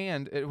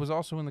 And it was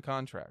also in the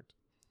contract.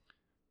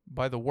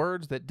 By the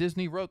words that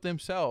Disney wrote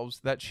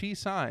themselves that she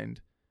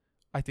signed,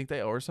 I think they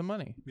owe her some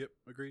money. Yep,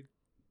 agreed.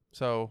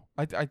 So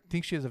I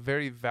think she has a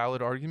very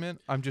valid argument.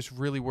 I'm just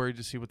really worried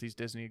to see what these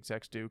Disney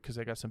execs do because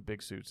they got some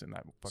big suits in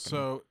that fucking.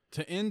 So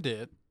to end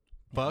it,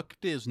 fuck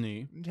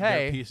Disney. Hey.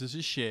 They're pieces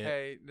of shit.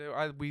 Hey,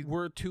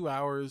 We're 2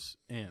 hours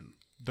in.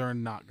 They're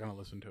not gonna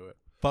listen to it.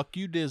 Fuck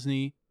you,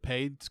 Disney.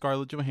 Paid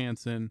Scarlett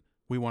Johansson.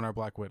 We want our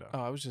Black Widow. Oh,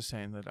 I was just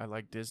saying that I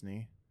like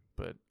Disney,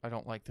 but I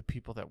don't like the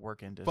people that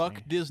work in Disney.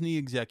 Fuck Disney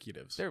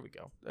executives. There we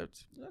go.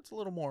 That's a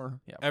little more.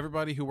 Yeah.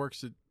 Everybody who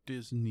works at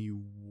Disney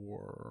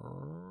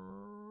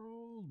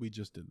World. We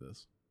just did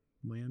this.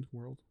 Land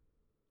World.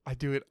 I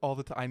do it all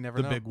the time. I never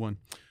The know. big one.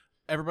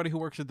 Everybody who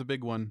works at the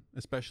big one,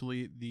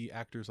 especially the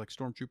actors like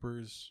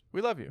Stormtroopers,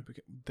 We love you.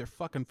 they're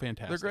fucking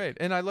fantastic. They're great,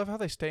 and I love how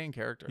they stay in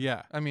character.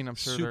 Yeah. I mean, I'm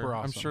sure Super they're.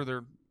 awesome. I'm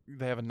sure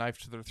they have a knife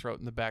to their throat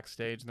in the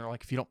backstage, and they're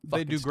like, if you don't They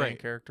fucking do stay great. in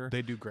character,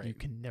 They do you great.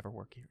 can never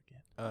work here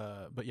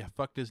again. But yeah,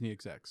 fuck Disney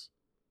execs.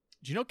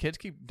 Do you know kids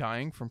keep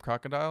dying from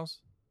crocodiles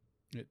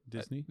At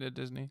Disney? at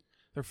Disney?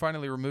 They're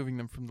finally removing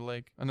them from the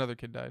lake. Another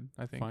kid died,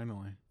 I think.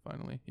 Finally.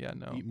 Yeah,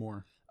 no. Eat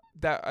more.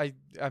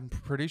 I'm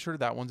pretty sure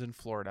that one's in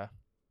Florida.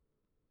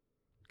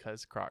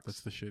 Because Crocs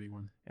That's the shitty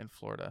one. in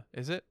Florida.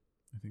 Is it?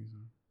 I think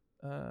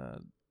so. Uh,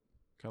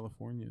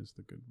 California is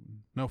the good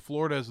one. No,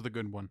 Florida is the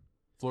good one.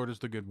 Florida's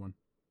the good one.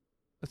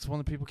 that's one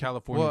that people keep.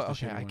 California's Well, the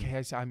okay,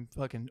 shitty one. I'm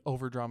fucking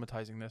over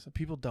dramatizing this.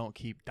 People don't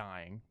keep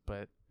dying,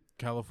 but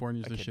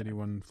California's the I kid shitty you.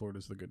 one.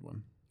 Florida's the good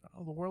one.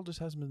 the world just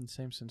hasn't been the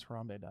same since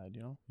Harambe died,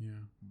 you know? Yeah.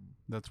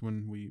 That's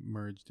when we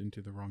merged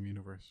into the wrong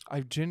universe.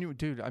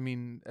 Dude, I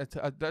mean, that's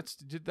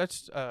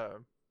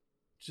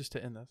just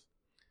to end this.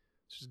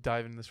 Just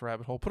dive into this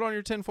rabbit hole. Put on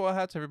your tinfoil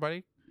hats,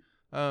 everybody.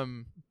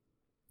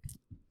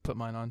 Put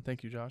mine on.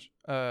 Thank you, Josh.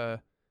 A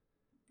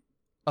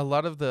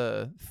lot of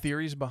the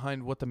theories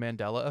behind what the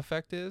Mandela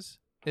effect is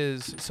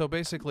so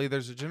basically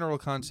there's a general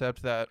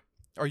concept that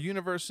our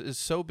universe is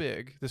so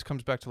big. This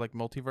comes back to like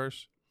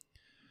multiverse.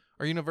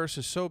 Our universe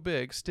is so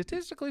big,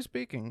 statistically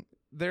speaking,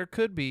 there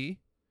could be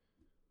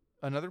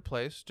another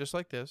place just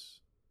like this,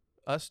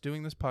 us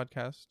doing this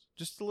podcast,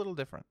 just a little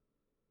different.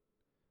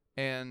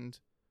 And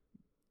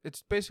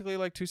it's basically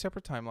like two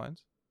separate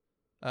timelines.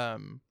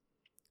 And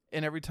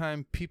every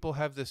time people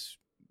have this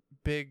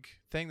big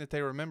thing that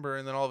they remember,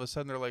 and then all of a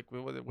sudden they're like,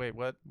 wait,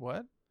 what?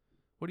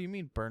 What do you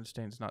mean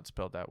Bernstein's not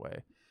spelled that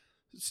way?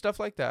 Stuff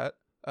like that.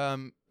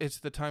 It's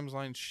the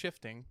timeline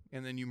shifting,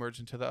 and then you merge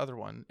into the other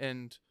one.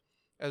 And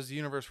as the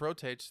universe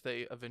rotates,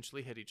 they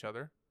eventually hit each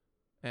other.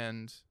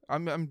 And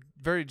I'm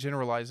very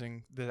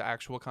generalizing the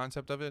actual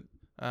concept of it.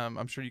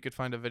 I'm sure you could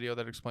find a video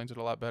that explains it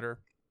a lot better.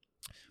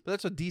 But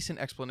that's a decent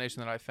explanation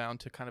that I found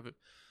to kind of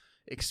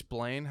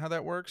explain how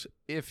that works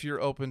if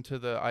you're open to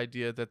the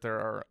idea that there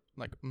are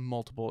like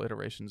multiple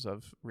iterations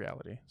of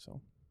reality. So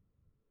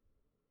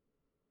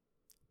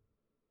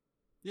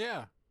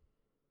Yeah.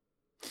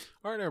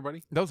 All right,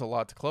 everybody. that was a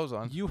lot to close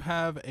on. You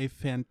have a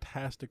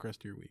fantastic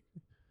rest of your week.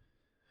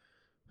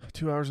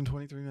 2 hours and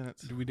 23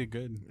 minutes. We did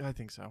good. I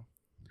think so.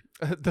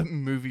 The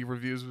movie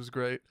reviews was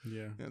great.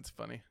 Yeah. It's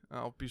funny.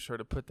 I'll be sure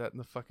to put that in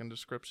the fucking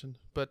description.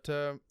 But,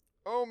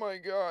 oh my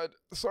God.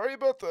 Sorry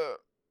about the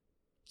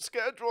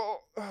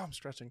schedule. Oh, I'm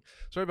stretching.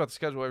 Sorry about the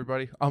schedule,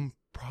 everybody.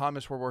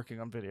 Promise we're working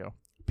on video.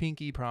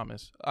 Pinky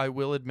promise. I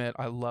will admit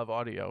I love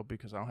audio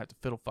because I don't have to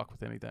fiddle fuck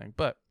with anything.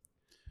 But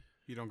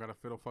You don't got to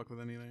fiddle fuck with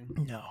anything?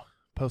 no.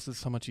 Post is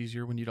so much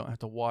easier when you don't have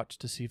to watch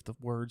to see if the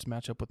words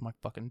match up with my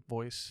fucking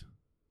voice.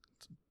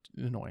 It's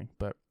annoying,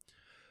 but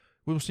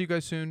we will see you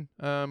guys soon.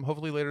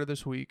 Hopefully later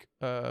this week.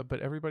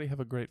 But everybody have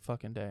a great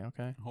fucking day,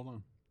 okay? Hold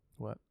on.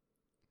 What?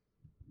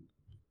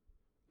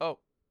 Oh,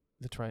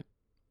 that's right.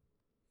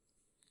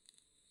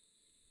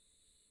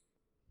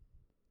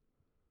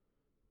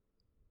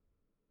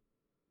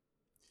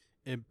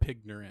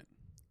 Impignorant.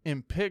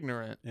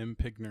 Impignorant.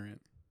 Impignorant.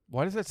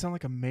 Why does that sound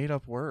like a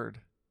made-up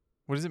word?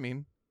 What does it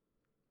mean?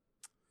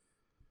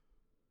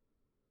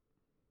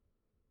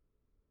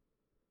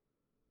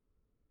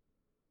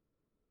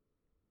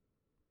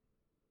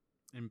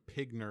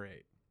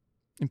 Impignorate.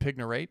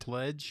 Impignorate?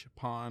 Pledge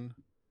upon.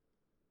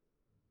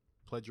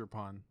 Pledge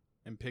upon.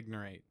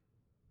 Impignorate.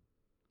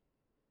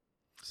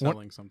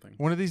 Selling something.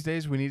 One of these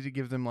days we need to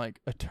give them like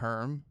a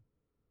term,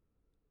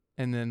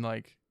 and then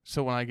like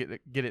so when I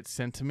get it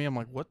sent to me, I'm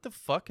like, what the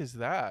fuck is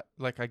that?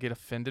 Like I get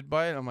offended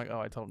by it. I'm like, oh,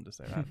 I told him to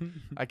say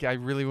that. I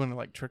really want to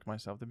like trick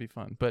myself. That'd be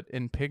fun. But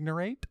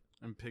impignorate?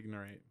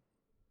 Impignorate.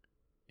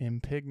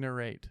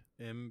 Impignorate.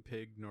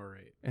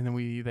 Impignorate. And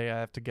then they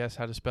have to guess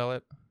how to spell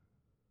it.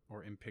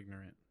 Or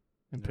impignorant.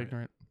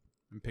 Impignorant.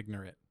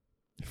 Impignorate.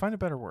 Find a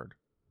better word.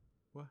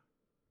 What?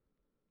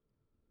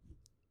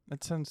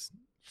 That sounds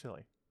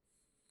silly.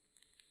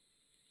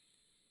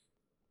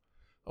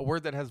 A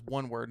word that has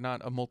one word,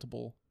 not a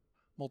multiple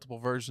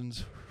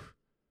versions.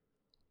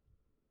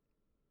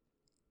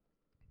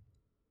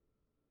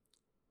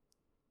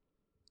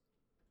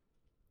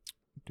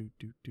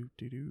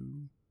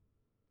 Do.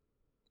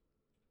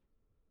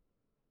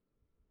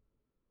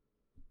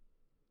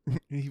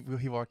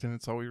 He walked in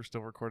and saw we were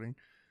still recording.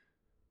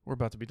 We're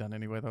about to be done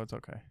anyway, though. It's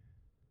okay.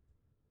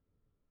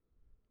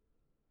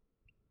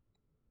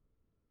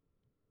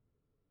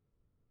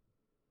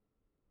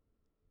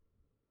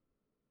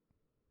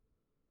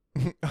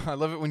 I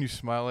love it when you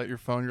smile at your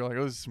phone. You're like,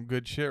 oh, this is some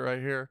good shit right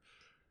here.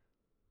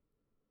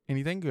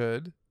 Anything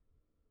good?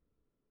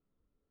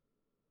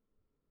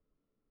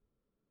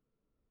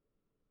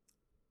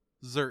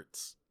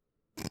 Zertz.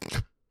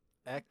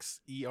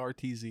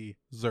 Xertz.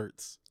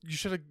 Zertz. You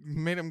should have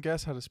made him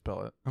guess how to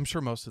spell it. I'm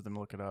sure most of them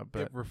look it up,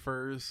 but It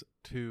refers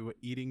to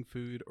eating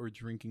food or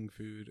drinking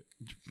food.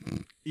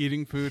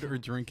 Eating food or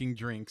drinking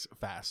drinks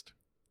fast.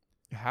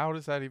 how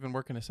does that even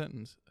work in a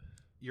sentence?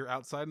 You're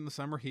outside in the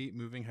summer heat,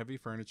 moving heavy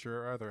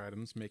furniture or other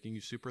items, making you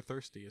super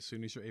thirsty. As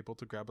soon as you're able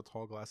to grab a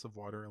tall glass of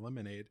water or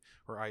lemonade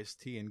or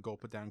iced tea and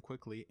gulp it down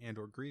quickly and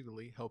or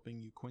greedily, helping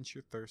you quench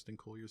your thirst and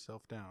cool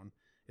yourself down.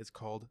 It's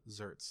called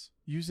Zertz.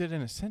 Use it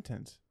in a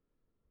sentence.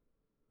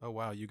 Oh,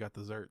 wow, you got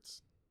the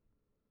Zertz.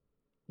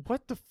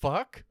 What the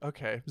fuck?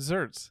 Okay,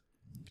 Zertz.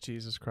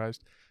 Jesus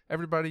Christ.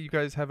 Everybody, you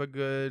guys have a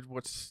good,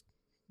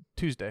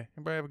 Tuesday.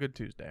 Everybody have a good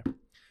Tuesday.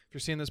 If you're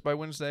seeing this by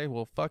Wednesday,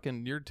 well,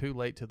 fucking, you're too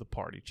late to the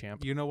party,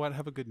 champ. You know what?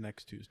 Have a good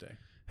next Tuesday.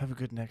 Have a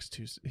good next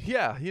Tuesday.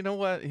 Yeah, you know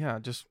what? Yeah,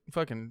 just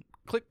fucking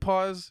click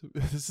pause.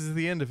 This is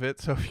the end of it,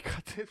 so if you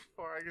got this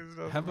far, I guess it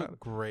doesn't Have a matter.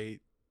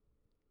 great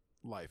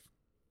life.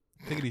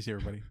 Take it easy,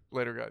 everybody.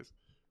 Later, guys.